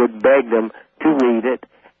 And I would beg them to read it,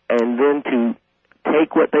 and then to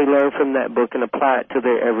take what they learn from that book and apply it to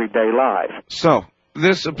their everyday life. So,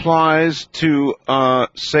 this applies to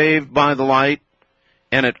Saved by the Light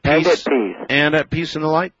and At Peace. And At Peace in the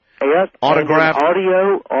Light? Yes. Autographed. In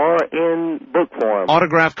audio or in book form.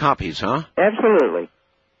 Autographed copies, huh? Absolutely.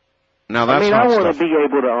 Now that's I want to be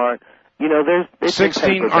able to, there's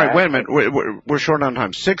 16. All right, wait a minute. We're short on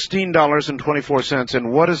time. $16.24.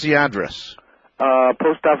 And what is the address?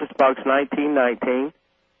 Post Office Box 1919,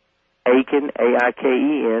 Aiken,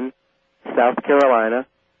 A-I-K-E-N, South Carolina,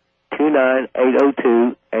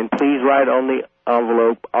 29802. And please write on the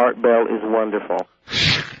envelope, Art Bell is wonderful.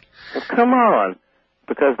 Well, come on,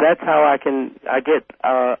 because that's how I get.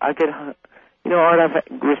 Art, I've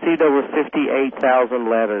received over 58,000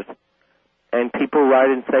 letters. And people write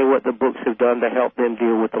and say what the books have done to help them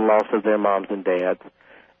deal with the loss of their moms and dads.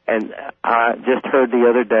 And I just heard the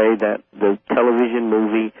other day that the television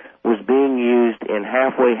movie was being used in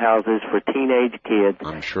halfway houses for teenage kids.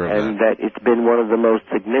 I'm sure of and that it's been one of the most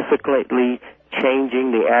significantly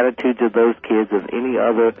changing the attitudes of those kids of any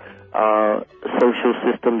other social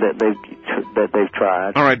system that they've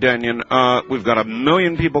tried. All right, Dannion, we've got 1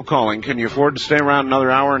 million people calling. Can you afford to stay around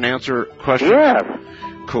another hour and answer questions? Yes.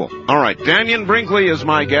 Cool. All right, Dannion Brinkley is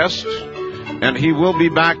my guest, and he will be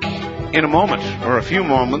back in a moment, or a few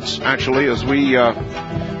moments, actually, as we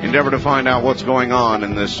endeavor to find out what's going on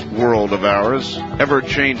in this world of ours,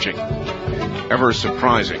 ever-changing,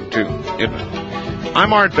 ever-surprising, too, isn't it?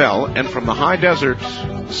 I'm Art Bell, and from the high deserts,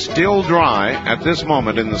 still dry at this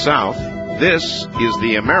moment in the South, this is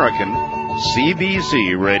the American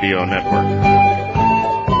CBC Radio Network.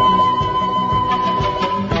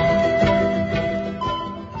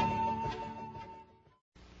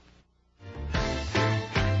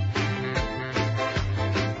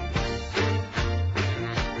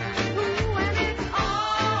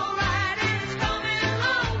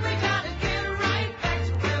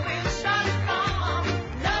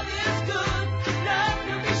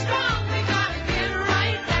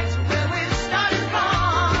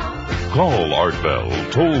 Call Art Bell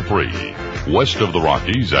toll-free, west of the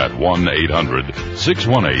Rockies at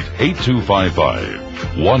 1-800-618-8255.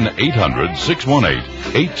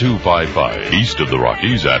 1-800-618-8255. East of the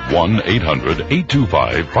Rockies at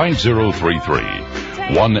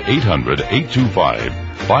 1-800-825-5033.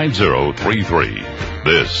 1-800-825-5033.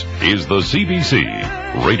 This is the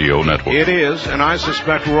CBC Radio Network. It is, and I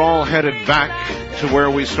suspect we're all headed back to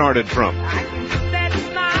where we started from.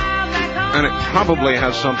 And it probably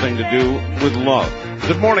has something to do with love.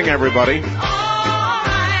 Good morning, everybody.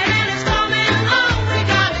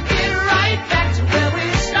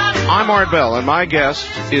 I'm Art Bell, and my guest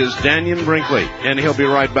is Dannion Brinkley, and he'll be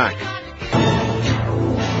right back.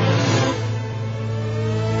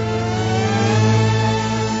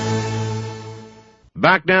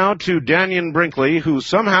 Back now to Dannion Brinkley, who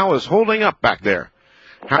somehow is holding up back there.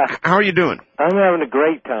 How are you doing? I'm having a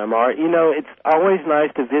great time, Art. It's always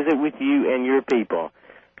nice to visit with you and your people.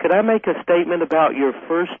 Could I make a statement about your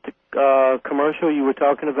first commercial you were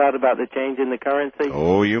talking about the change in the currency?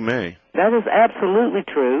 Oh, you may. That is absolutely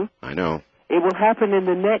true. I know. It will happen in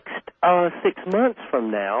the next 6 months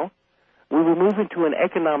from now. We will move into an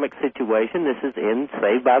economic situation. This is in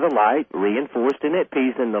Saved by the Light, reinforced in At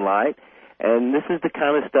Peace in the Light. And this is the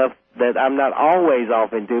kind of stuff that I'm not always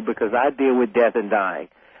off into because I deal with death and dying.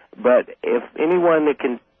 But if anyone that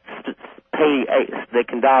can that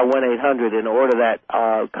can dial 1-800 and order that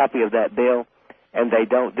copy of that bill, and they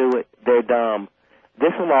don't do it, they're dumb.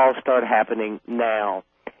 This will all start happening now.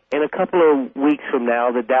 In a couple of weeks from now,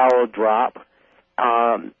 the Dow will drop.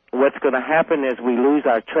 What's going to happen is we lose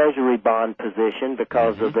our Treasury bond position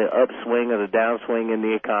because of the upswing or the downswing in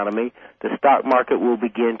the economy. The stock market will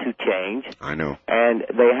begin to change. I know. And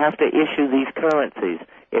they have to issue these currencies.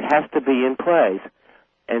 It has to be in place.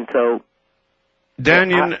 And so...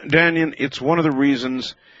 Dannion, it's one of the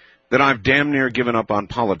reasons that I've damn near given up on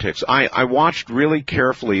politics. I watched really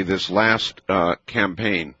carefully this last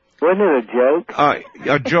campaign. Wasn't it a joke?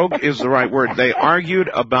 A joke is the right word. They argued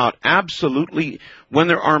about absolutely, when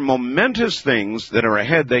there are momentous things that are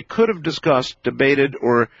ahead, they could have discussed, debated,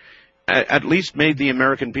 or at least made the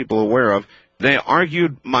American people aware of. They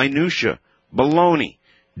argued minutia, baloney.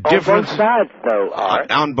 On both sides, though,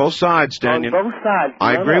 Art. On both sides, Dannion. On both sides.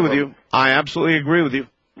 I agree with you. I absolutely agree with you.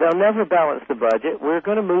 They'll never balance the budget. We're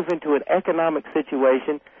going to move into an economic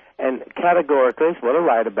situation, and categorically, it's what I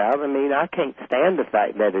write about. I mean, I can't stand the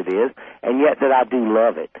fact that it is, and yet that I do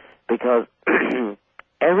love it, because the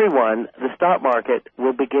stock market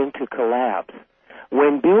will begin to collapse.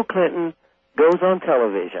 When Bill Clinton goes on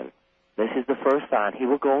television, this is the first sign, he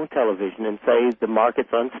will go on television and say the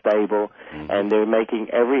market's unstable, and they're making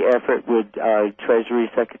every effort with Treasury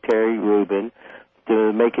Secretary Rubin,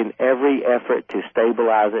 to making every effort to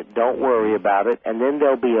stabilize it. Don't worry about it. And then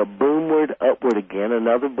there'll be a boomward, upward again,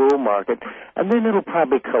 another bull market, and then it'll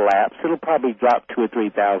probably collapse. It'll probably drop 2,000 or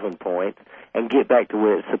 3,000 points and get back to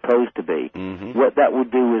where it's supposed to be. What that will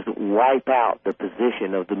do is wipe out the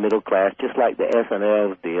position of the middle class, just like the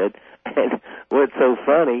S&Ls did. And what's so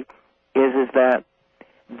funny is that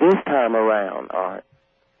this time around, Art,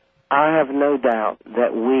 I have no doubt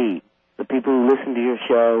that we, the people who listen to your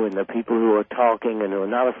show and the people who are talking and who are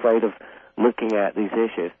not afraid of looking at these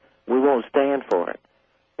issues, we won't stand for it.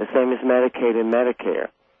 The same as Medicaid and Medicare.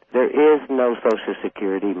 There is no Social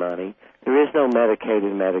Security money. There is no Medicaid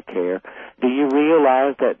and Medicare. Do you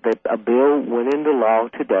realize that a bill went into law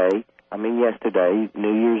yesterday,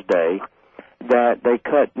 New Year's Day, that they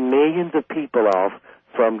cut millions of people off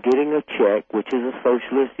from getting a check, which is a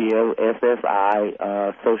socialist, SSI,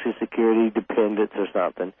 Social Security dependence or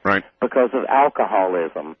something, right, because of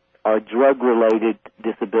alcoholism or drug-related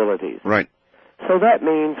disabilities. Right. So that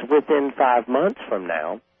means within 5 months from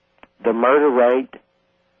now, the murder rate,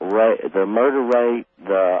 the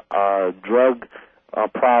drug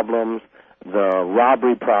problems, the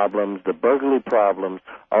robbery problems, the burglary problems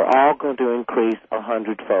are all going to increase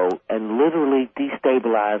 100-fold and literally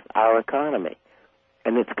destabilize our economy.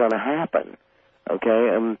 And it's going to happen,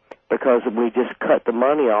 okay, because we just cut the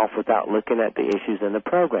money off without looking at the issues and the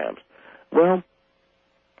programs. Well,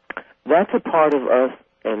 that's a part of us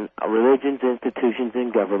and religions, institutions,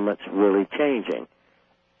 and governments really changing.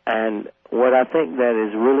 And what I think that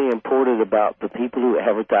is really important about the people who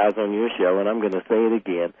advertise on your show, and I'm going to say it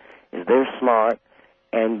again, is they're smart,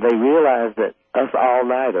 and they realize that us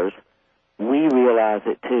all-nighters, we realize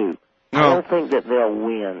it too. I don't think that they'll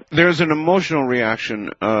win. There's an emotional reaction,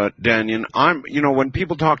 Dannion. When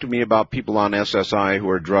people talk to me about people on SSI who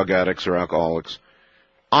are drug addicts or alcoholics,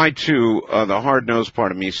 I too, the hard-nosed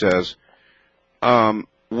part of me says,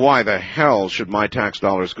 why the hell should my tax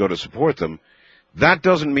dollars go to support them? That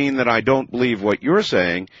doesn't mean that I don't believe what you're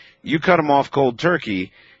saying. You cut them off cold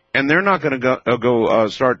turkey, and they're not going to go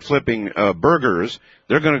start flipping burgers.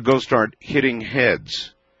 They're going to go start hitting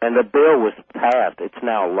heads. And the bill was passed. It's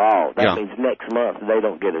now law. That means next month they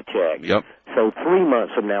don't get a check. Yep. So 3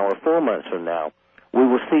 months from now or 4 months from now, we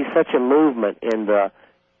will see such a movement in the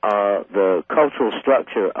cultural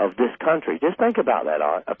structure of this country. Just think about that,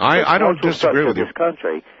 Art. I don't disagree with you. This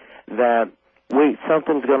country, that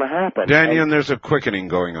something's going to happen. Dannion, there's a quickening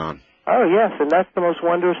going on. Oh, yes, and that's the most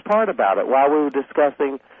wondrous part about it. While we were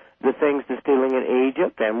discussing the things that's dealing in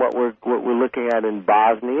Egypt and what we're looking at in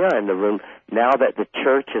Bosnia, and now that the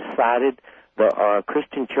church has sided, the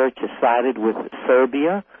Christian church has sided with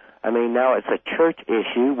Serbia. I mean, now it's a church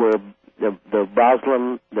issue where the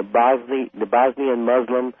Bosnian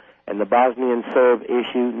Muslim and the Bosnian Serb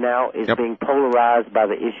issue now is being polarized by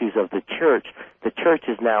the issues of the church. The church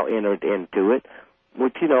has now entered into it,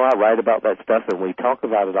 which, I write about that stuff and we talk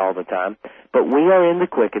about it all the time. But we are in the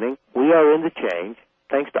quickening. We are in the change.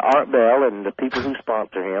 Thanks to Art Bell and the people who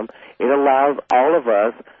sponsor him, it allows all of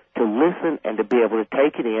us to listen and to be able to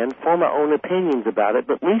take it in, form our own opinions about it,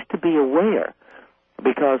 but at least to be aware.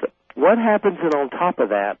 Because what happens, and on top of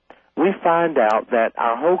that, we find out that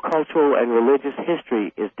our whole cultural and religious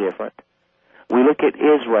history is different. We look at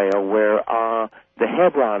Israel, where the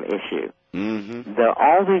Hebron issue, there are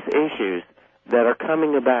all these issues that are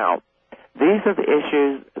coming about. These are the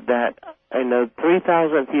issues that in the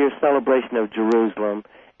 3,000th year celebration of Jerusalem,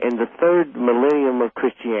 in the third millennium of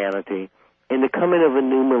Christianity, in the coming of a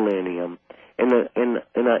new millennium, in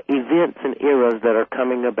events and eras that are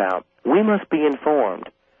coming about, we must be informed.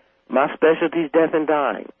 My specialty is death and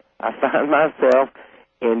dying. I find myself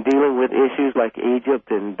in dealing with issues like Egypt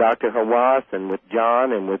and Dr. Hawass and with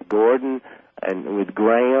John and with Gordon and with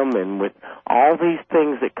Graham and with all these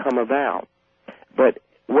things that come about. But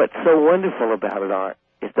what's so wonderful about it, Art,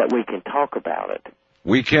 is that we can talk about it.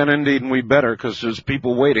 We can indeed, and we better, because there's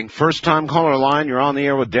people waiting. First-time caller line, you're on the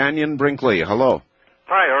air with Dannion Brinkley. Hello.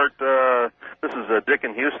 Hi, Art. This is Dick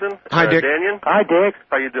in Houston. Hi, Dick. Dannion. Hi, Dick.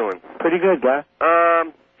 How you doing? Pretty good, guy.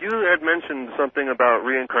 You had mentioned something about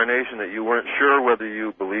reincarnation that you weren't sure whether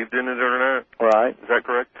you believed in it or not. Right. Is that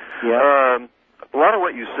correct? Yeah. a lot of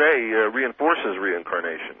what you say reinforces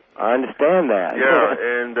reincarnation. I understand that. Yeah,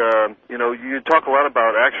 and you talk a lot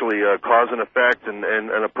about actually cause and effect and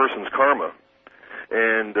a person's karma,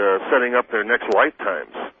 and setting up their next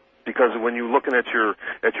lifetimes. Because when you're looking at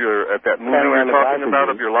that movie you're talking about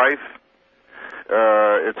of your life,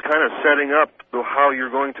 it's kind of setting up how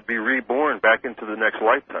you're going to be reborn back into the next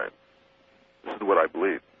lifetime. This is what I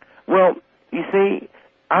believe. Well, you see,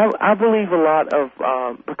 I believe a lot of,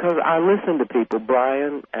 because I listen to people,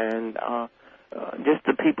 Brian, and just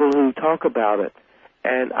the people who talk about it,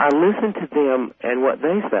 and I listen to them and what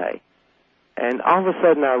they say, and all of a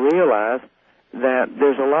sudden I realize that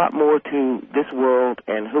there's a lot more to this world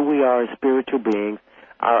and who we are as spiritual beings,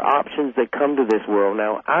 our options that come to this world.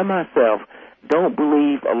 Now, I myself don't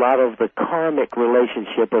believe a lot of the karmic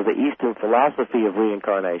relationship of the Eastern philosophy of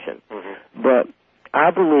reincarnation, but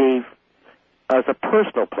I believe, as a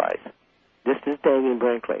personal place, this is Dannion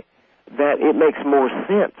Brinkley, that it makes more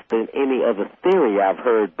sense than any other theory I've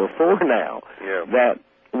heard before now, that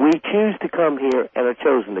we choose to come here and are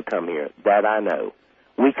chosen to come here. That I know.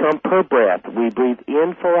 We come per breath. We breathe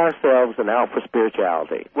in for ourselves and out for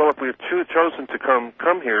spirituality. Well, if we've chosen to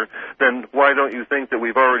come here, then why don't you think that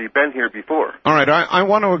we've already been here before? All right, I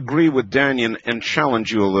want to agree with Dannion and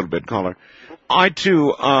challenge you a little bit, caller. I,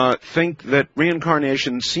 too, think that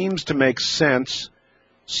reincarnation seems to make sense,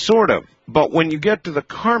 sort of. But when you get to the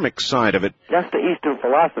karmic side of it... That's the Eastern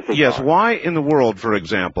philosophy. Yes, why in the world, for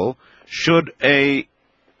example, should a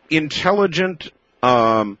intelligent,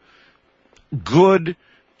 good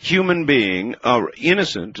human being,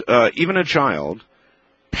 innocent, even a child,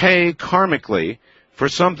 pay karmically for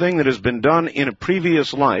something that has been done in a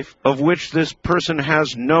previous life of which this person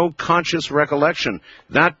has no conscious recollection?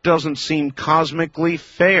 That doesn't seem cosmically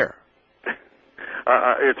fair.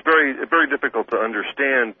 It's very difficult to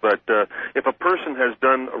understand, but if a person has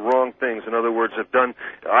done wrong things, in other words,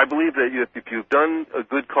 I believe that if you've done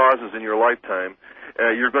good causes in your lifetime,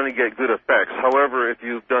 you're going to get good effects. However, if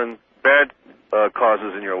you've done bad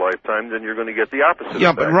causes in your lifetime, then you're going to get the opposite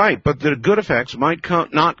effect. But right, but the good effects might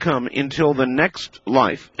not come until the next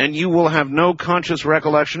life, and you will have no conscious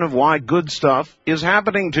recollection of why good stuff is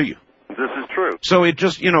happening to you. This is true. So it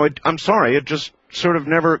just, I'm sorry, it just sort of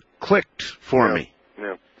never clicked for me.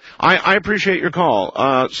 Yeah. I appreciate your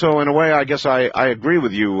call. So in a way, I guess I agree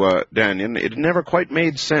with you, Dannion. It never quite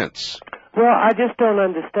made sense. Well, I just don't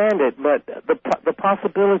understand it, but the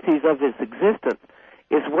possibilities of its existence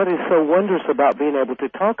is what is so wondrous about being able to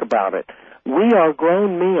talk about it. We are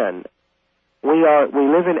grown men. We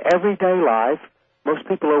live in everyday life. Most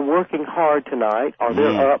people are working hard tonight, or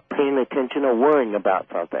they're up paying attention or worrying about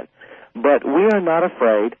something. But we are not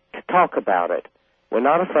afraid to talk about it. We're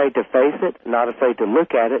not afraid to face it, not afraid to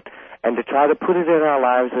look at it, and to try to put it in our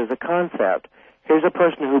lives as a concept. Here's a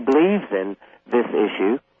person who believes in this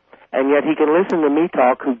issue, and yet he can listen to me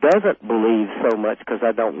talk who doesn't believe so much because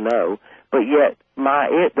I don't know, but yet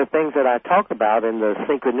the things that I talk about and the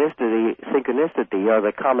synchronicity or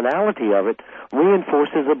the commonality of it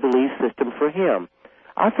reinforces a belief system for him.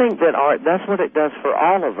 I think that that's what it does for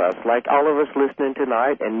all of us, like all of us listening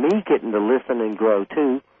tonight and me getting to listen and grow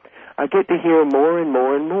too. I get to hear more and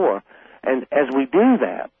more and more. And as we do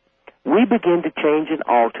that, we begin to change and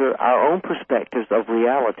alter our own perspectives of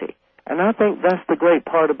reality. And I think that's the great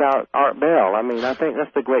part about Art Bell. I mean, I think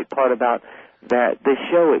that's the great part about that this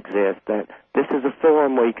show exists, that this is a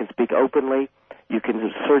forum where you can speak openly, you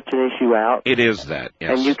can search an issue out. It is that,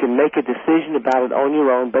 yes. And you can make a decision about it on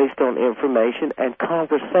your own based on information and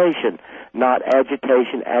conversation, not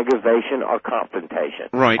agitation, aggravation, or confrontation.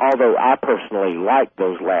 Right. Although I personally like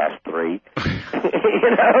those last three.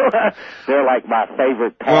 They're like my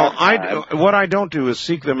favorite pastime. Well, what I don't do is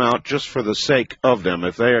seek them out just for the sake of them.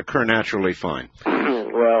 If they occur naturally, fine.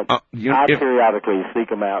 Well, I periodically seek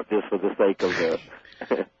them out just for the sake of it.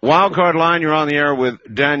 Wildcard line, you're on the air with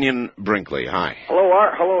Dannion Brinkley. Hi. Hello,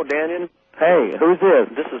 Art. Hello, Dannion. Hey, who's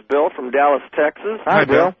this? This is Bill from Dallas, Texas. Hi,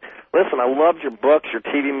 Bill. Listen, I loved your books. Your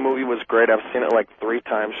TV movie was great. I've seen it like 3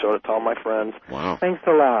 times, showed it to all my friends. Wow. Thanks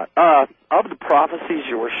a lot. Of the prophecies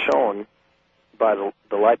you were shown by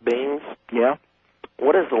the light beings,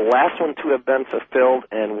 what is the last one to have been fulfilled,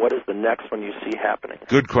 and what is the next one you see happening?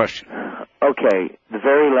 Good question. Okay, the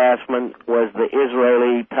very last one was the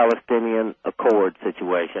Israeli-Palestinian Accord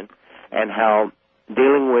situation, and how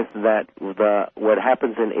dealing with that, what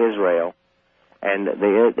happens in Israel, and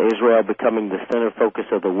Israel becoming the center focus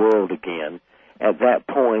of the world again. At that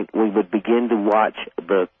point, we would begin to watch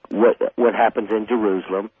what happens in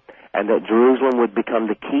Jerusalem, and that Jerusalem would become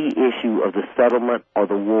the key issue of the settlement or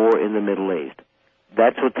the war in the Middle East.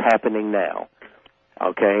 That's what's happening now.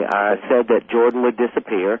 Okay, I said that Jordan would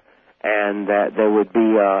disappear, and that there would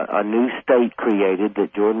be a new state created,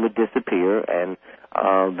 that Jordan would disappear, and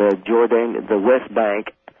the West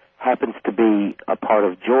Bank happens to be a part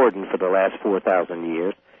of Jordan for the last 4,000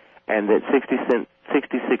 years, and that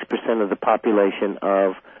 66% of the population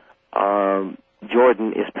of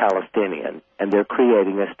Jordan is Palestinian, and they're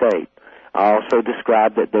creating a state. I also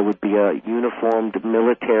described that there would be a uniformed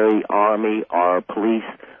military, army, or police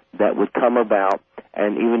that would come about,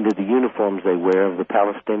 and even to the uniforms they wear of the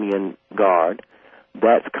Palestinian Guard,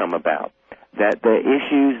 that's come about. That the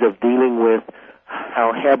issues of dealing with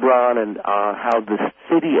how Hebron and how the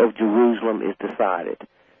city of Jerusalem is decided,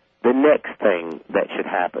 the next thing that should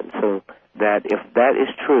happen. So that if that is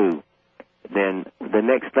true, then the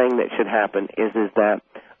next thing that should happen is that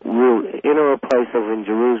we'll enter a place over in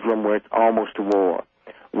Jerusalem where it's almost a war,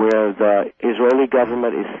 where the Israeli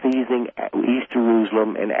government is seizing East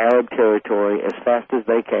Jerusalem and Arab territory as fast as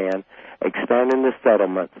they can, expanding the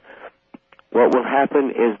settlements. What will happen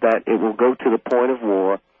is that it will go to the point of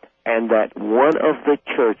war, and that one of the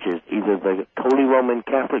churches, either the Holy Roman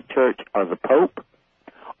Catholic Church or the Pope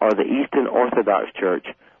or the Eastern Orthodox Church,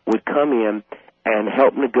 would come in and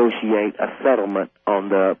help negotiate a settlement on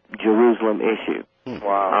the Jerusalem issue.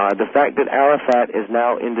 Wow. The fact that Arafat is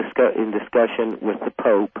now in discussion with the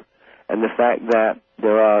Pope, and the fact that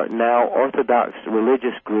there are now Orthodox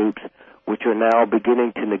religious groups which are now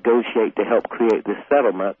beginning to negotiate to help create this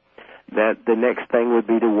settlement, that the next thing would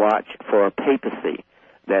be to watch for a papacy,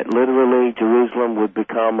 that literally Jerusalem would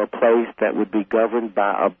become a place that would be governed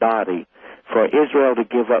by a body. For Israel to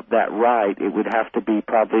give up that right, it would have to be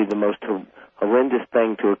probably the most horrendous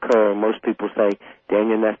thing to occur. Most people say,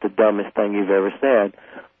 Dannion, that's the dumbest thing you've ever said.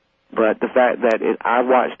 But the fact that I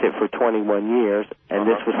watched it for 21 years, and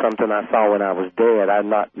this was something I saw when I was dead, I'm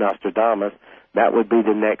not Nostradamus, that would be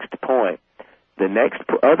the next point. The next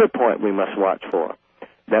other point we must watch for,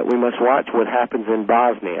 that we must watch what happens in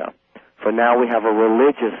Bosnia. For now we have a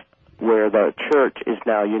religious, where the church is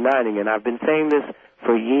now uniting, and I've been saying this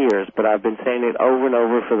for years, but I've been saying it over and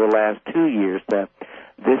over for the last 2 years, that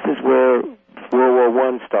this is where World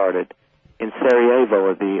War I started, in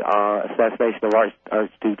Sarajevo, the assassination of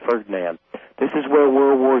Archduke Ferdinand. This is where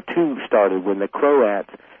World War II started, when the Croats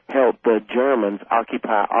helped the Germans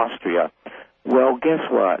occupy Austria. Well, guess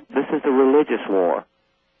what? This is a religious war.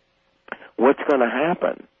 What's going to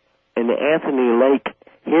happen? In the Anthony Lake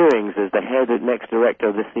hearings, as the head and next director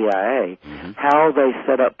of the CIA, how they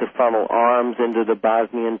set up to funnel arms into the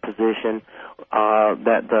Bosnian position,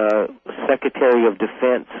 that the Secretary of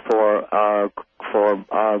Defense for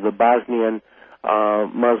the Bosnian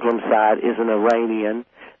Muslim side is an Iranian.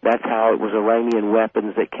 That's how it was Iranian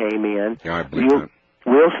weapons that came in. Yeah, I believe that.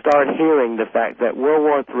 We'll start hearing the fact that World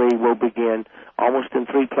War III will begin almost in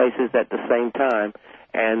 3 places at the same time,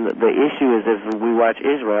 and the issue is if we watch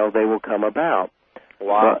Israel, they will come about.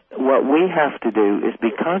 Wow. But what we have to do is be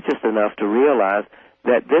conscious enough to realize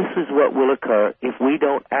that this is what will occur if we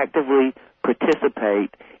don't actively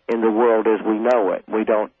participate in the world as we know it. We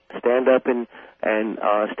don't stand up and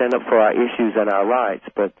stand up for our issues and our rights.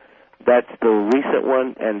 But that's the recent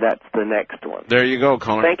one, and that's the next one. There you go,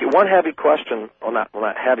 Colin. Thank you. One heavy question, well,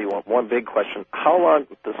 not heavy one, one big question. How long,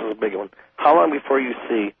 this is a big one, how long before you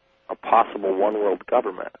see a possible one-world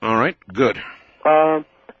government? All right, good. I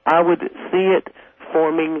would see it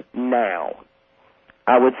forming now.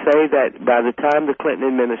 I would say that by the time the Clinton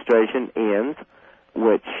administration ends,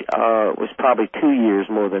 which was probably 2 years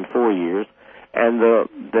more than 4 years, and the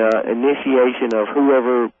initiation of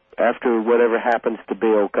whoever, after whatever happens to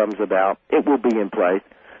Bill comes about, it will be in place.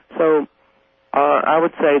 So I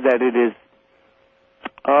would say that it is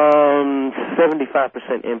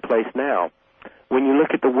 75% in place now. When you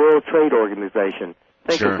look at the World Trade Organization,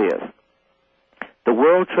 think of this. The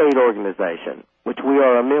World Trade Organization, which we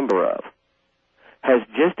are a member of, has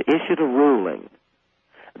just issued a ruling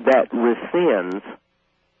that rescinds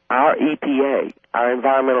our EPA, our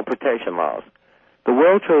environmental protection laws. The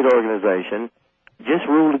World Trade Organization just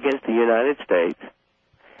ruled against the United States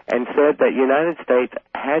and said that the United States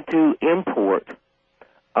had to import,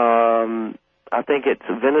 I think it's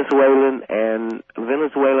Venezuelan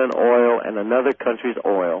oil and another country's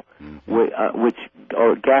oil,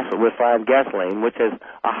 refined gasoline, which has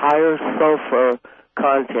a higher sulfur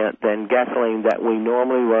content than gasoline that we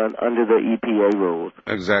normally run under the EPA rules.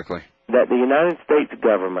 Exactly. That the United States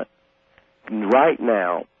government right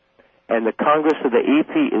now and the Congress of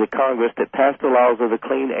the Congress that passed the laws of the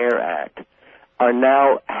Clean Air Act are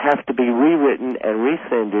now have to be rewritten and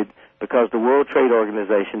rescinded because the World Trade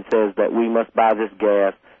Organization says that we must buy this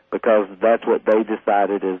gas because that's what they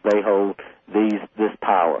decided as they hold this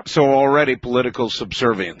power. So already political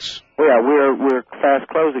subservience. Yeah, we're fast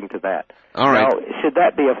closing to that. All right. Now, should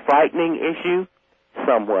that be a frightening issue?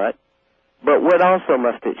 Somewhat. But what also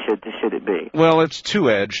should it be? Well, it's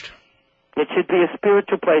two-edged. It should be a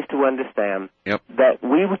spiritual place to understand that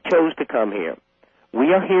we chose to come here.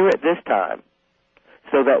 We are here at this time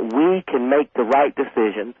so that we can make the right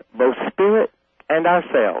decisions, both spirit and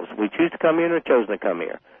ourselves. We choose to come here and we're chosen to come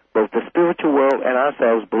here. Both the spiritual world and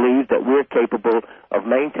ourselves believe that we're capable of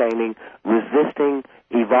maintaining, resisting,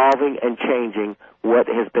 evolving, and changing what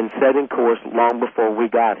has been set in course long before we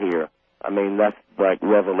got here. I mean, that's like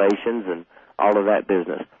Revelations and all of that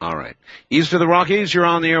business. All right. East of the Rockies, you're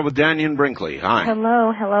on the air with Dannion Brinkley. Hi.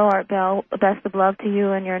 Hello, Art Bell. Best of love to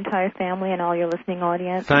you and your entire family and all your listening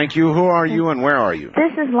audience. Thank you. Who are you and where are you?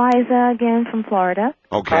 This is Liza again from Florida.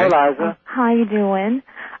 Okay. Hi, Liza. How you doing?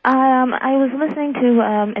 I was listening to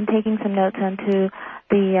and taking some notes onto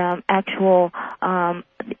the actual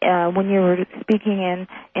when you were speaking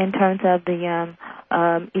in terms of the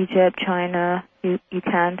Egypt, China,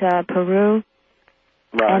 Uganda, Peru.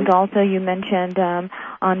 Right. And also you mentioned on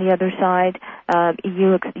the other side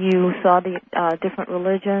you saw the different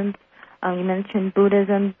religions. You mentioned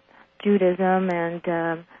Buddhism, Judaism, and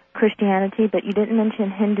Christianity, but you didn't mention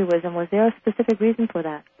Hinduism. Was there a specific reason for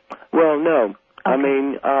that? Well, no. Okay. I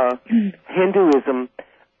mean, Hinduism,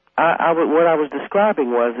 what I was describing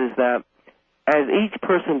is that as each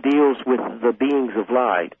person deals with the beings of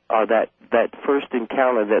light, or that first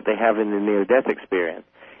encounter that they have in the near-death experience,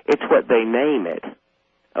 it's what they name it.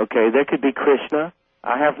 Okay, there could be Krishna.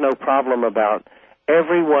 I have no problem about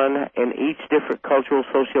everyone in each different cultural,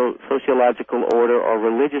 sociological order or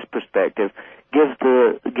religious perspective gives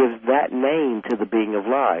that name to the being of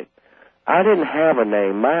light. I didn't have a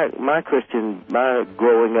name. My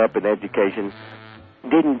growing up in education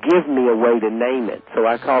didn't give me a way to name it, so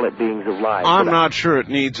I call it beings of light. I'm not sure it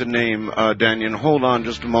needs a name, Dannion. Hold on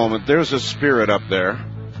just a moment. There's a spirit up there.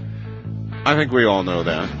 I think we all know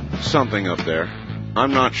that. Something up there.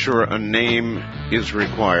 I'm not sure a name is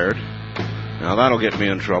required. Now, that'll get me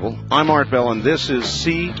in trouble. I'm Art Bell, and this is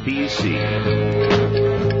CBC.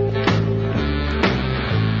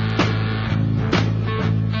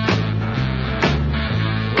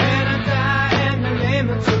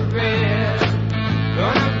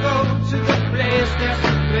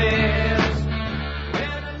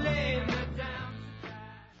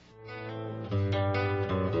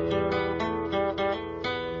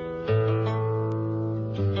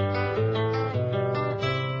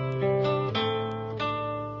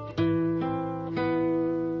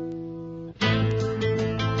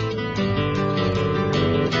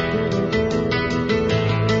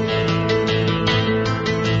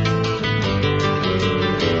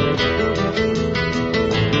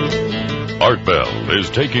 Art Bell is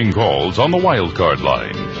taking calls on the wildcard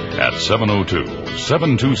line at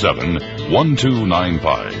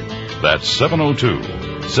 702-727-1295. That's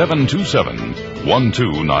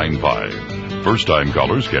 702-727-1295. First-time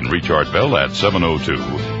callers can reach Art Bell at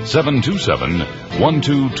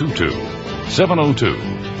 702-727-1222.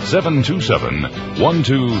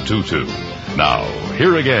 702-727-1222. Now,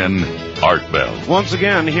 here again, Art Bell. Once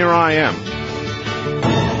again, here I am.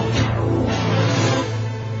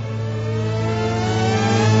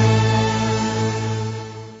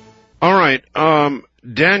 All right,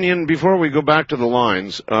 Dannion, before we go back to the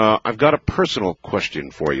lines, I've got a personal question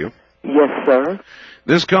for you. Yes, sir.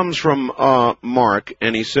 This comes from Mark,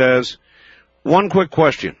 and he says, one quick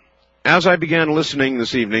question. As I began listening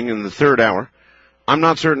this evening in the third hour, I'm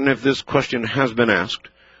not certain if this question has been asked,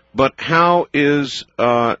 but how is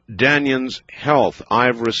Dannion's health?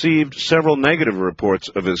 I've received several negative reports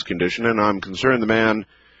of his condition, and I'm concerned the man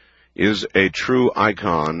is a true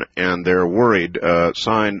icon, and they're worried.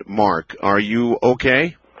 Signed, Mark. Are you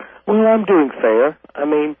okay? Well, I'm doing fair. I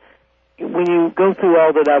mean, when you go through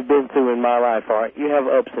all that I've been through in my life, Art, you have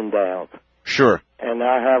ups and downs. Sure. And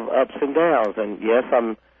I have ups and downs, and yes,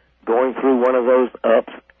 I'm going through one of those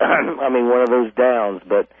ups, one of those downs,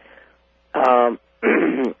 but I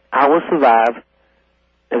will survive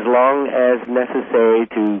as long as necessary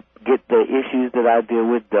to get the issues that I deal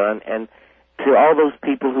with done. And to all those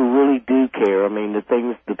people who really do care,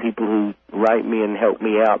 the people who write me and help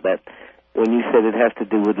me out, that when you said it has to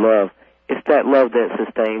do with love, it's that love that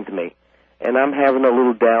sustains me. And I'm having a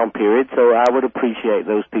little down period, so I would appreciate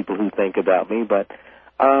those people who think about me. But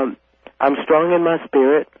I'm strong in my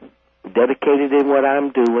spirit, dedicated in what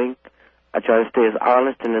I'm doing. I try to stay as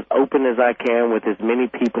honest and as open as I can with as many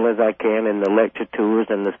people as I can in the lecture tours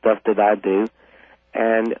and the stuff that I do.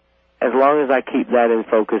 And as long as I keep that in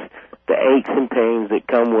focus, the aches and pains that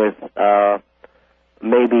come with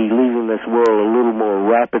maybe leaving this world a little more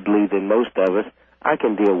rapidly than most of us, I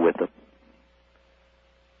can deal with them.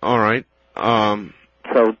 All right.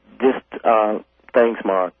 So just thanks,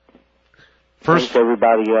 Mark. First, thanks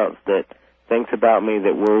everybody else that thinks about me,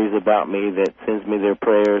 that worries about me, that sends me their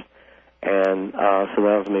prayers, and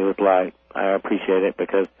surrounds me with light. I appreciate it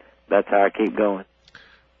because that's how I keep going.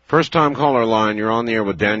 First-time caller line. You're on the air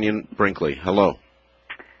with Dannion Brinkley. Hello.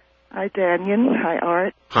 Hi, Dannion. Hi,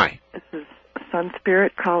 Art. Hi. This is Sun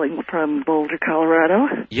Spirit calling from Boulder,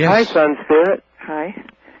 Colorado. Yes. Hi, Sun Spirit. Hi.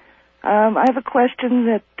 I have a question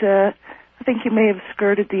that I think you may have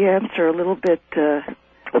skirted the answer a little bit.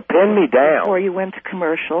 Well, pin me down. Before you went to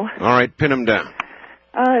commercial. All right, pin him down.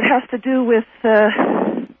 It has to do with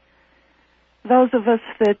those of us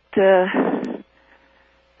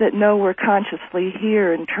that know we're consciously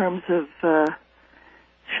here in terms of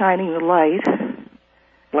shining the light.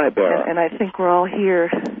 Light bearer. And I think we're all here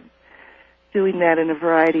doing that in a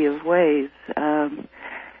variety of ways.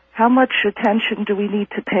 How much attention do we need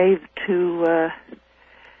to pay to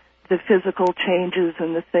the physical changes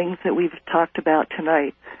and the things that we've talked about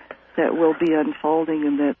tonight that will be unfolding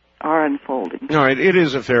and that are unfolding? All right, it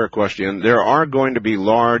is a fair question. There are going to be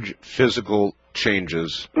large physical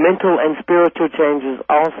changes. Mental and spiritual changes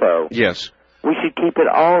also. Yes. We should keep it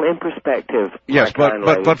all in perspective. Yes,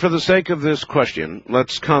 but for the sake of this question,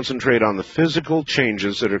 let's concentrate on the physical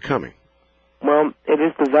changes that are coming. Well, it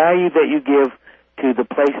is the value that you give to the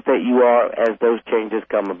place that you are as those changes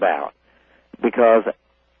come about. Because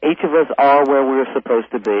each of us are where we're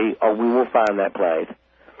supposed to be, or we will find that place.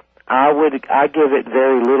 I give it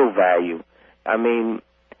very little value. I mean,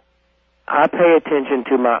 I pay attention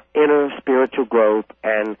to my inner spiritual growth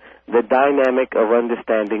and the dynamic of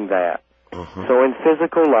understanding that. So in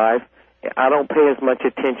physical life, I don't pay as much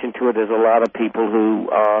attention to it as a lot of people who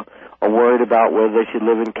are worried about whether they should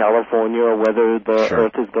live in California or whether the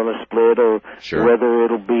Earth is going to split or whether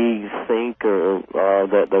it'll be sink or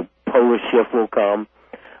the polar shift will come.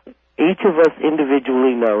 Each of us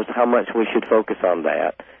individually knows how much we should focus on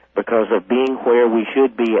that because of being where we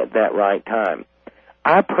should be at that right time.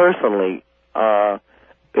 I personally,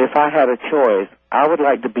 if I had a choice, I would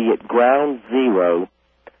like to be at ground zero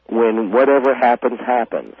when whatever happens,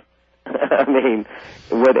 happens. I mean,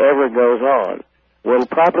 whatever goes on. What'll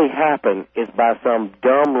probably happen is by some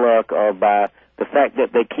dumb luck or by the fact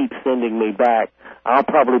that they keep sending me back, I'll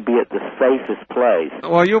probably be at the safest place.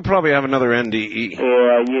 Well, you'll probably have another NDE.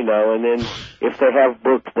 Yeah, you know, and then if they have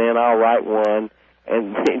books, then I'll write one,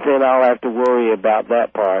 and then I'll have to worry about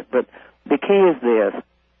that part. But the key is this.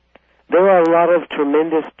 There are a lot of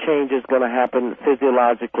tremendous changes going to happen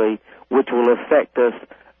physiologically which will affect us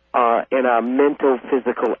in our mental,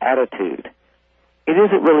 physical attitude. It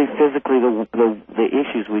isn't really physically the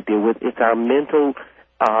issues we deal with. It's our mental,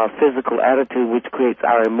 physical attitude which creates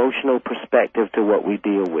our emotional perspective to what we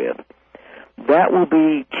deal with. That will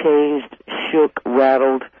be changed, shook,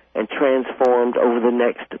 rattled, and transformed over the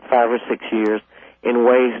next 5 or 6 years in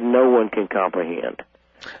ways no one can comprehend.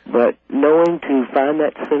 But knowing to find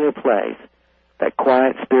that center place, that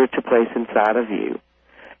quiet spiritual place inside of you,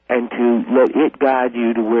 and to let it guide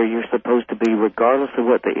you to where you're supposed to be regardless of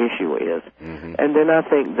what the issue is. And then I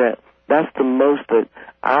think that that's the most that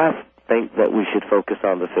I think that we should focus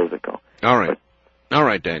on the physical. All right. All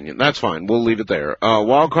right, Dannion. That's fine. We'll leave it there.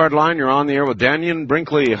 Wildcard line, you're on the air with Dannion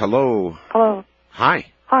Brinkley. Hello. Hello.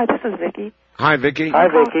 Hi. Hi, this is Vicki. Hi, Vicki. Hi,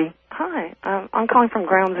 Vicki. Hi. I'm calling from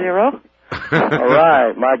Ground Zero. All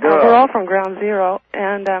right, my girl. We're all from Ground Zero,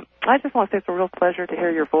 and I just want to say it's a real pleasure to hear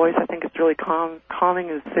your voice. I think it's really calming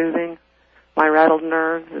and soothing my rattled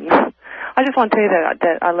nerves. And I just want to tell you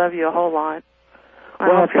that I love you a whole lot.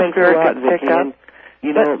 Well, thanks a lot, Vicki. And,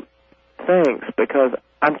 you know, thanks, because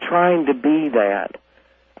I'm trying to be that.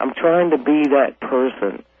 I'm trying to be that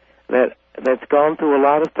person that's gone through a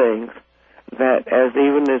lot of things, that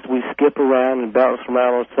even as we skip around and bounce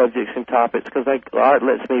around on subjects and topics, because Art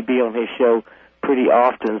lets me be on his show pretty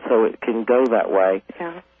often, so it can go that way.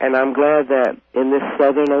 Yeah. And I'm glad that in this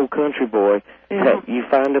southern old country boy, that you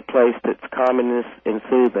find a place that's calming and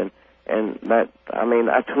soothing. And that, I mean,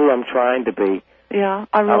 that's who I'm trying to be. Yeah,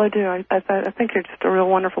 I really do. I think you're just a real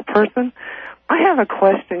wonderful person. I have a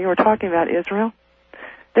question. You were talking about Israel.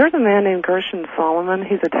 There's a man named Gershon Solomon.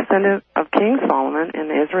 He's a descendant of King Solomon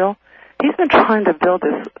in Israel. He's been trying to build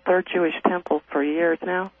this third Jewish temple for years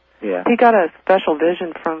now. Yeah. He got a special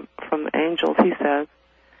vision from angels, he says.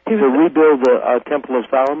 To rebuild the Temple of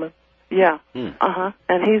Solomon? Yeah.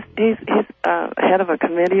 And he's head of a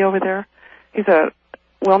committee over there. He's a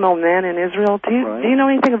well-known man in Israel. Do you know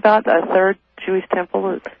anything about a third Jewish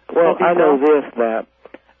temple? Well, I know this, that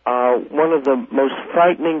one of the most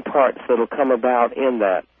frightening parts that will come about in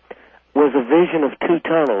that was a vision of 2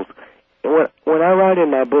 tunnels. When I write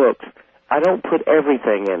in my books, I don't put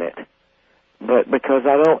everything in it, but because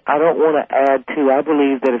I don't want to add to. I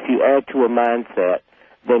believe that if you add to a mindset,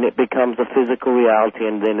 then it becomes a physical reality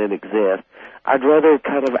and then it exists. I'd rather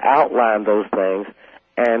kind of outline those things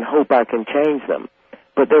and hope I can change them.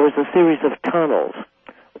 But there was a series of tunnels.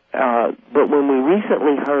 But when we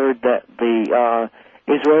recently heard that the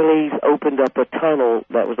Israelis opened up a tunnel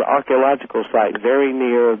that was an archaeological site very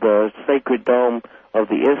near the sacred dome of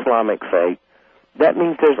the Islamic faith, that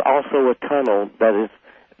means there's also a tunnel that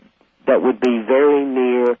would be very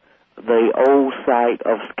near the old site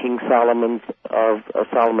of King Solomon's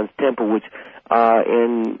Solomon's temple, which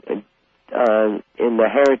in the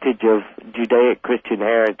heritage of Judaic Christian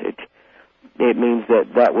heritage, it means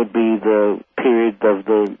that would be the period of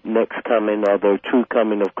the next coming or the true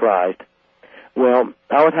coming of Christ. Well,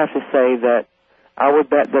 I would have to say that I would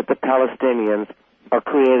bet that the Palestinians are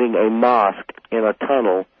creating a mosque in a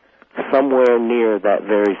tunnel somewhere near that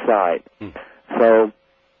very site. So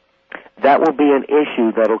that will be an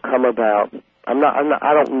issue that will come about. I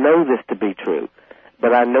don't know this to be true,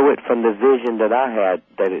 but I know it from the vision that I had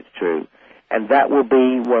that it's true. And that will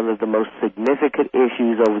be one of the most significant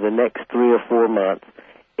issues over the next 3 or 4 months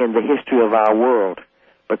in the history of our world,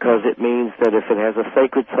 because it means that if it has a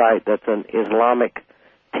sacred site that's an Islamic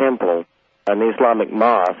temple, an Islamic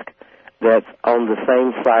mosque, that's on the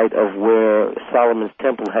same site of where Solomon's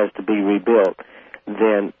temple has to be rebuilt,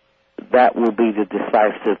 then that will be the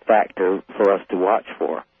decisive factor for us to watch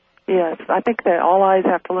for. Yes, I think that all eyes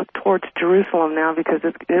have to look towards Jerusalem now, because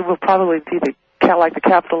it will probably be like the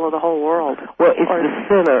capital of the whole world. Well, it's the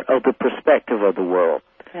center of the perspective of the world.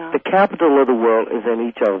 Yeah. The capital of the world is in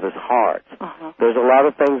each other's hearts. There's a lot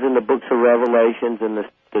of things in the books of Revelations and the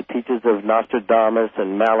teachers of Nostradamus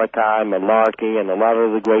and Malachi and Malachi and a lot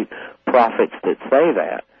of the great prophets that say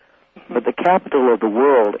that. But the capital of the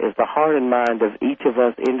world is the heart and mind of each of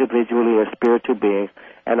us individually as spiritual beings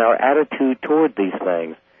and our attitude toward these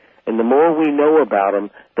things. And the more we know about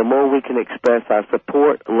them, the more we can express our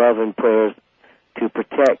support, love, and prayers to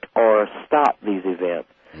protect or stop these events.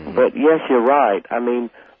 But yes, you're right. I mean,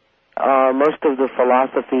 most of the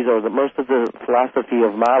philosophies most of the philosophy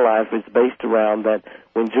of my life is based around that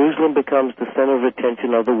when Jerusalem becomes the center of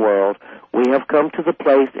attention of the world, we have come to the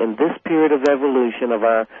place in this period of evolution of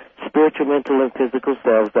our spiritual, mental, and physical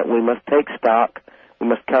selves that we must take stock, we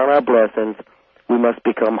must count our blessings, we must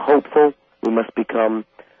become hopeful, we must become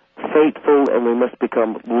faithful, and we must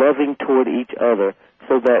become loving toward each other,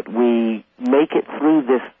 so that we make it through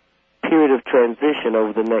this period of transition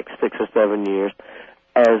over the next 6 or 7 years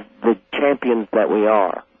as the champions that we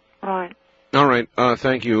are. Right. All right.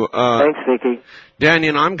 Thank you. Thanks, Vicki.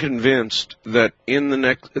 Dannion, I'm convinced that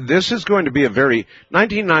this is going to be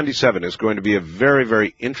 1997 is going to be a very,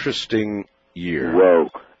 very interesting year. Whoa.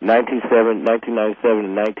 1997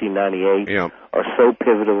 and 1998 are so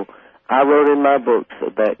pivotal. I wrote in my books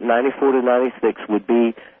that 94 to 96 would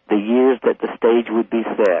be the years that the stage would be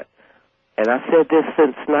set. And I said this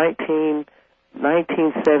since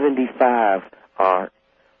 1975, Art.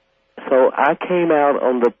 So I came out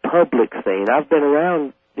on the public scene. I've been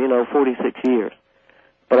around, 46 years.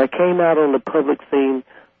 But I came out on the public scene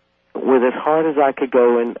with as hard as I could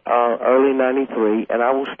go in early 93, and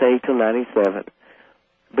I will stay till 97.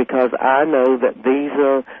 Because I know that these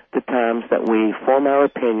are the times that we form our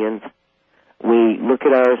opinions. We look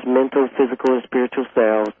at our mental, physical, and spiritual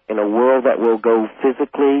selves in a world that will go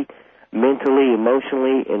physically, mentally,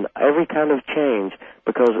 emotionally, in every kind of change,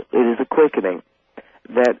 because it is a quickening.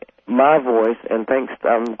 That my voice, and thanks,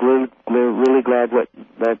 I'm really glad that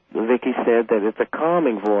Vicki said, that it's a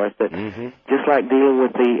calming voice, that just like dealing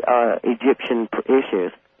with the Egyptian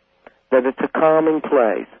issues, that it's a calming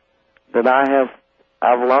place, that I've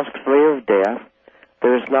lost fear of death.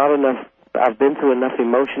 There's not enough, I've been through enough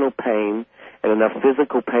emotional pain and enough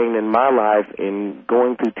physical pain in my life in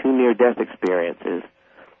going through 2 near-death experiences.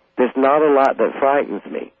 There's not a lot that frightens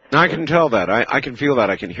me. I can tell that. I can feel that.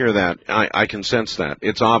 I can hear that. I can sense that.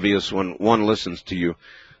 It's obvious when one listens to you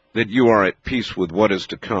that you are at peace with what is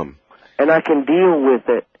to come. And I can deal with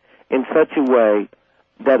it in such a way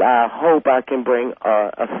that I hope I can bring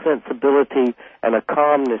a sensibility and a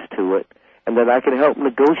calmness to it, and that I can help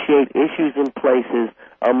negotiate issues in places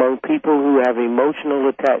among people who have emotional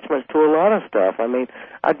attachments to a lot of stuff. I mean,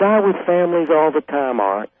 I die with families all the time,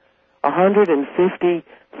 Art.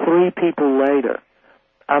 153 people later.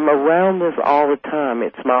 I'm around this all the time.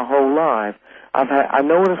 It's my whole life. I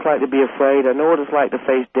know what it's like to be afraid. I know what it's like to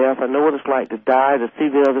face death. I know what it's like to die, to see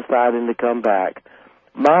the other side, and to come back.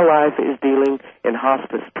 My life is dealing in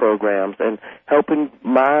hospice programs and helping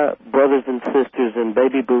my brothers and sisters and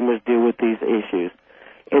baby boomers deal with these issues.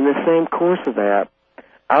 In the same course of that,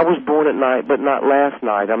 I was born at night, but not last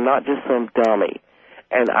night. I'm not just some dummy.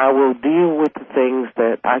 And I will deal with the things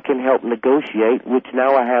that I can help negotiate, which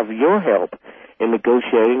now I have your help in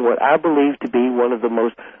negotiating what I believe to be one of the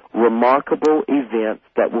most remarkable events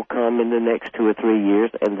that will come in the next 2 or 3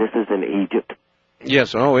 years, and this is in Egypt.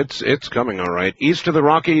 Yes, it's coming, all right. East of the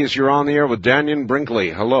Rockies, you're on the air with Dannion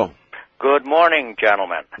Brinkley. Hello. Good morning,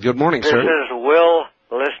 gentlemen. Good morning, sir. This is Will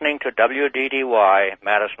listening to WDDY,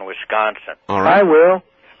 Madison, Wisconsin. All right. Hi, Will.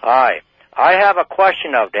 Hi. I have a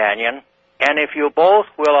question of Dannion, and if you both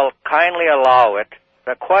will kindly allow it,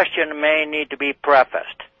 the question may need to be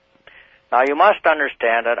prefaced. Now, you must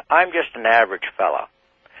understand that I'm just an average fella.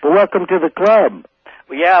 Well, welcome to the club.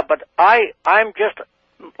 Yeah, but I'm just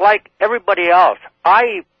like everybody else.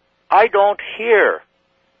 I don't hear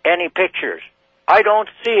any pictures. I don't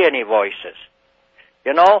see any voices.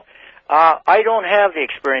 You know, I don't have the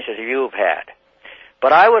experiences you've had.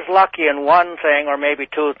 But I was lucky in one thing, or maybe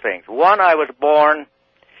two things. One, I was born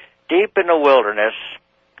deep in the wilderness,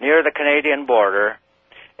 near the Canadian border,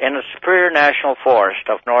 in the Superior National Forest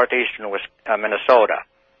of northeastern Minnesota.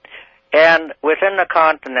 And within the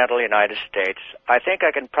continental United States, I think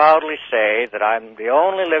I can proudly say that I'm the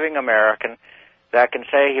only living American that can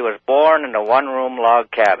say he was born in a one-room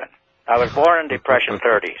log cabin. I was born in Depression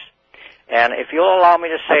 30s. And if you'll allow me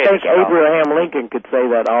to say I think this, Abraham Lincoln could say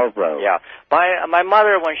that also. Yeah. My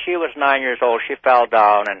mother, when she was 9 years old, she fell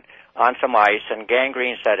down and on some ice, and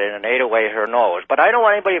gangrene set in and ate away her nose. But I don't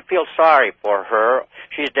want anybody to feel sorry for her.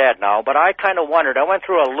 She's dead now. But I kind of wondered. I went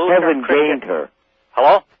through a Lutheran Heaven gained her.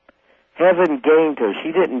 Hello? Heaven gained her.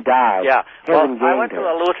 She didn't die. Yeah. Heaven Well, I went gained to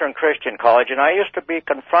her. a Lutheran Christian college, and I used to be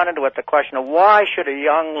confronted with the question of why should a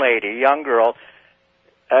young lady, young girl,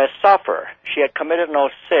 suffer? She had committed no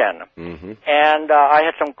sin. Mm-hmm. And I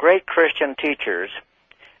had some great Christian teachers.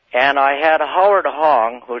 And I had Howard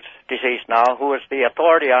Hong, who's deceased now, who was the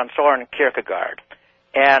authority on Soren Kierkegaard.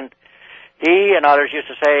 And he and others used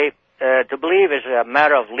to say, to believe is a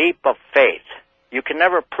matter of leap of faith. You can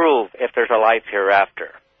never prove if there's a life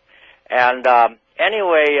hereafter. And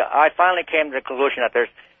anyway, I finally came to the conclusion that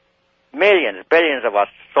there's millions, billions of us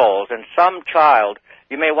souls, and some child,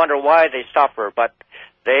 you may wonder why they suffer, but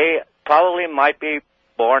they probably might be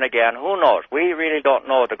born again. Who knows? We really don't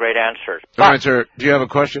know the great answers. All right, sir. Do you have a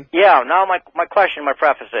question? Yeah, now my question, my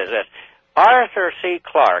preface is this. Arthur C.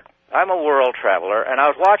 Clarke, I'm a world traveler, and I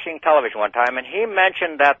was watching television one time, and he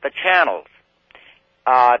mentioned that the channels,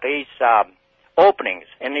 these openings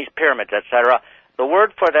in these pyramids, etc., the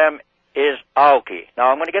word for them is Aoki.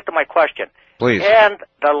 Now, I'm going to get to my question. Please. And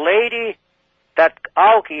the lady, that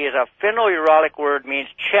Aoki is a Finno-Uralic word, means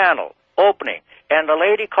channel, opening. And the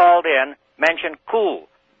lady called in, mentioned Ku,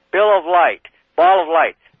 bill of light, ball of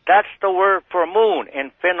light. That's the word for moon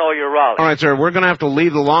in Finno-Uralic. All right, sir. We're going to have to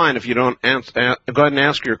leave the line if you don't answer. Go ahead and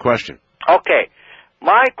ask your question. Okay.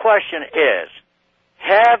 My question is,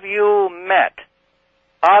 have you met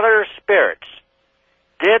other spirits?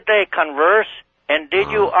 Did they converse? And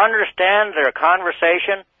did you understand their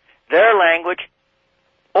conversation, their language,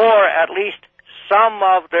 or at least some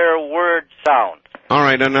of their word sounds? All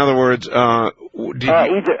right. In other words, either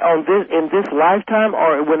in this lifetime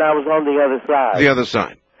or when I was on the other side. The other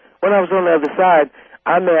side. When I was on the other side,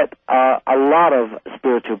 I met a lot of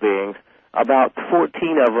spiritual beings, about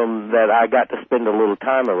 14 of them that I got to spend a little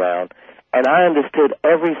time around, and I understood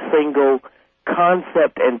every single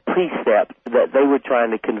concept and precept that they were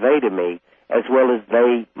trying to convey to me, as well as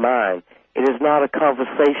they mine. It is not a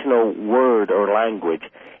conversational word or language.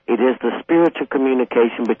 It is the spiritual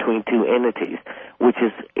communication between two entities, which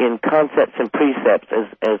is in concepts and precepts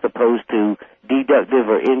as opposed to deductive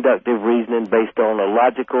or inductive reasoning based on a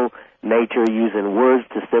logical nature using words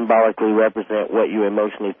to symbolically represent what you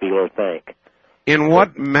emotionally feel or think. In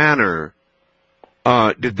what manner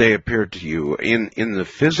did they appear to you? In the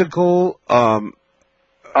physical,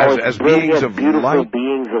 as beings of beautiful light?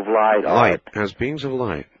 Beings of light. As beings of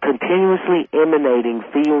light. Continuously emanating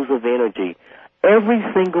fields of energy. Every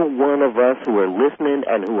single one of us who are listening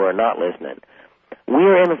and who are not listening, we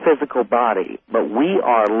are in a physical body, but we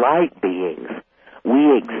are light beings.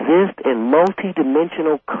 We exist in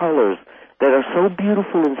multi-dimensional colors that are so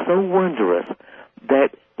beautiful and so wondrous that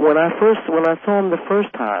when I saw them the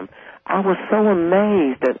first time, I was so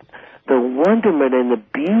amazed at the wonderment and the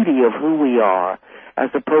beauty of who we are as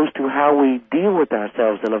opposed to how we deal with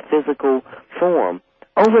ourselves in a physical form.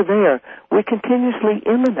 Over there, we continuously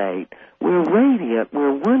emanate. We're radiant,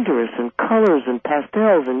 we're wondrous in colors and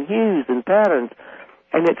pastels and hues and patterns,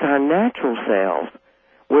 and it's our natural selves.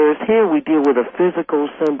 Whereas here we deal with a physical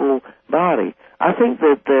symbol body. I think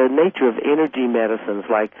that the nature of energy medicines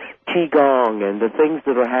like Qigong and the things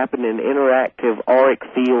that are happening in interactive auric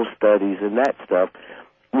field studies and that stuff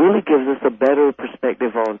really gives us a better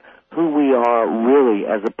perspective on who we are really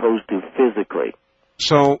as opposed to physically.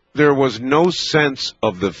 So there was no sense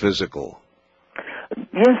of the physical.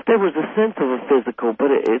 Yes, there was a sense of a physical, but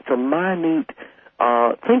it's a minute.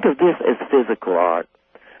 Think of this as physical art.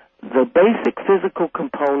 The basic physical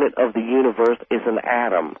component of the universe is an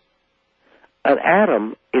atom. An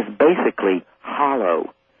atom is basically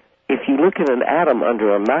hollow. If you look at an atom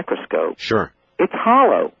under a microscope, sure, it's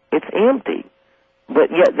hollow. It's empty.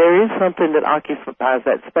 But yet there is something that occupies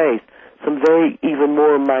that space, some very even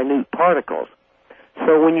more minute particles.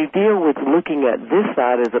 So when you deal with looking at this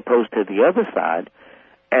side as opposed to the other side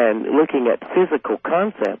and looking at physical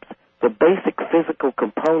concepts, the basic physical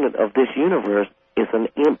component of this universe is an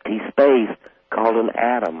empty space called an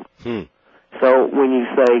atom. So when you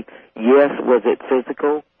say, yes, was it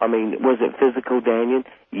physical? Was it physical, Dannion?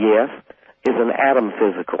 Yes. Is an atom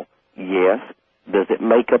physical? Yes. Does it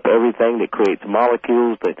make up everything that creates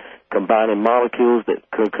molecules, that combining molecules that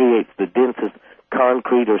creates the densest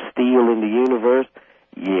concrete or steel in the universe?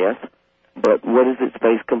 Yes. But what is its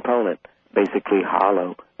base component? Basically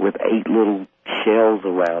hollow with 8 little shells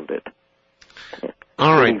around it.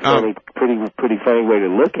 All right. Pretty funny way to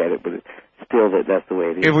look at it, but still that's the way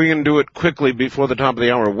it is. If we can do it quickly before the top of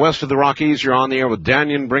the hour. West of the Rockies, you're on the air with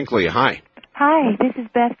Dannion Brinkley. Hi. Hi, this is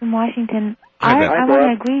Beth from Washington. Hi, Beth. I want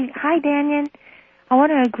to agree. Hi, Dannion. I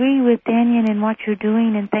want to agree with Dannion in what you're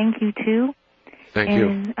doing, and thank you, too. Thank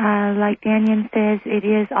you. And like Dannion says, it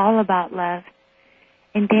is all about love.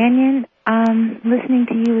 And Dannion, listening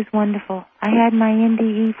to you is wonderful. I had my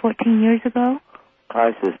NDE 14 years ago.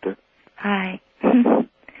 Hi, sister. Hi.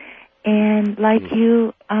 And like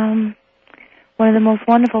you, one of the most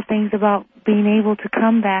wonderful things about being able to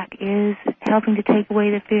come back is helping to take away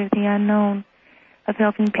the fear of the unknown, of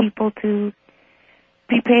helping people to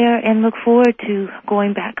prepare and look forward to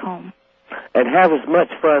going back home. And have as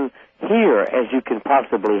much fun here as you can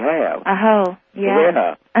possibly have. Oh,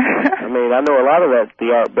 yeah. I know a lot of that's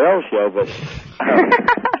the Art Bell show, but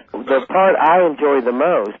the part I enjoy the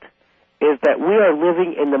most is that we are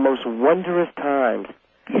living in the most wondrous times.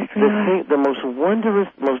 Yes, The most wondrous,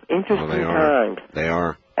 most interesting times. They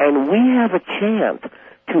are. And we have a chance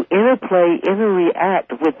to interplay,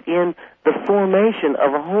 interreact within the formation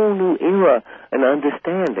of a whole new era and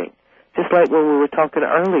understanding. Just like when we were talking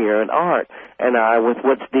earlier in Art and I with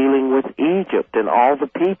what's dealing with Egypt and all the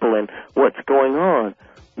people and what's going on.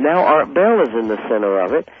 Now Art Bell is in the center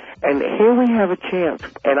of it, and here we have a chance,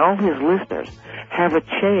 and all his listeners have a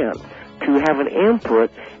chance to have an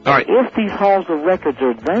input. All right. If these halls of records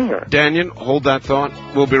are there. Dannion, hold that thought.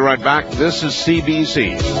 We'll be right back. This is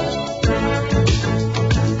CBC.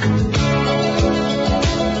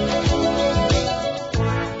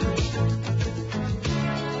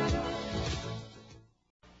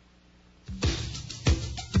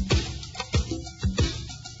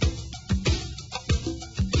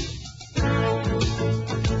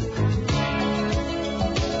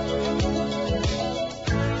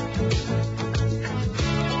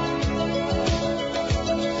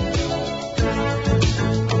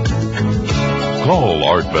 Call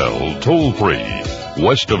Art Bell toll-free,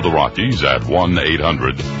 west of the Rockies at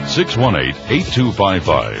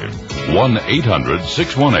 1-800-618-8255.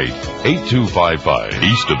 1-800-618-8255.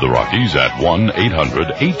 East of the Rockies at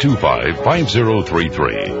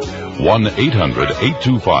 1-800-825-5033.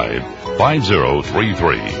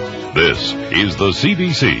 1-800-825-5033. This is the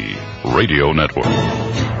CBC Radio Network.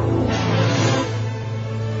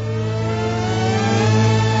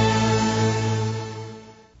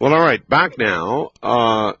 Well, all right, back now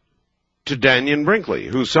to Dannion Brinkley,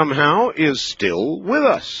 who somehow is still with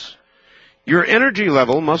us. Your energy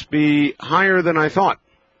level must be higher than I thought.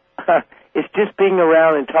 It's just being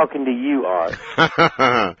around and talking to you, Art,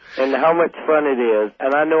 and how much fun it is.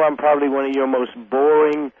 And I know I'm probably one of your most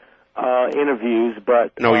boring interviews,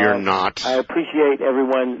 but no, you're not. I appreciate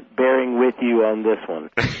everyone bearing with you on this one.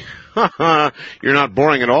 You're not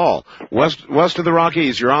boring at all. West of the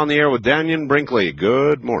Rockies, you're on the air with Dannion Brinkley.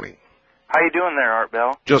 Good morning. How you doing there, Art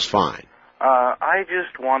Bell? Just fine. I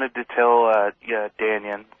just wanted to tell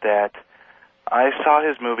Dannion that I saw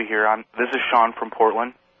his movie here. This is Sean from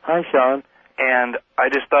Portland. Hi, Sean. And I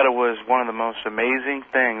just thought it was one of the most amazing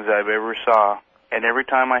things I've ever saw. And every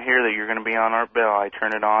time I hear that you're going to be on Art Bell, I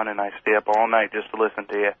turn it on and I stay up all night just to listen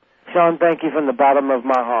to you. Sean, thank you from the bottom of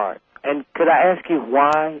my heart. And could I ask you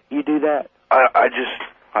why you do that? I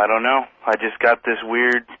don't know. I just got this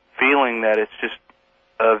weird feeling that it's just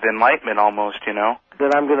of enlightenment almost, you know.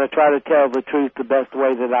 that I'm going to try to tell the truth the best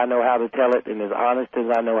way that I know how to tell it and as honest as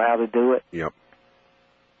I know how to do it? Yep.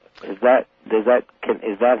 Does that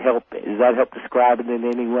help? Does that help describe it in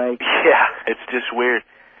any way? Yeah, it's just weird.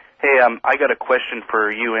 Hey, I got a question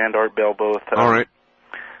for you and Art Bell both. All right.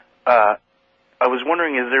 I was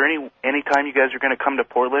wondering, is there any time you guys are going to come to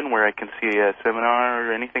Portland where I can see a seminar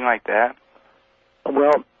or anything like that?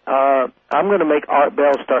 Well, I'm going to make Art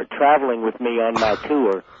Bell start traveling with me on my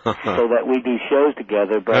tour so that we do shows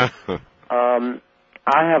together. But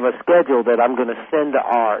I have a schedule that I'm going to send to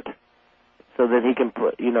Art so that he can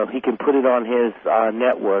put it on his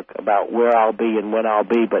network about where I'll be and when I'll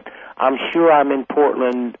be. But I'm sure I'm in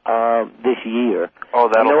Portland this year. Oh,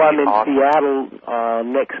 that'll be I'm in awesome. Seattle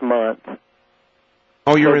next month.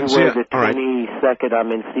 Oh, you're in February Seattle. the 22nd,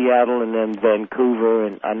 I'm in Seattle, and then Vancouver,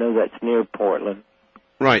 and I know that's near Portland.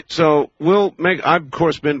 Right. So I've, of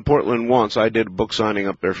course, been to Portland once. I did a book signing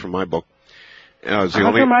up there for my book. How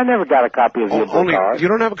come I never got a copy of your book, Art? You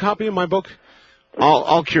don't have a copy of my book?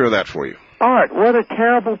 I'll cure that for you. Art, what a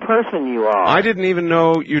terrible person you are. I didn't even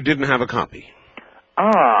know you didn't have a copy.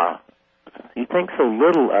 You think so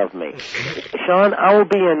little of me. Sean, I will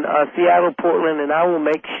be in Seattle, Portland, and I will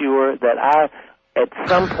make sure that I, at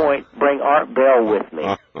some point, bring Art Bell with me.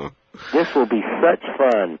 This will be such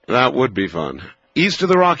fun. That would be fun. East of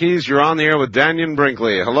the Rockies, you're on the air with Dannion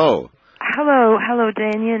Brinkley. Hello. Hello,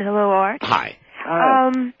 Dannion. Hello, Art. Hi.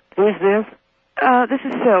 Who's this? This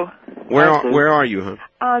is Sue. Where are you, huh?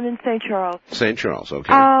 I'm in St. Charles. St. Charles,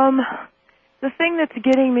 okay. The thing that's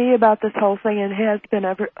getting me about this whole thing, and has been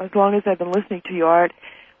as long as I've been listening to you, Art,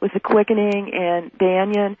 with the quickening and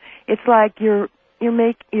Dannion, it's like you're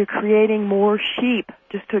creating more sheep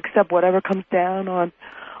just to accept whatever comes down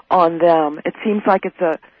on them. It seems like it's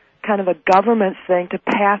a kind of a government thing to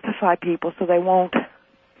pacify people so they won't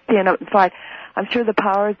stand up and fight. I'm sure the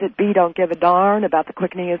powers that be don't give a darn about the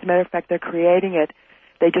quickening. As a matter of fact, they're creating it.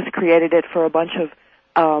 They just created it for a bunch of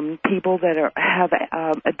people that have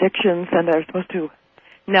addictions, and they're supposed to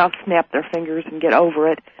now snap their fingers and get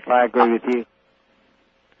over it. I agree with you.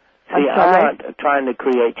 See, I'm not trying to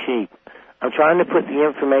create sheep. I'm trying to put the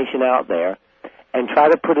information out there and try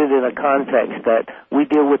to put it in a context that we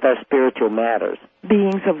deal with our spiritual matters.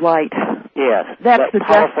 Beings of light. Yes. That's the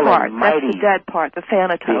death part. That's the dead part, the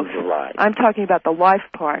thanatos. Beings of light. I'm talking about the life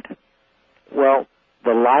part. Well,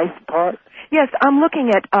 the life part? Yes, I'm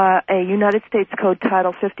looking at a United States Code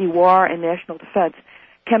Title 50 War and National Defense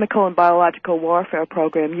Chemical and Biological Warfare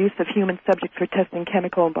Program, use of human subjects for testing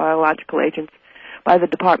chemical and biological agents by the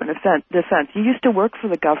Department of Defense. You used to work for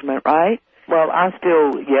the government, right? Well, I'm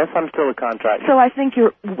still a contractor. So I think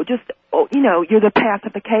you're just, you're the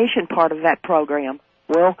pacification part of that program.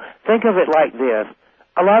 Well, think of it like this.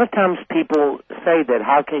 A lot of times people say that,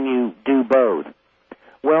 how can you do both?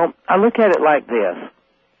 Well, I look at it like this.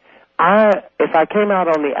 If I came out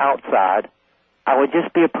on the outside, I would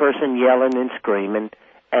just be a person yelling and screaming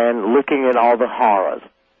and looking at all the horrors.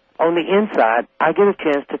 On the inside, I get a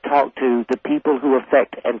chance to talk to the people who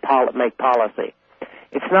affect and make policy.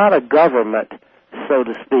 It's not a government, so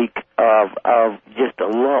to speak, of just a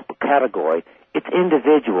lump category. It's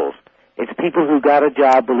individuals. It's people who got a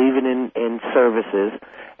job believing in services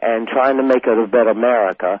and trying to make it a better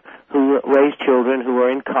America, who raise children who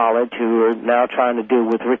are in college, who are now trying to deal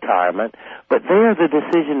with retirement. But they are the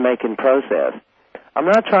decision-making process. I'm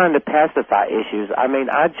not trying to pacify issues. I mean,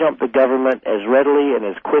 I jump the government as readily and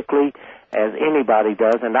as quickly as anybody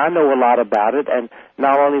does, and I know a lot about it. And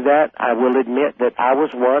not only that, I will admit that I was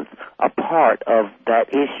once a part of that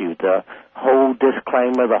issue, the whole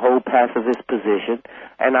disclaimer, the whole pacifist position,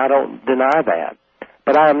 and I don't deny that.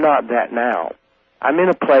 But I am not that now. I'm in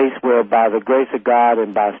a place where, by the grace of God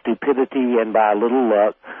and by stupidity and by a little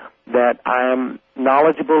luck, that I am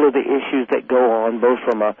knowledgeable of the issues that go on, both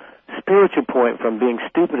from a spiritual point, from being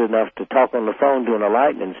stupid enough to talk on the phone during a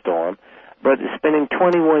lightning storm, but spending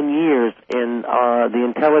 21 years in the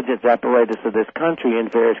intelligence apparatus of this country in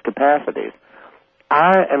various capacities.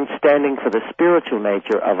 I am standing for the spiritual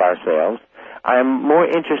nature of ourselves. I am more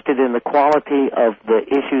interested in the quality of the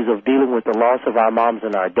issues of dealing with the loss of our moms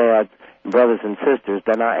and our dads, brothers and sisters,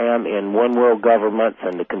 than I am in one world governments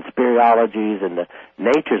and the conspirologies and the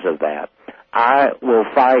natures of that. I will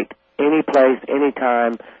fight any place, any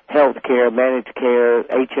time, health care, managed care,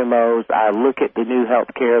 HMOs. I look at the new health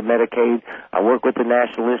care, Medicaid. I work with the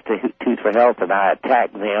National Institute for Health, and I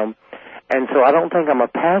attack them. And so I don't think I'm a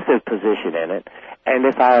passive position in it. And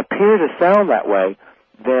if I appear to sound that way,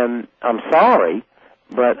 then I'm sorry,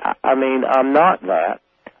 but I mean, I'm not that.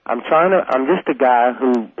 I'm just a guy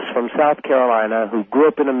who's from South Carolina, who grew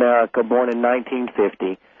up in America, born in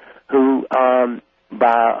 1950, who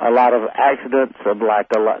by a lot of accidents,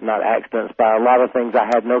 not accidents, by a lot of things I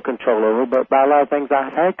had no control over, but by a lot of things I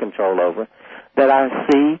have had control over, that I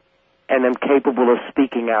see and am capable of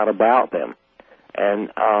speaking out about them. And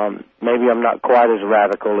maybe I'm not quite as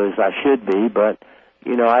radical as I should be, but,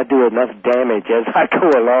 I do enough damage as I go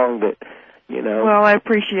along that, Well, I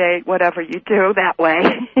appreciate whatever you do that way.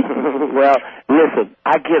 Well, listen,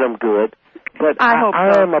 I get them good, but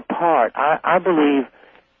I am a part. I believe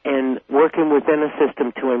in working within a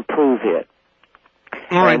system to improve it.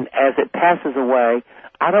 All right. And as it passes away,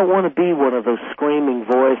 I don't want to be one of those screaming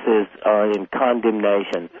voices in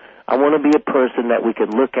condemnation. I want to be a person that we can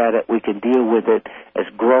look at it, we can deal with it as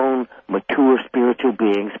grown, mature spiritual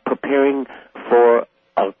beings, preparing for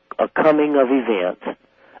a coming of events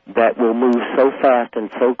that will move so fast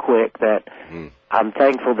and so quick that I'm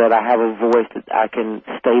thankful that I have a voice that I can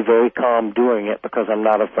stay very calm during it because I'm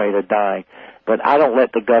not afraid of dying. But I don't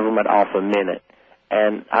let the government off a minute.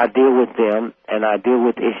 And I deal with them, and I deal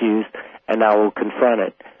with issues, and I will confront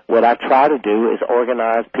it. What I try to do is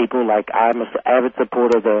organize people. Like, I'm an avid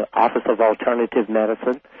supporter of the Office of Alternative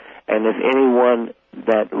Medicine, and if anyone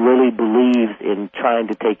that really believes in trying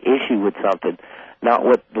to take issue with something, not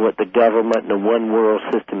what the government and the one world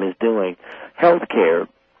system is doing, healthcare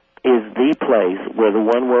is the place where the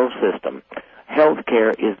one world system,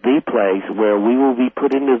 healthcare is the place where we will be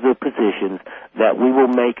put into the positions that we will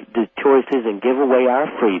make the choices and give away our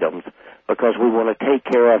freedoms because we want to take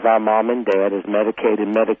care of our mom and dad as Medicaid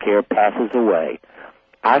and Medicare passes away.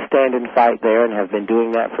 I stand and fight there and have been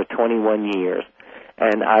doing that for 21 years.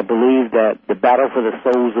 And I believe that the battle for the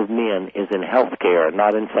souls of men is in healthcare,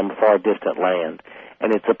 not in some far distant land.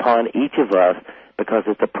 And it's upon each of us because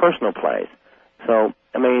it's a personal place. So,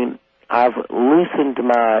 I've loosened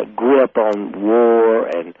my grip on war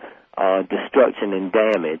and destruction and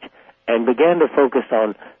damage and began to focus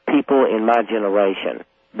on people in my generation,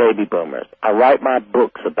 baby boomers. I write my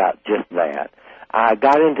books about just that. I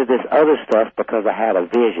got into this other stuff because I had a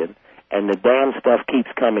vision, and the damn stuff keeps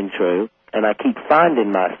coming true, and I keep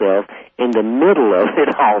finding myself in the middle of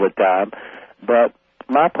it all the time. But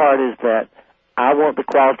my part is that I want the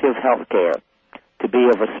quality of health care to be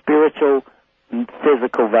of a spiritual,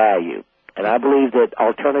 physical value. And I believe that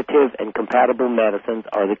alternative and compatible medicines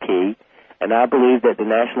are the key. And I believe that the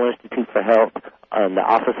National Institute for Health and the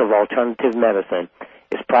Office of Alternative Medicine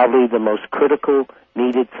is probably the most critical,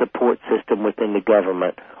 needed support system within the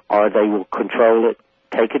government, or they will control it,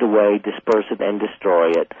 take it away, disperse it, and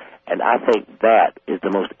destroy it. And I think that is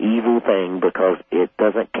the most evil thing because it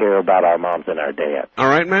doesn't care about our moms and our dads. All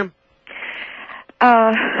right, ma'am?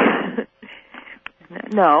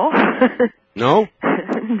 No. No?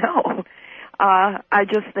 No. I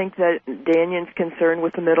just think that Dannion's concerned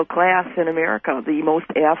with the middle class in America, the most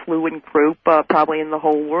affluent group probably in the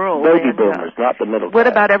whole world. Baby boomers, not the middle class. What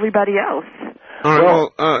about everybody else? All right,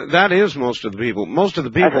 well, that is most of the people. Most of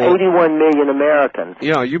the people... That's 81 million Americans.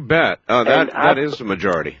 Yeah, you bet. That is the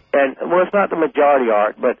majority. And, well, it's not the majority,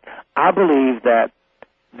 Art, but I believe that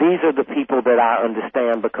these are the people that I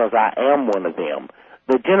understand because I am one of them.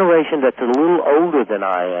 The generation that's a little older than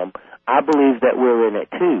I am, I believe that we're in it,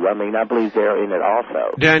 too. I believe they're in it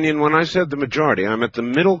also. Dannion, when I said the majority, I meant the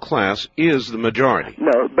middle class is the majority.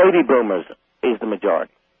 No, baby boomers is the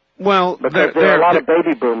majority. Well, because there are a lot of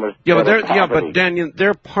baby boomers. Yeah, but Dannion,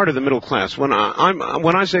 they're part of the middle class. When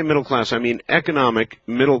I say middle class, I mean economic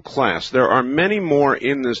middle class. There are many more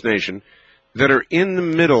in this nation that are in the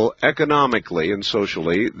middle economically and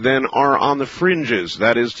socially than are on the fringes.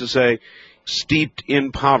 That is to say, steeped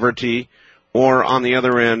in poverty, or on the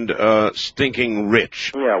other end, stinking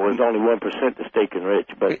rich. Yeah, well, there's only 1% that's stinking rich,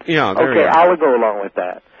 but yeah, okay, I would go along with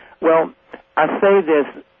that. Well, I say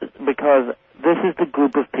this because this is the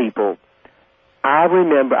group of people. I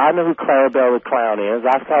know who Clarabelle the Clown is.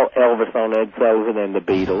 I saw Elvis on Ed Sullivan and the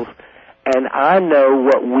Beatles, and I know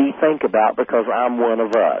what we think about because I'm one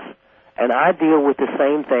of us. And I deal with the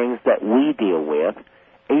same things that we deal with,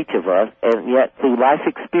 each of us, and yet through life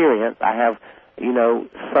experience, I have,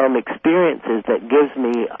 some experiences that gives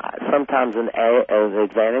me sometimes an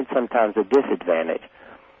advantage, sometimes a disadvantage.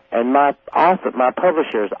 And my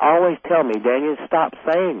publishers always tell me, Dannion, stop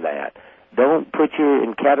saying that. Don't put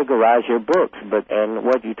and categorize your books and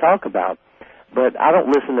what you talk about. But I don't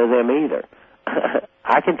listen to them either.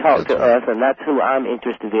 I can talk to us, and that's who I'm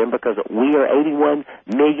interested in because we are 81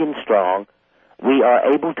 million strong. We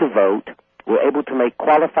are able to vote. We're able to make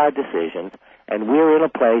qualified decisions, and we're in a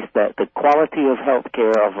place that the quality of health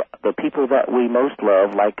care of the people that we most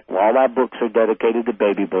love, like all my books are dedicated to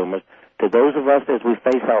baby boomers, to those of us as we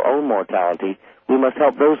face our own mortality, we must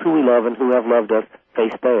help those who we love and who have loved us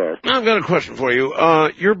face theirs. I've got a question for you.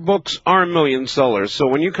 Your books are million sellers, so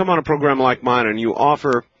when you come on a program like mine and you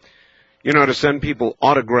offer, to send people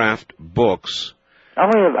autographed books. I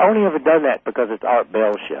only ever done that because it's Art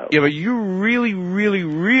Bell's show. Yeah, but you really, really,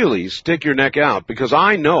 really stick your neck out, because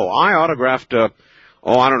I know I autographed,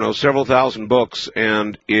 several thousand books,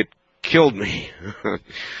 and it killed me.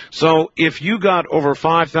 So if you got over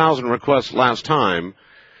 5,000 requests last time,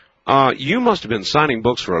 you must have been signing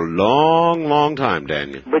books for a long, long time,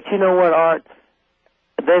 Dannion. But you know what, Art?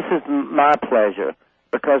 This is my pleasure,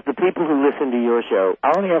 because the people who listen to your show,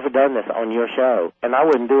 I only ever done this on your show, and I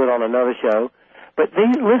wouldn't do it on another show. But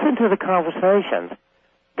listen to the conversations.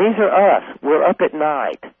 These are us. We're up at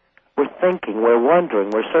night. We're thinking. We're wondering.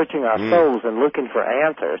 We're searching our souls and looking for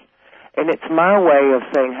answers. And it's my way of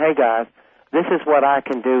saying, hey, guys, this is what I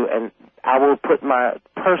can do, and I will put my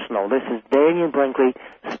personal. This is Dannion Brinkley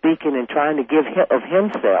speaking and trying to give of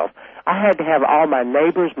himself. I had to have all my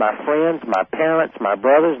neighbors, my friends, my parents, my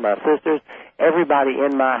brothers, my sisters, everybody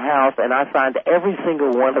in my house, and I signed every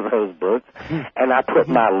single one of those books, and I put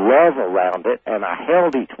my love around it, and I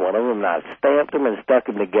held each one of them, and I stamped them and stuck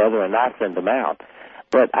them together, and I send them out.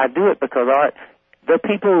 But I do it because, Art, the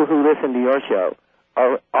people who listen to your show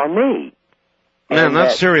are me. Man,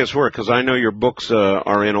 that's serious work, because I know your books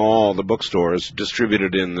are in all the bookstores,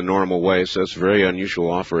 distributed in the normal way, so it's a very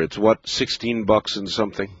unusual offer. It's what, $16 and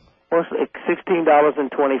something? Well, it's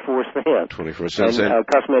 $16.24. 24 cents. And it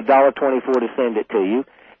cost me $1.24 to send it to you.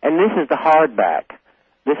 And this is the hardback.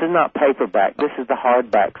 This is not paperback. This is the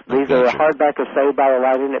hardback. These are the hardback of Saved by the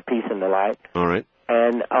Light and at Peace in the Light. All right.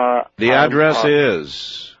 And the address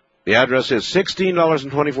is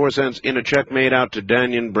 $16.24 in a check made out to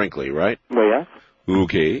Dannion Brinkley, right? Well, yeah.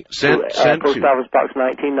 Okay. Sent Post Office Box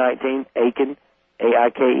 1919, Aiken,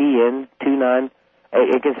 AIKEN,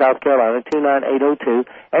 Aiken, South Carolina, 29802,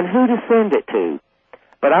 and who to send it to.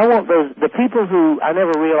 But I want the people who, I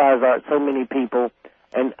never realized are so many people,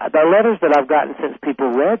 and the letters that I've gotten since people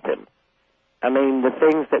read them. I mean, the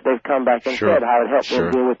things that they've come back and said, how it helped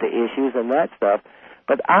them deal with the issues and that stuff.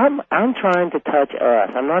 But I'm trying to touch us.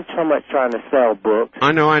 I'm not so much trying to sell books.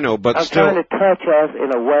 I know, but I'm trying to touch us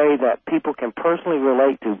in a way that people can personally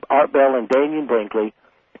relate to Art Bell and Dannion Brinkley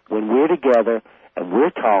when we're together and we're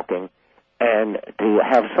talking, and to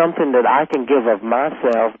have something that I can give of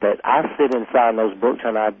myself that I sit inside those books.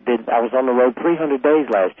 And I was on the road 300 days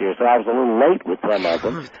last year, so I was a little late with some of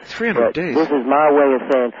them. 300 days. This is my way of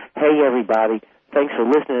saying, hey, everybody, thanks for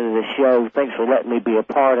listening to the show. Thanks for letting me be a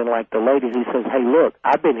part. And like the lady who says, hey, look,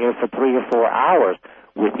 I've been here for 3 or 4 hours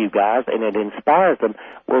with you guys, and it inspires them.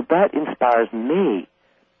 Well, that inspires me.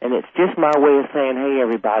 And it's just my way of saying, hey,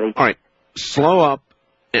 everybody. All right, slow up.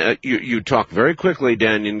 You talk very quickly,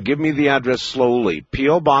 Dannion. Give me the address slowly.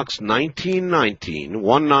 P.O. Box 1919,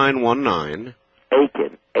 1919.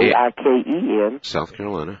 Aiken, A-I-K-E-N. South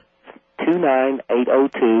Carolina.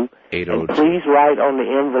 29802. 802. And please write on the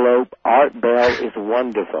envelope, Art Bell is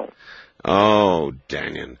wonderful. Oh,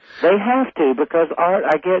 Dannion. They have to, because Art,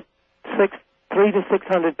 I get 300 to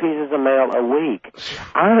 600 pieces of mail a week.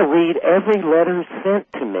 I read every letter sent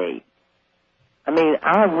to me. I mean,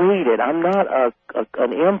 I read it. I'm not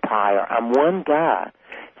an empire. I'm one guy.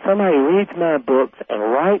 Somebody reads my books and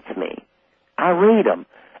writes me. I read them.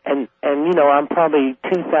 And I'm probably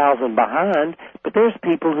 2,000 behind, but there's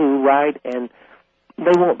people who write and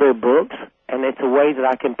they want their books, and it's a way that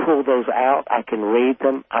I can pull those out. I can read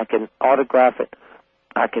them. I can autograph it.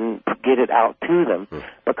 I can get it out to them,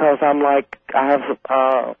 because I'm like, I have,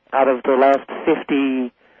 out of the last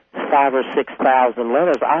 55 or 6,000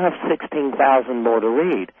 letters, I have 16,000 more to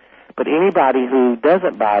read. But anybody who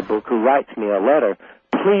doesn't buy a book, who writes me a letter,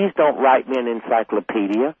 please don't write me an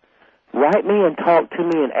encyclopedia. Write me and talk to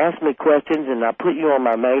me and ask me questions, and I'll put you on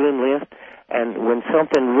my mailing list. And when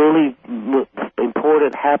something really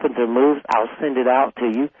important happens or moves, I'll send it out to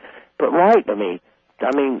you. But write to me.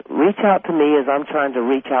 I mean, reach out to me as I'm trying to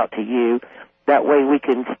reach out to you. That way we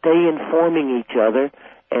can stay informing each other,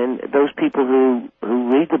 and those people who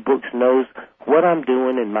read the books knows what I'm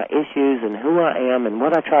doing and my issues and who I am and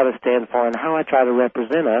what I try to stand for and how I try to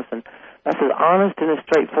represent us. And that's as honest and as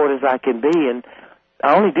straightforward as I can be. And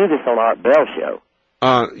I only do this on Art Bell show.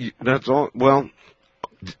 That's all. Well,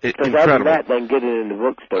 because other than that, they can get it in the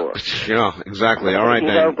bookstore. Yeah, exactly. All right,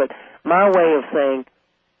 Dan. But my way of saying,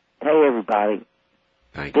 hey, everybody,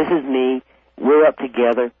 this is me. We're up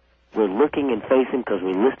together. We're looking and facing because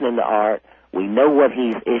we're listening to Art. We know what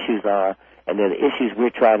his issues are, and they're the issues we're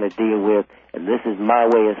trying to deal with. And this is my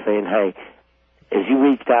way of saying, hey, as you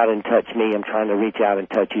reached out and touched me, I'm trying to reach out and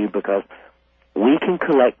touch you, because we can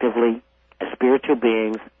collectively, as spiritual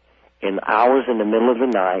beings, in hours in the middle of the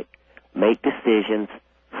night, make decisions,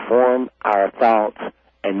 form our thoughts,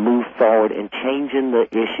 and move forward in changing the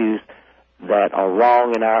issues that are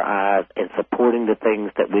wrong in our eyes and supporting the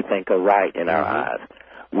things that we think are right in our eyes.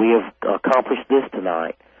 We have accomplished this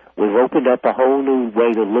tonight. We've opened up a whole new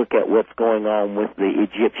way to look at what's going on with the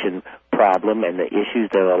Egyptian problem and the issues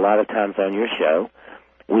that are a lot of times on your show.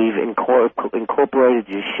 We've incorporated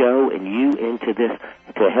your show and you into this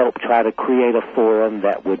to help try to create a forum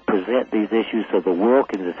that would present these issues so the world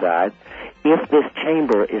can decide. If this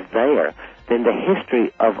chamber is there, then the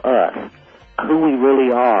history of us, who we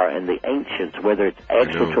really are, and the ancients, whether it's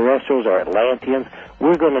extraterrestrials or Atlanteans,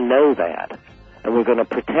 we're going to know that, and we're going to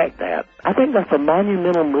protect that. I think that's a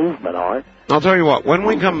monumental movement, Art. I'll tell you what, when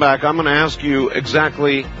we come back, I'm going to ask you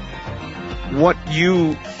exactly what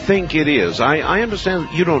you think it is. I understand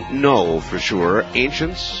that you don't know for sure.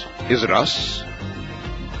 Ancients? Is it us?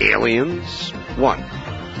 Aliens? What?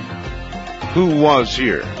 Who was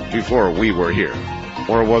here before we were here?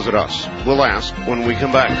 Or was it us? We'll ask when we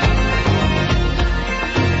come back.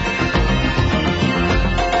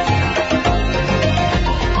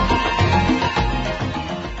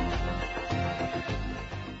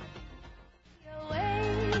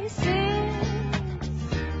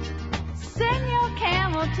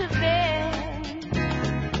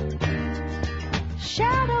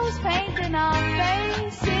 Shadows painting our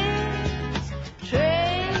faces,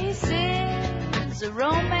 traces of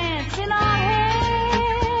romance in our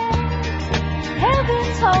hands.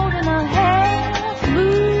 Heaven's holding a half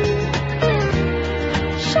moon,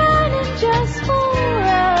 shining just for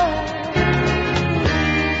us.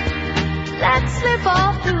 Let's slip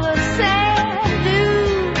off to a sand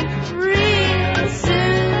dune real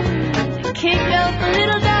soon. Kick up a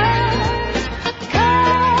little dust.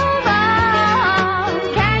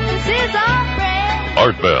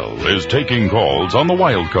 Art Bell is taking calls on the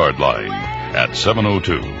wildcard line at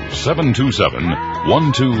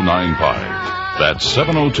 702-727-1295. That's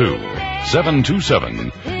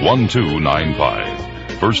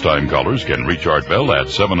 702-727-1295. First-time callers can reach Art Bell at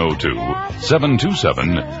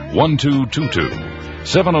 702-727-1222.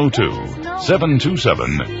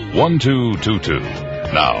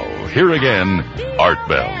 702-727-1222. Now, here again, Art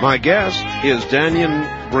Bell. My guest is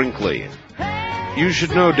Dannion Brinkley. You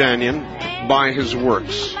should know Dannion by his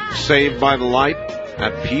works, Saved by the Light,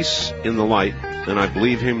 At Peace in the Light, and I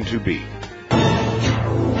believe him to be.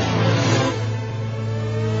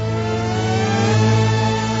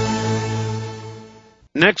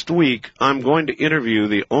 Next week, I'm going to interview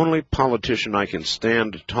the only politician I can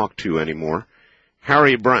stand to talk to anymore,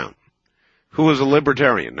 Harry Browne, who is a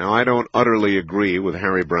libertarian. Now, I don't utterly agree with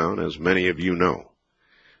Harry Browne, as many of you know,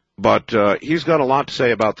 but he's got a lot to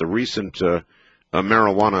say about the recent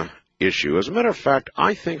marijuana issue. As a matter of fact,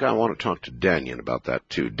 I think I want to talk to Dannion about that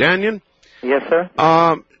too. Dannion? Yes, sir?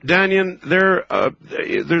 Dannion,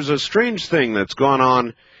 there's a strange thing that's gone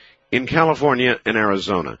on in California and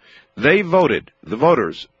Arizona. They voted, the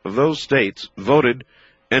voters of those states voted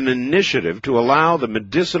an initiative to allow the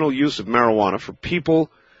medicinal use of marijuana for people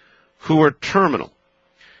who are terminal.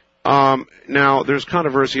 Now, there's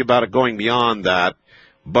controversy about it going beyond that,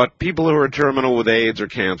 but people who are terminal with AIDS or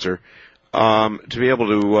cancer, to be able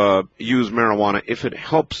to use marijuana if it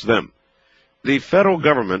helps them. The federal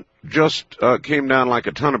government just came down like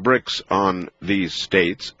a ton of bricks on these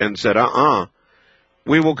states and said,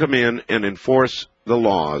 we will come in and enforce the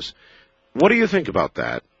laws. What do you think about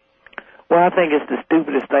that? Well, I think it's the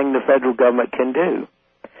stupidest thing the federal government can do.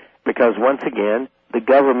 Because once again, the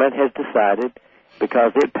government has decided,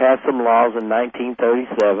 because it passed some laws in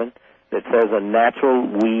 1937 that says a natural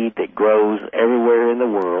weed that grows everywhere in the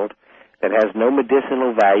world that has no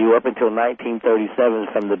medicinal value up until 1937,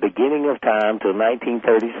 from the beginning of time till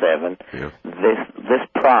 1937, this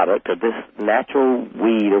product, or this natural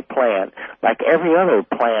weed or plant, like every other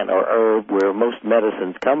plant or herb where most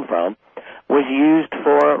medicines come from, was used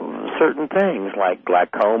for certain things like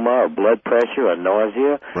glaucoma or blood pressure or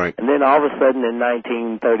nausea. Right. And then all of a sudden in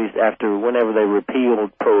 1930s, after whenever they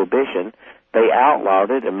repealed prohibition, they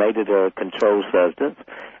outlawed it and made it a controlled substance.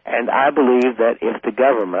 And I believe that if the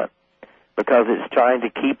government, because it's trying to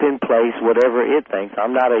keep in place whatever it thinks.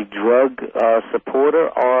 I'm not a drug supporter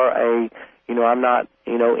or I'm not,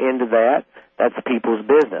 into that. That's people's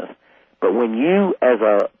business. But when you, as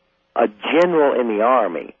a general in the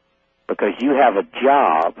Army, because you have a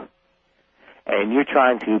job and you're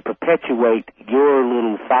trying to perpetuate your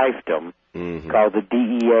little fiefdom called the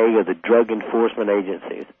DEA or the Drug Enforcement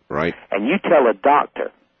Agencies, right? And you tell a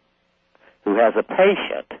doctor who has a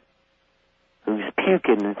patient who's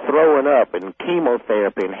puking and throwing up and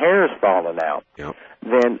chemotherapy and hair's falling out,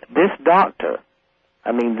 then this doctor,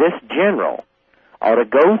 this general, ought to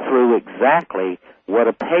go through exactly what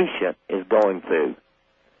a patient is going through.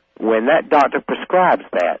 When that doctor prescribes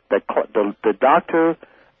that, the doctor,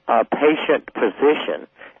 patient, physician,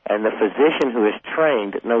 and the physician who is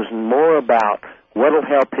trained knows more about what will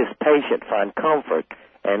help his patient find comfort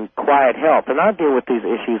and quiet health. And I deal with these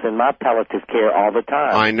issues in my palliative care all the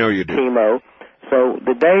time. I know you do. Chemo. So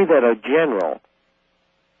the day that a general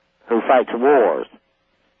who fights wars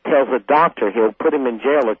tells a doctor he'll put him in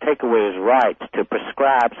jail or take away his rights to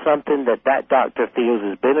prescribe something that doctor feels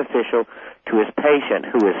is beneficial to his patient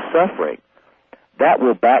who is suffering, that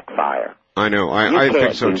will backfire. I know. I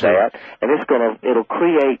think so, too. too. That, and it'll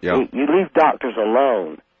create, you leave doctors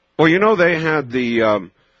alone. Well, you know, they had the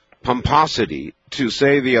pomposity to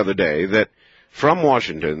say the other day that from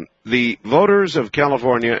Washington, the voters of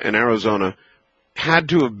California and Arizona had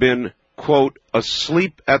to have been, quote,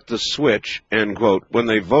 asleep at the switch, end quote, when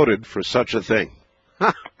they voted for such a thing.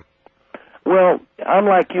 Well, I'm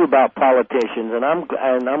like you about politicians, and I'm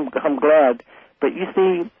glad. But you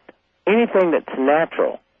see, anything that's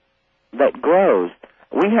natural, that grows,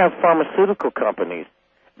 we have pharmaceutical companies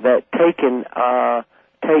that take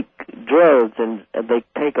drugs and they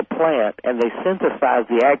take a plant and they synthesize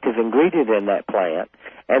the active ingredient in that plant,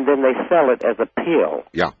 and then they sell it as a pill.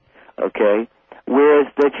 Yeah. Okay. Whereas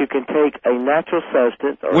that you can take a natural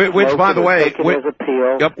substance, or which, by the way, take it as a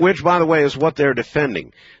pill. Yep, which, by the way, is what they're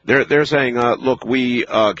defending. They're saying, look, we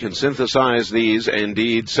can synthesize these and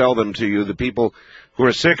indeed sell them to you. The people who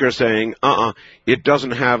are sick are saying, it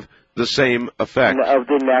doesn't have the same effect of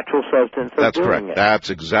the natural substance. That's doing correct. It. That's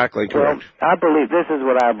exactly correct. Well, I believe this is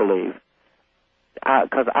what I believe,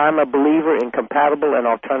 because I'm a believer in compatible and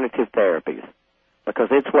alternative therapies, because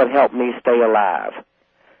it's what helped me stay alive.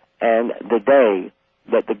 And the day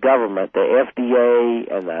that the government, the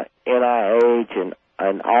FDA and the NIH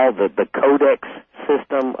and all the codex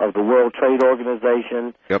system of the World Trade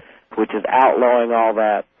Organization, which is outlawing all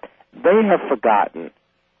that, they have forgotten.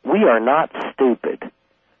 We are not stupid.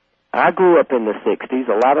 I grew up in the 60s.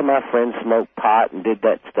 A lot of my friends smoked pot and did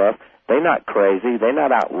that stuff. They're not crazy. They're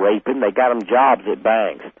not out raping. They got them jobs at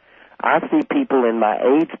banks. I see people in my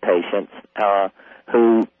AIDS patients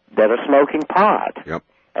that are smoking pot. Yep.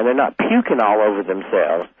 And they're not puking all over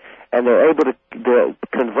themselves, and they're able to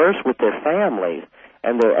converse with their families,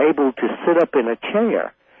 and they're able to sit up in a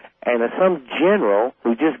chair. And some general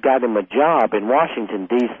who just got him a job in Washington,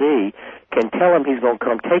 D.C., can tell him he's going to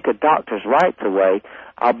come take a doctor's rights away.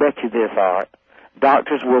 I'll bet you this, Art.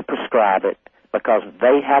 Doctors will prescribe it because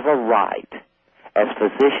they have a right, as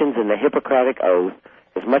physicians in the Hippocratic Oath,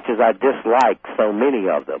 as much as I dislike so many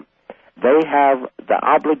of them, they have the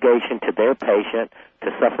obligation to their patient to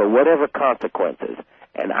suffer whatever consequences.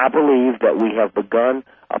 And I believe that we have begun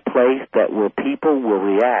a place where people will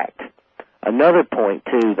react. Another point,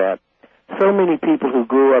 too, that so many people who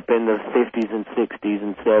grew up in the 50s and 60s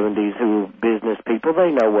and 70s who are business people,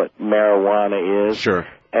 they know what marijuana is. Sure.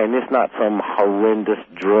 And it's not some horrendous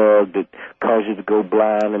drug that causes you to go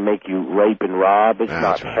blind and make you rape and rob. It's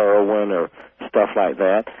not heroin or stuff like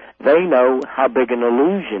that. They know how big an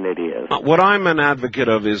illusion it is. What I'm an advocate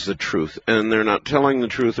of is the truth, and they're not telling the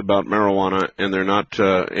truth about marijuana, and they're not,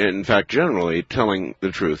 in fact, generally telling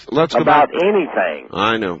the truth. Let's go about back. Anything.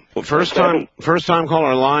 I know. Well, first time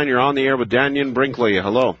caller line. You're on the air with Dannion Brinkley.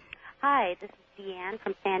 Hello. Hi, this is Deanne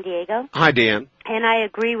from San Diego. Hi, Deanne. And I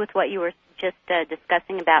agree with what you were just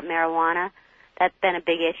discussing about marijuana. That's been a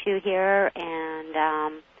big issue here,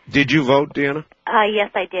 and did you vote, Deanna? Yes,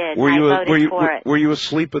 I did. I voted for it. Were you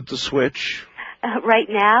asleep at the switch? Right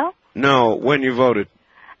now? No, when you voted.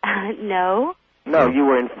 No. No, you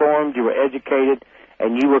were informed, you were educated,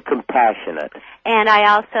 and you were compassionate. And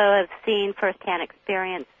I also have seen firsthand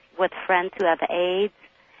experience with friends who have AIDS,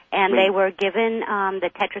 and they were given the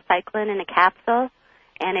tetracycline in a capsule,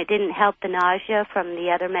 and it didn't help the nausea from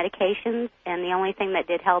the other medications, and the only thing that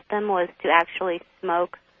did help them was to actually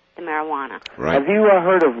smoke the marijuana. Right. Have you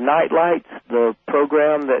heard of Nightlights, the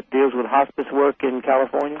program that deals with hospice work in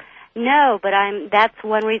California? No, but that's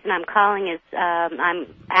one reason I'm calling is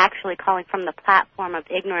I'm actually calling from the platform of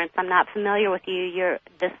ignorance. I'm not familiar with you.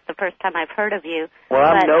 This is the first time I've heard of you. Well,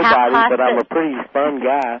 I'm nobody, but I'm a pretty fun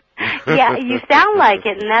guy. Yeah, you sound like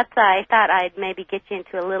it, and that's I thought I'd maybe get you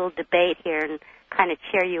into a little debate here and kind of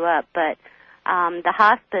cheer you up. But the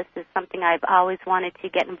hospice is something I've always wanted to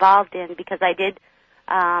get involved in because I did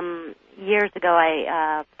years ago.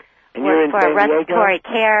 I worked for a respiratory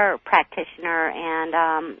care practitioner,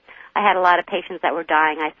 and I had a lot of patients that were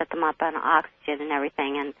dying. I set them up on oxygen and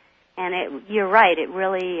everything, and you're right. It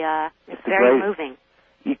really it's very moving.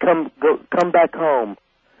 You come back home.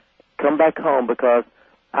 Come back home because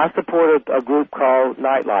I support a group called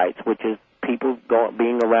Nightlights, which is people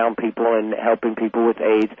being around people and helping people with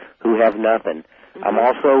AIDS who have nothing. I'm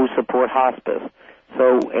also support hospice.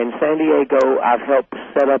 So in San Diego, I've helped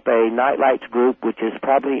set up a Nightlights group, which is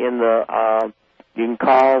probably in the, you can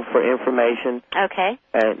call for information. Okay.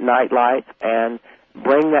 At Nightlights, and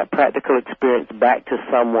bring that practical experience back to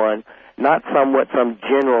someone, not what some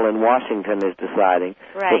general in Washington is deciding,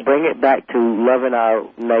 but bring it back to loving our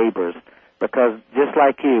neighbors. Because just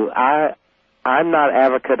like you, I'm not an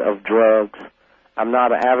advocate of drugs. I'm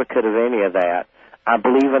not an advocate of any of that. I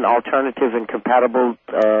believe in alternative and compatible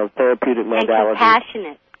therapeutic modalities. And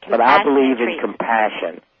compassionate. But I believe in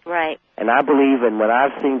compassion. Right. And I believe in when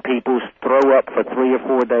I've seen people throw up for 3 or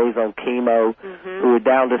 4 days on chemo, who are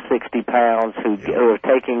down to 60 pounds, who are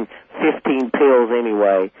taking 15 pills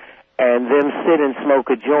anyway, and them sit and smoke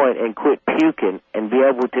a joint and quit puking and be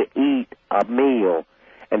able to eat a meal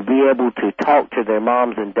and be able to talk to their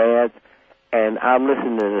moms and dads. And I'm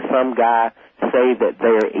listening to some guy say that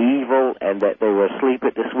they're evil and that they were asleep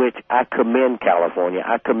at the switch. I commend California.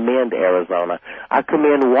 I commend Arizona. I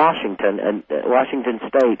commend Washington and Washington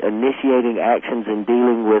State initiating actions in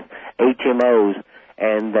dealing with HMOs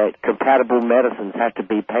and that compatible medicines have to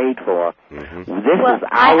be paid for.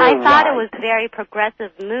 I thought it was a very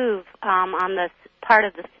progressive move on the part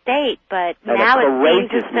of the state, but now it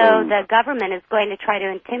seems as though the government is going to try to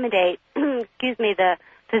intimidate, the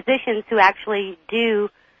physicians who actually do,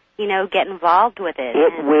 get involved with it.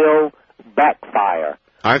 It will backfire.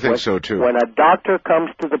 I think so, too. When a doctor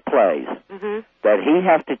comes to the place that he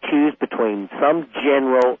has to choose between some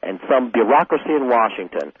general and some bureaucracy in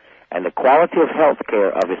Washington and the quality of health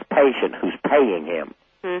care of his patient who's paying him,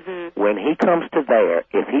 when he comes to there,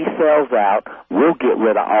 if he sells out, we'll get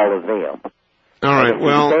rid of all of them. All right, if he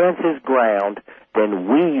stands his ground, then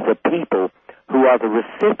we, the people who are the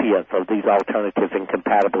recipients of these alternative and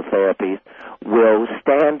compatible therapies, will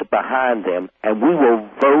stand behind them, and we will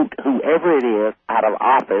vote whoever it is out of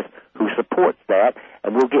office who supports that,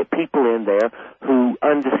 and we'll get people in there who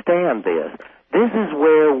understand this. This is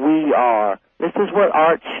where we are. This is what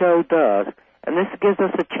Art Show does, and this gives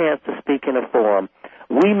us a chance to speak in a forum.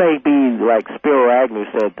 We may be, like Spiro Agnew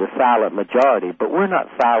said, the silent majority, but we're not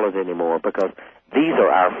silent anymore because these are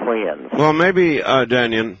our friends. Well, maybe,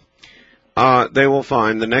 Dannion, they will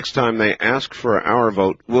find the next time they ask for our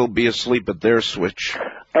vote, we'll be asleep at their switch.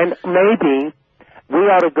 And maybe we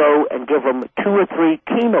ought to go and give them 2 or 3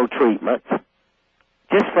 chemo treatments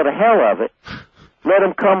just for the hell of it. Let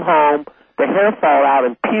them come home, the hair fall out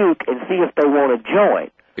and puke and see if they want to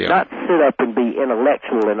join. Yeah. Not sit up and be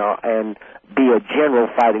intellectual and be a general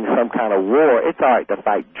fighting some kind of war. It's all right to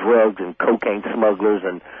fight drugs and cocaine smugglers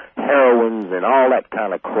and heroines and all that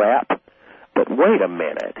kind of crap. But wait a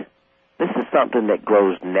minute. This is something that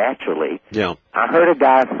grows naturally. Yeah. I heard a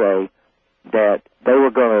guy say that they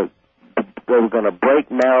were going to break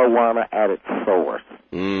marijuana at its source.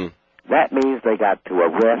 That means they got to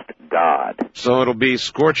arrest God. So it'll be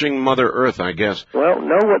scorching Mother Earth, I guess. Well,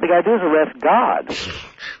 no, what they got to do is arrest God.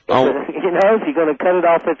 If you're going to cut it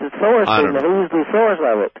off at its source, then who's the source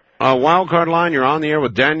of it? Wild Card Line, you're on the air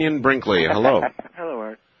with Dannion Brinkley. Hello. Hello,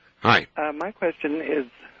 Art. Hi. My question is...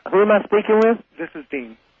 Who am I speaking with? This is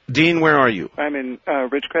Dean. Dean, where are you? I'm in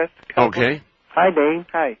Ridgecrest, California. Okay. Hi, Dean.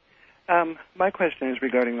 Hi. My question is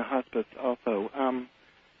regarding the hospice also.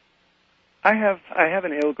 I have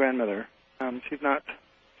an ill grandmother.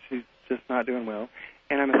 She's just not doing well.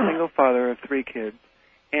 And I'm a single father of 3 kids.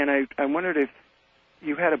 And I wondered if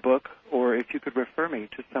you had a book or if you could refer me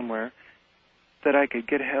to somewhere that I could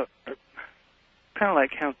get help, kind of like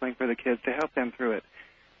counseling for the kids to help them through it.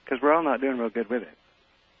 Because we're all not doing real good with it.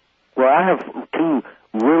 Well, I have 2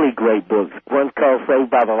 really great books. One's called Saved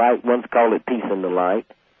by the Light. One's called Peace in the Light.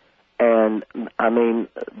 And, I mean,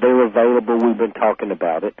 they're available. We've been talking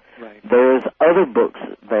about it. Right. There's other books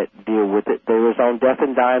that deal with it. There is On Death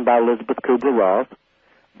and Dying by Elizabeth Kubler-Ross.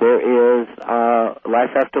 There is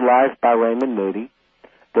Life After Life by Raymond Moody.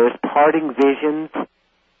 There's Parting Visions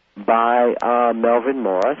by Melvin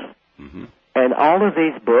Morris. And all of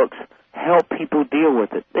these books help people deal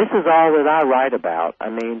with it. This is all that I write about. I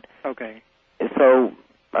mean... Okay. So,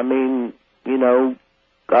 I mean, go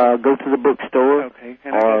to the bookstore. Okay,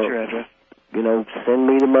 and I'll get your address. Send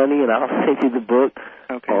me the money and I'll send you the book.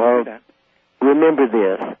 Okay, I'll do that. Remember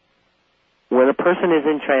this. When a person is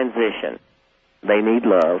in transition, they need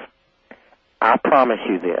love. I promise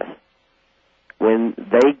you this. When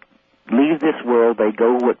they leave this world, they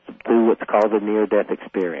go through what's called the near-death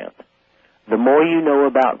experience. The more you know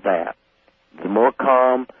about that, the more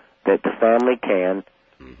calm that the family can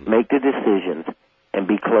make the decisions and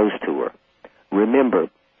be close to her. Remember,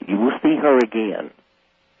 you will see her again.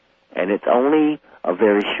 And it's only a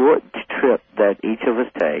very short trip that each of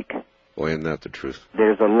us take. Boy, isn't that the truth?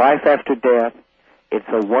 There's a life after death. It's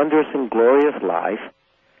a wondrous and glorious life,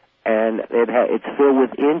 and it's filled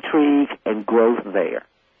with intrigue and growth there.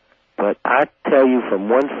 But I tell you from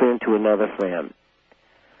one friend to another friend,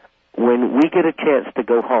 when we get a chance to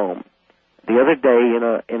go home, the other day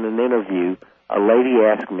in an interview, a lady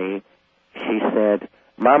asked me, she said,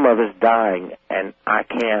 my mother's dying and I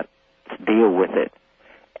can't deal with it.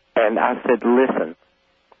 And I said, listen,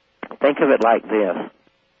 think of it like this.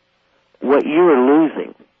 What you are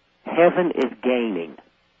losing, heaven is gaining.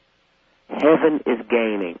 Heaven is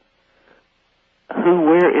gaining.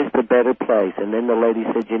 Where is the better place? And then the lady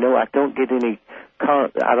said, I don't get any,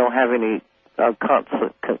 I don't have any,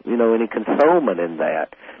 any consolement in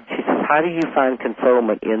that. She says, how do you find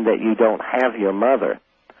consolement in that you don't have your mother?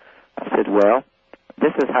 I said, well,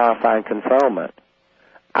 this is how I find consolement.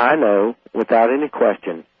 I know, without any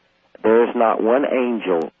question, there is not one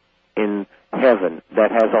angel in heaven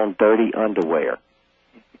that has on dirty underwear.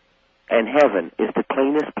 And heaven is the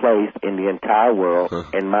cleanest place in the entire world,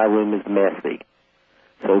 and my room is messy.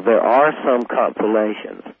 So there are some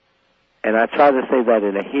consolations. And I try to say that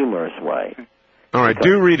in a humorous way. All right,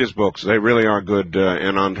 do read his books. They really are good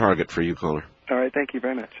and on target for you, caller. All right, thank you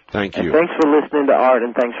very much. Thank you. And thanks for listening to Art,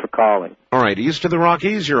 and thanks for calling. All right, east of the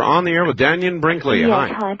Rockies, you're on the air with Dannion Brinkley. Yes,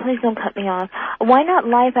 hi. Please don't cut me off. Why not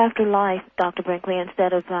life after life, Dr. Brinkley,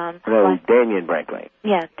 instead of... Dannion Brinkley.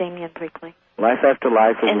 Yeah, Dannion Brinkley. Life after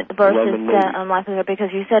life is versus life after, because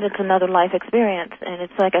you said it's another life experience, and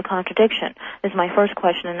it's like a contradiction. This is my first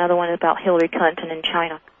question. Another one is about Hillary Clinton in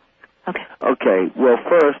China. Okay, well,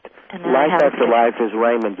 first, Life After Life is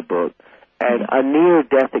Raymond's book, and a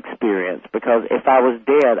near-death experience, because if I was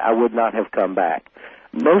dead, I would not have come back.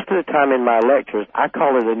 Most of the time in my lectures, I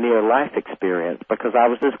call it a near-life experience, because I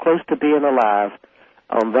was as close to being alive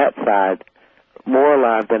on that side, more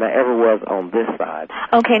alive than I ever was on this side.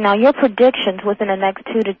 Okay, now your predictions within the next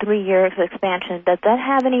 2 to 3 years of expansion, does that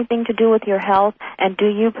have anything to do with your health, and do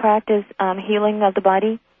you practice healing of the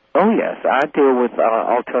body? Oh, yes. I deal with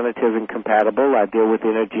alternative and compatible. I deal with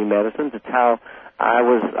energy medicines. It's how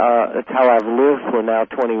it's how I've lived for now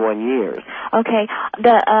 21 years. Okay.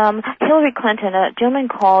 Hillary Clinton, a gentleman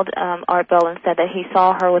called Art Bell and said that he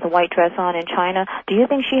saw her with a white dress on in China. Do you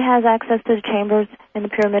think she has access to the chambers in the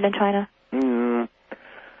pyramid in China?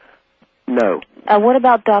 No. What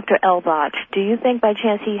about Dr. Elbach? Do you think by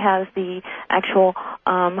chance he has the actual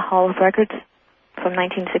Hall of Records from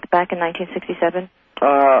back in 1967?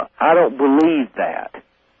 I don't believe that,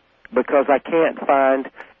 because I can't find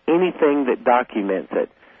anything that documents it.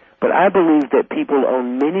 But I believe that people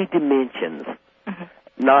on many dimensions,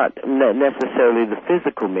 not necessarily the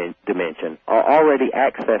physical dimension, are already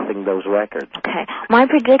accessing those records. Okay. My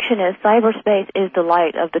prediction is cyberspace is the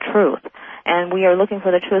light of the truth, and we are looking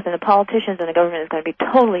for the truth, and the politicians and the government is going to be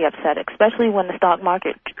totally upset, especially when the stock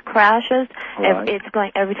market crashes. Right.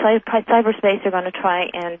 Every cyberspace, they're going to try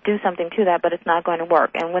and do something to that, but it's not going to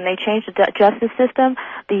work. And when they change the justice system,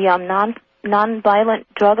 the non-violent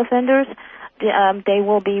drug offenders, they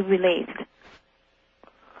will be released.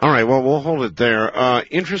 All right, well, we'll hold it there.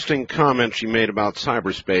 Interesting comment she made about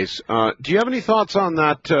cyberspace. Do you have any thoughts on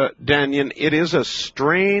that, Dannion? It is a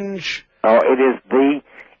strange... it is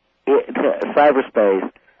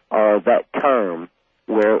cyberspace, that term,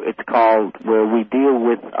 where it's called, where we deal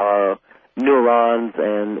with neurons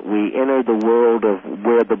and we enter the world of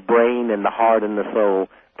where the brain and the heart and the soul.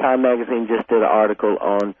 Time Magazine just did an article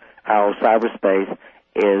on how cyberspace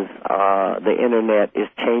is, the Internet is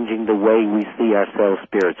changing the way we see ourselves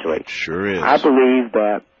spiritually. It sure is. I believe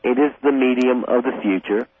that it is the medium of the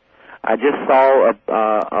future. I just saw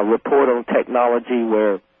a report on technology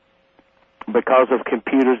where, because of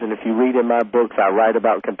computers, and if you read in my books, I write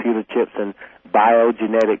about computer chips and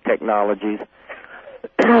biogenetic technologies.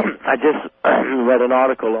 I just read an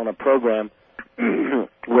article on a program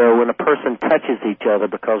where when a person touches each other,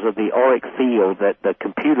 because of the auric field, that the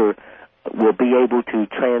computer will be able to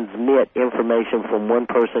transmit information from one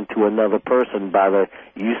person to another person by the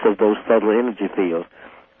use of those subtle energy fields.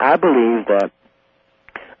 I believe that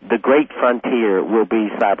the great frontier will be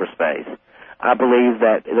cyberspace. I believe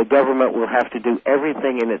that the government will have to do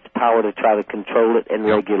everything in its power to try to control it and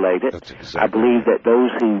regulate it. I believe that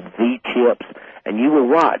those who V-chips, and you will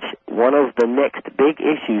watch one of the next big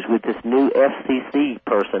issues with this new FCC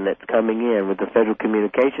person that's coming in with the Federal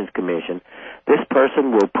Communications Commission. This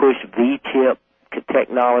person will push V-chip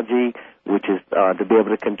technology, which is to be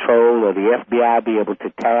able to control, or the FBI be able to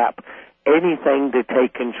tap, anything to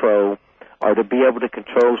take control or to be able to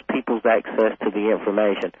control people's access to the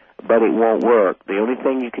information. But it won't work. The only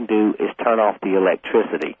thing you can do is turn off the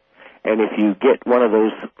electricity. And if you get one of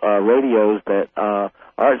those radios that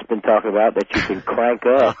Art's been talking about that you can crank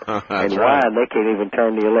up and wind, they can't even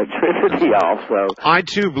turn the electricity off. So I,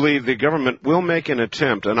 too, believe the government will make an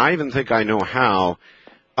attempt, and I even think I know how,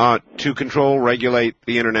 to control, regulate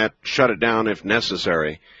the Internet, shut it down if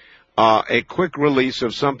necessary. A quick release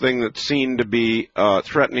of something that's seen to be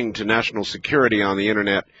threatening to national security on the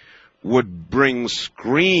Internet would bring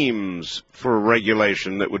screams for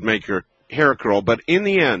regulation that would make your hair curl. But in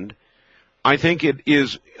the end, I think it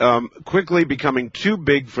is quickly becoming too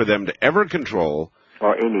big for them to ever control.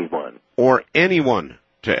 Or anyone. Or anyone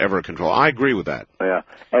to ever control. I agree with that. Yeah.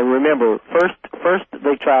 And remember, first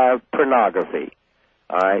they try pornography.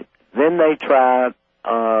 All right. Then they try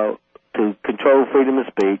to control freedom of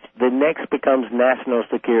speech. The next becomes national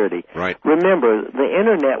security. Right. Remember, the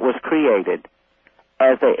Internet was created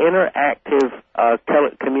as an interactive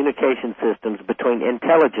telecommunication systems between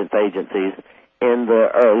intelligence agencies in the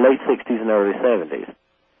late 60s and early 70s.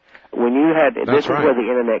 When you had, this is where the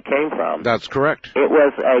Internet came from. That's correct. It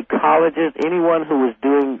was colleges, anyone who was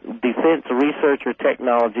doing defense research or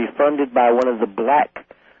technology funded by one of the black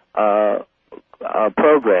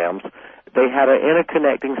programs. They had an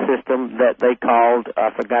interconnecting system that they called, I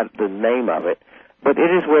forgot the name of it, but it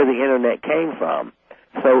is where the Internet came from.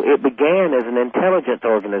 So it began as an intelligence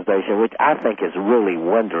organization, which I think is really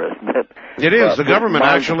wondrous. It is. The government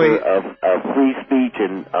actually of free speech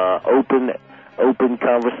and open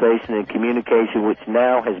conversation and communication, which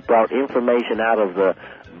now has brought information out of the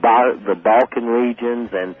Balkan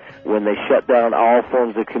regions, and when they shut down all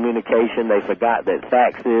forms of communication, they forgot that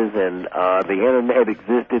faxes and the Internet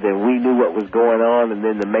existed, and we knew what was going on, and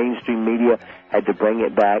then the mainstream media had to bring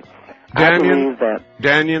it back.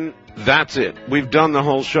 Dannion, that's it. We've done the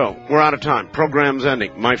whole show. We're out of time. Program's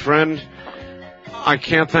ending. My friend, I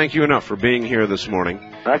can't thank you enough for being here this morning.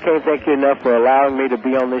 I can't thank you enough for allowing me to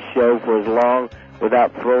be on this show for as long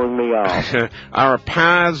without throwing me off. Our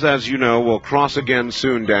paths, as you know, will cross again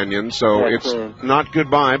soon, Dannion, so it's not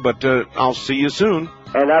goodbye, but I'll see you soon.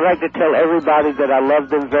 And I'd like to tell everybody that I love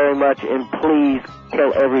them very much, and please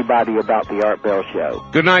tell everybody about the Art Bell Show.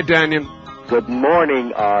 Good night, Dannion. Good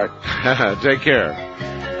morning, Art. Take care.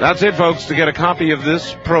 That's it, folks. To get a copy of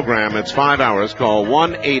this program, it's 5 hours. Call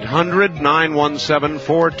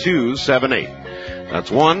 1-800-917-4278. That's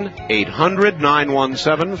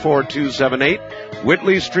 1-800-917-4278.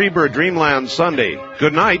 Whitley Strieber, Dreamland Sunday.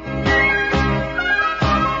 Good night.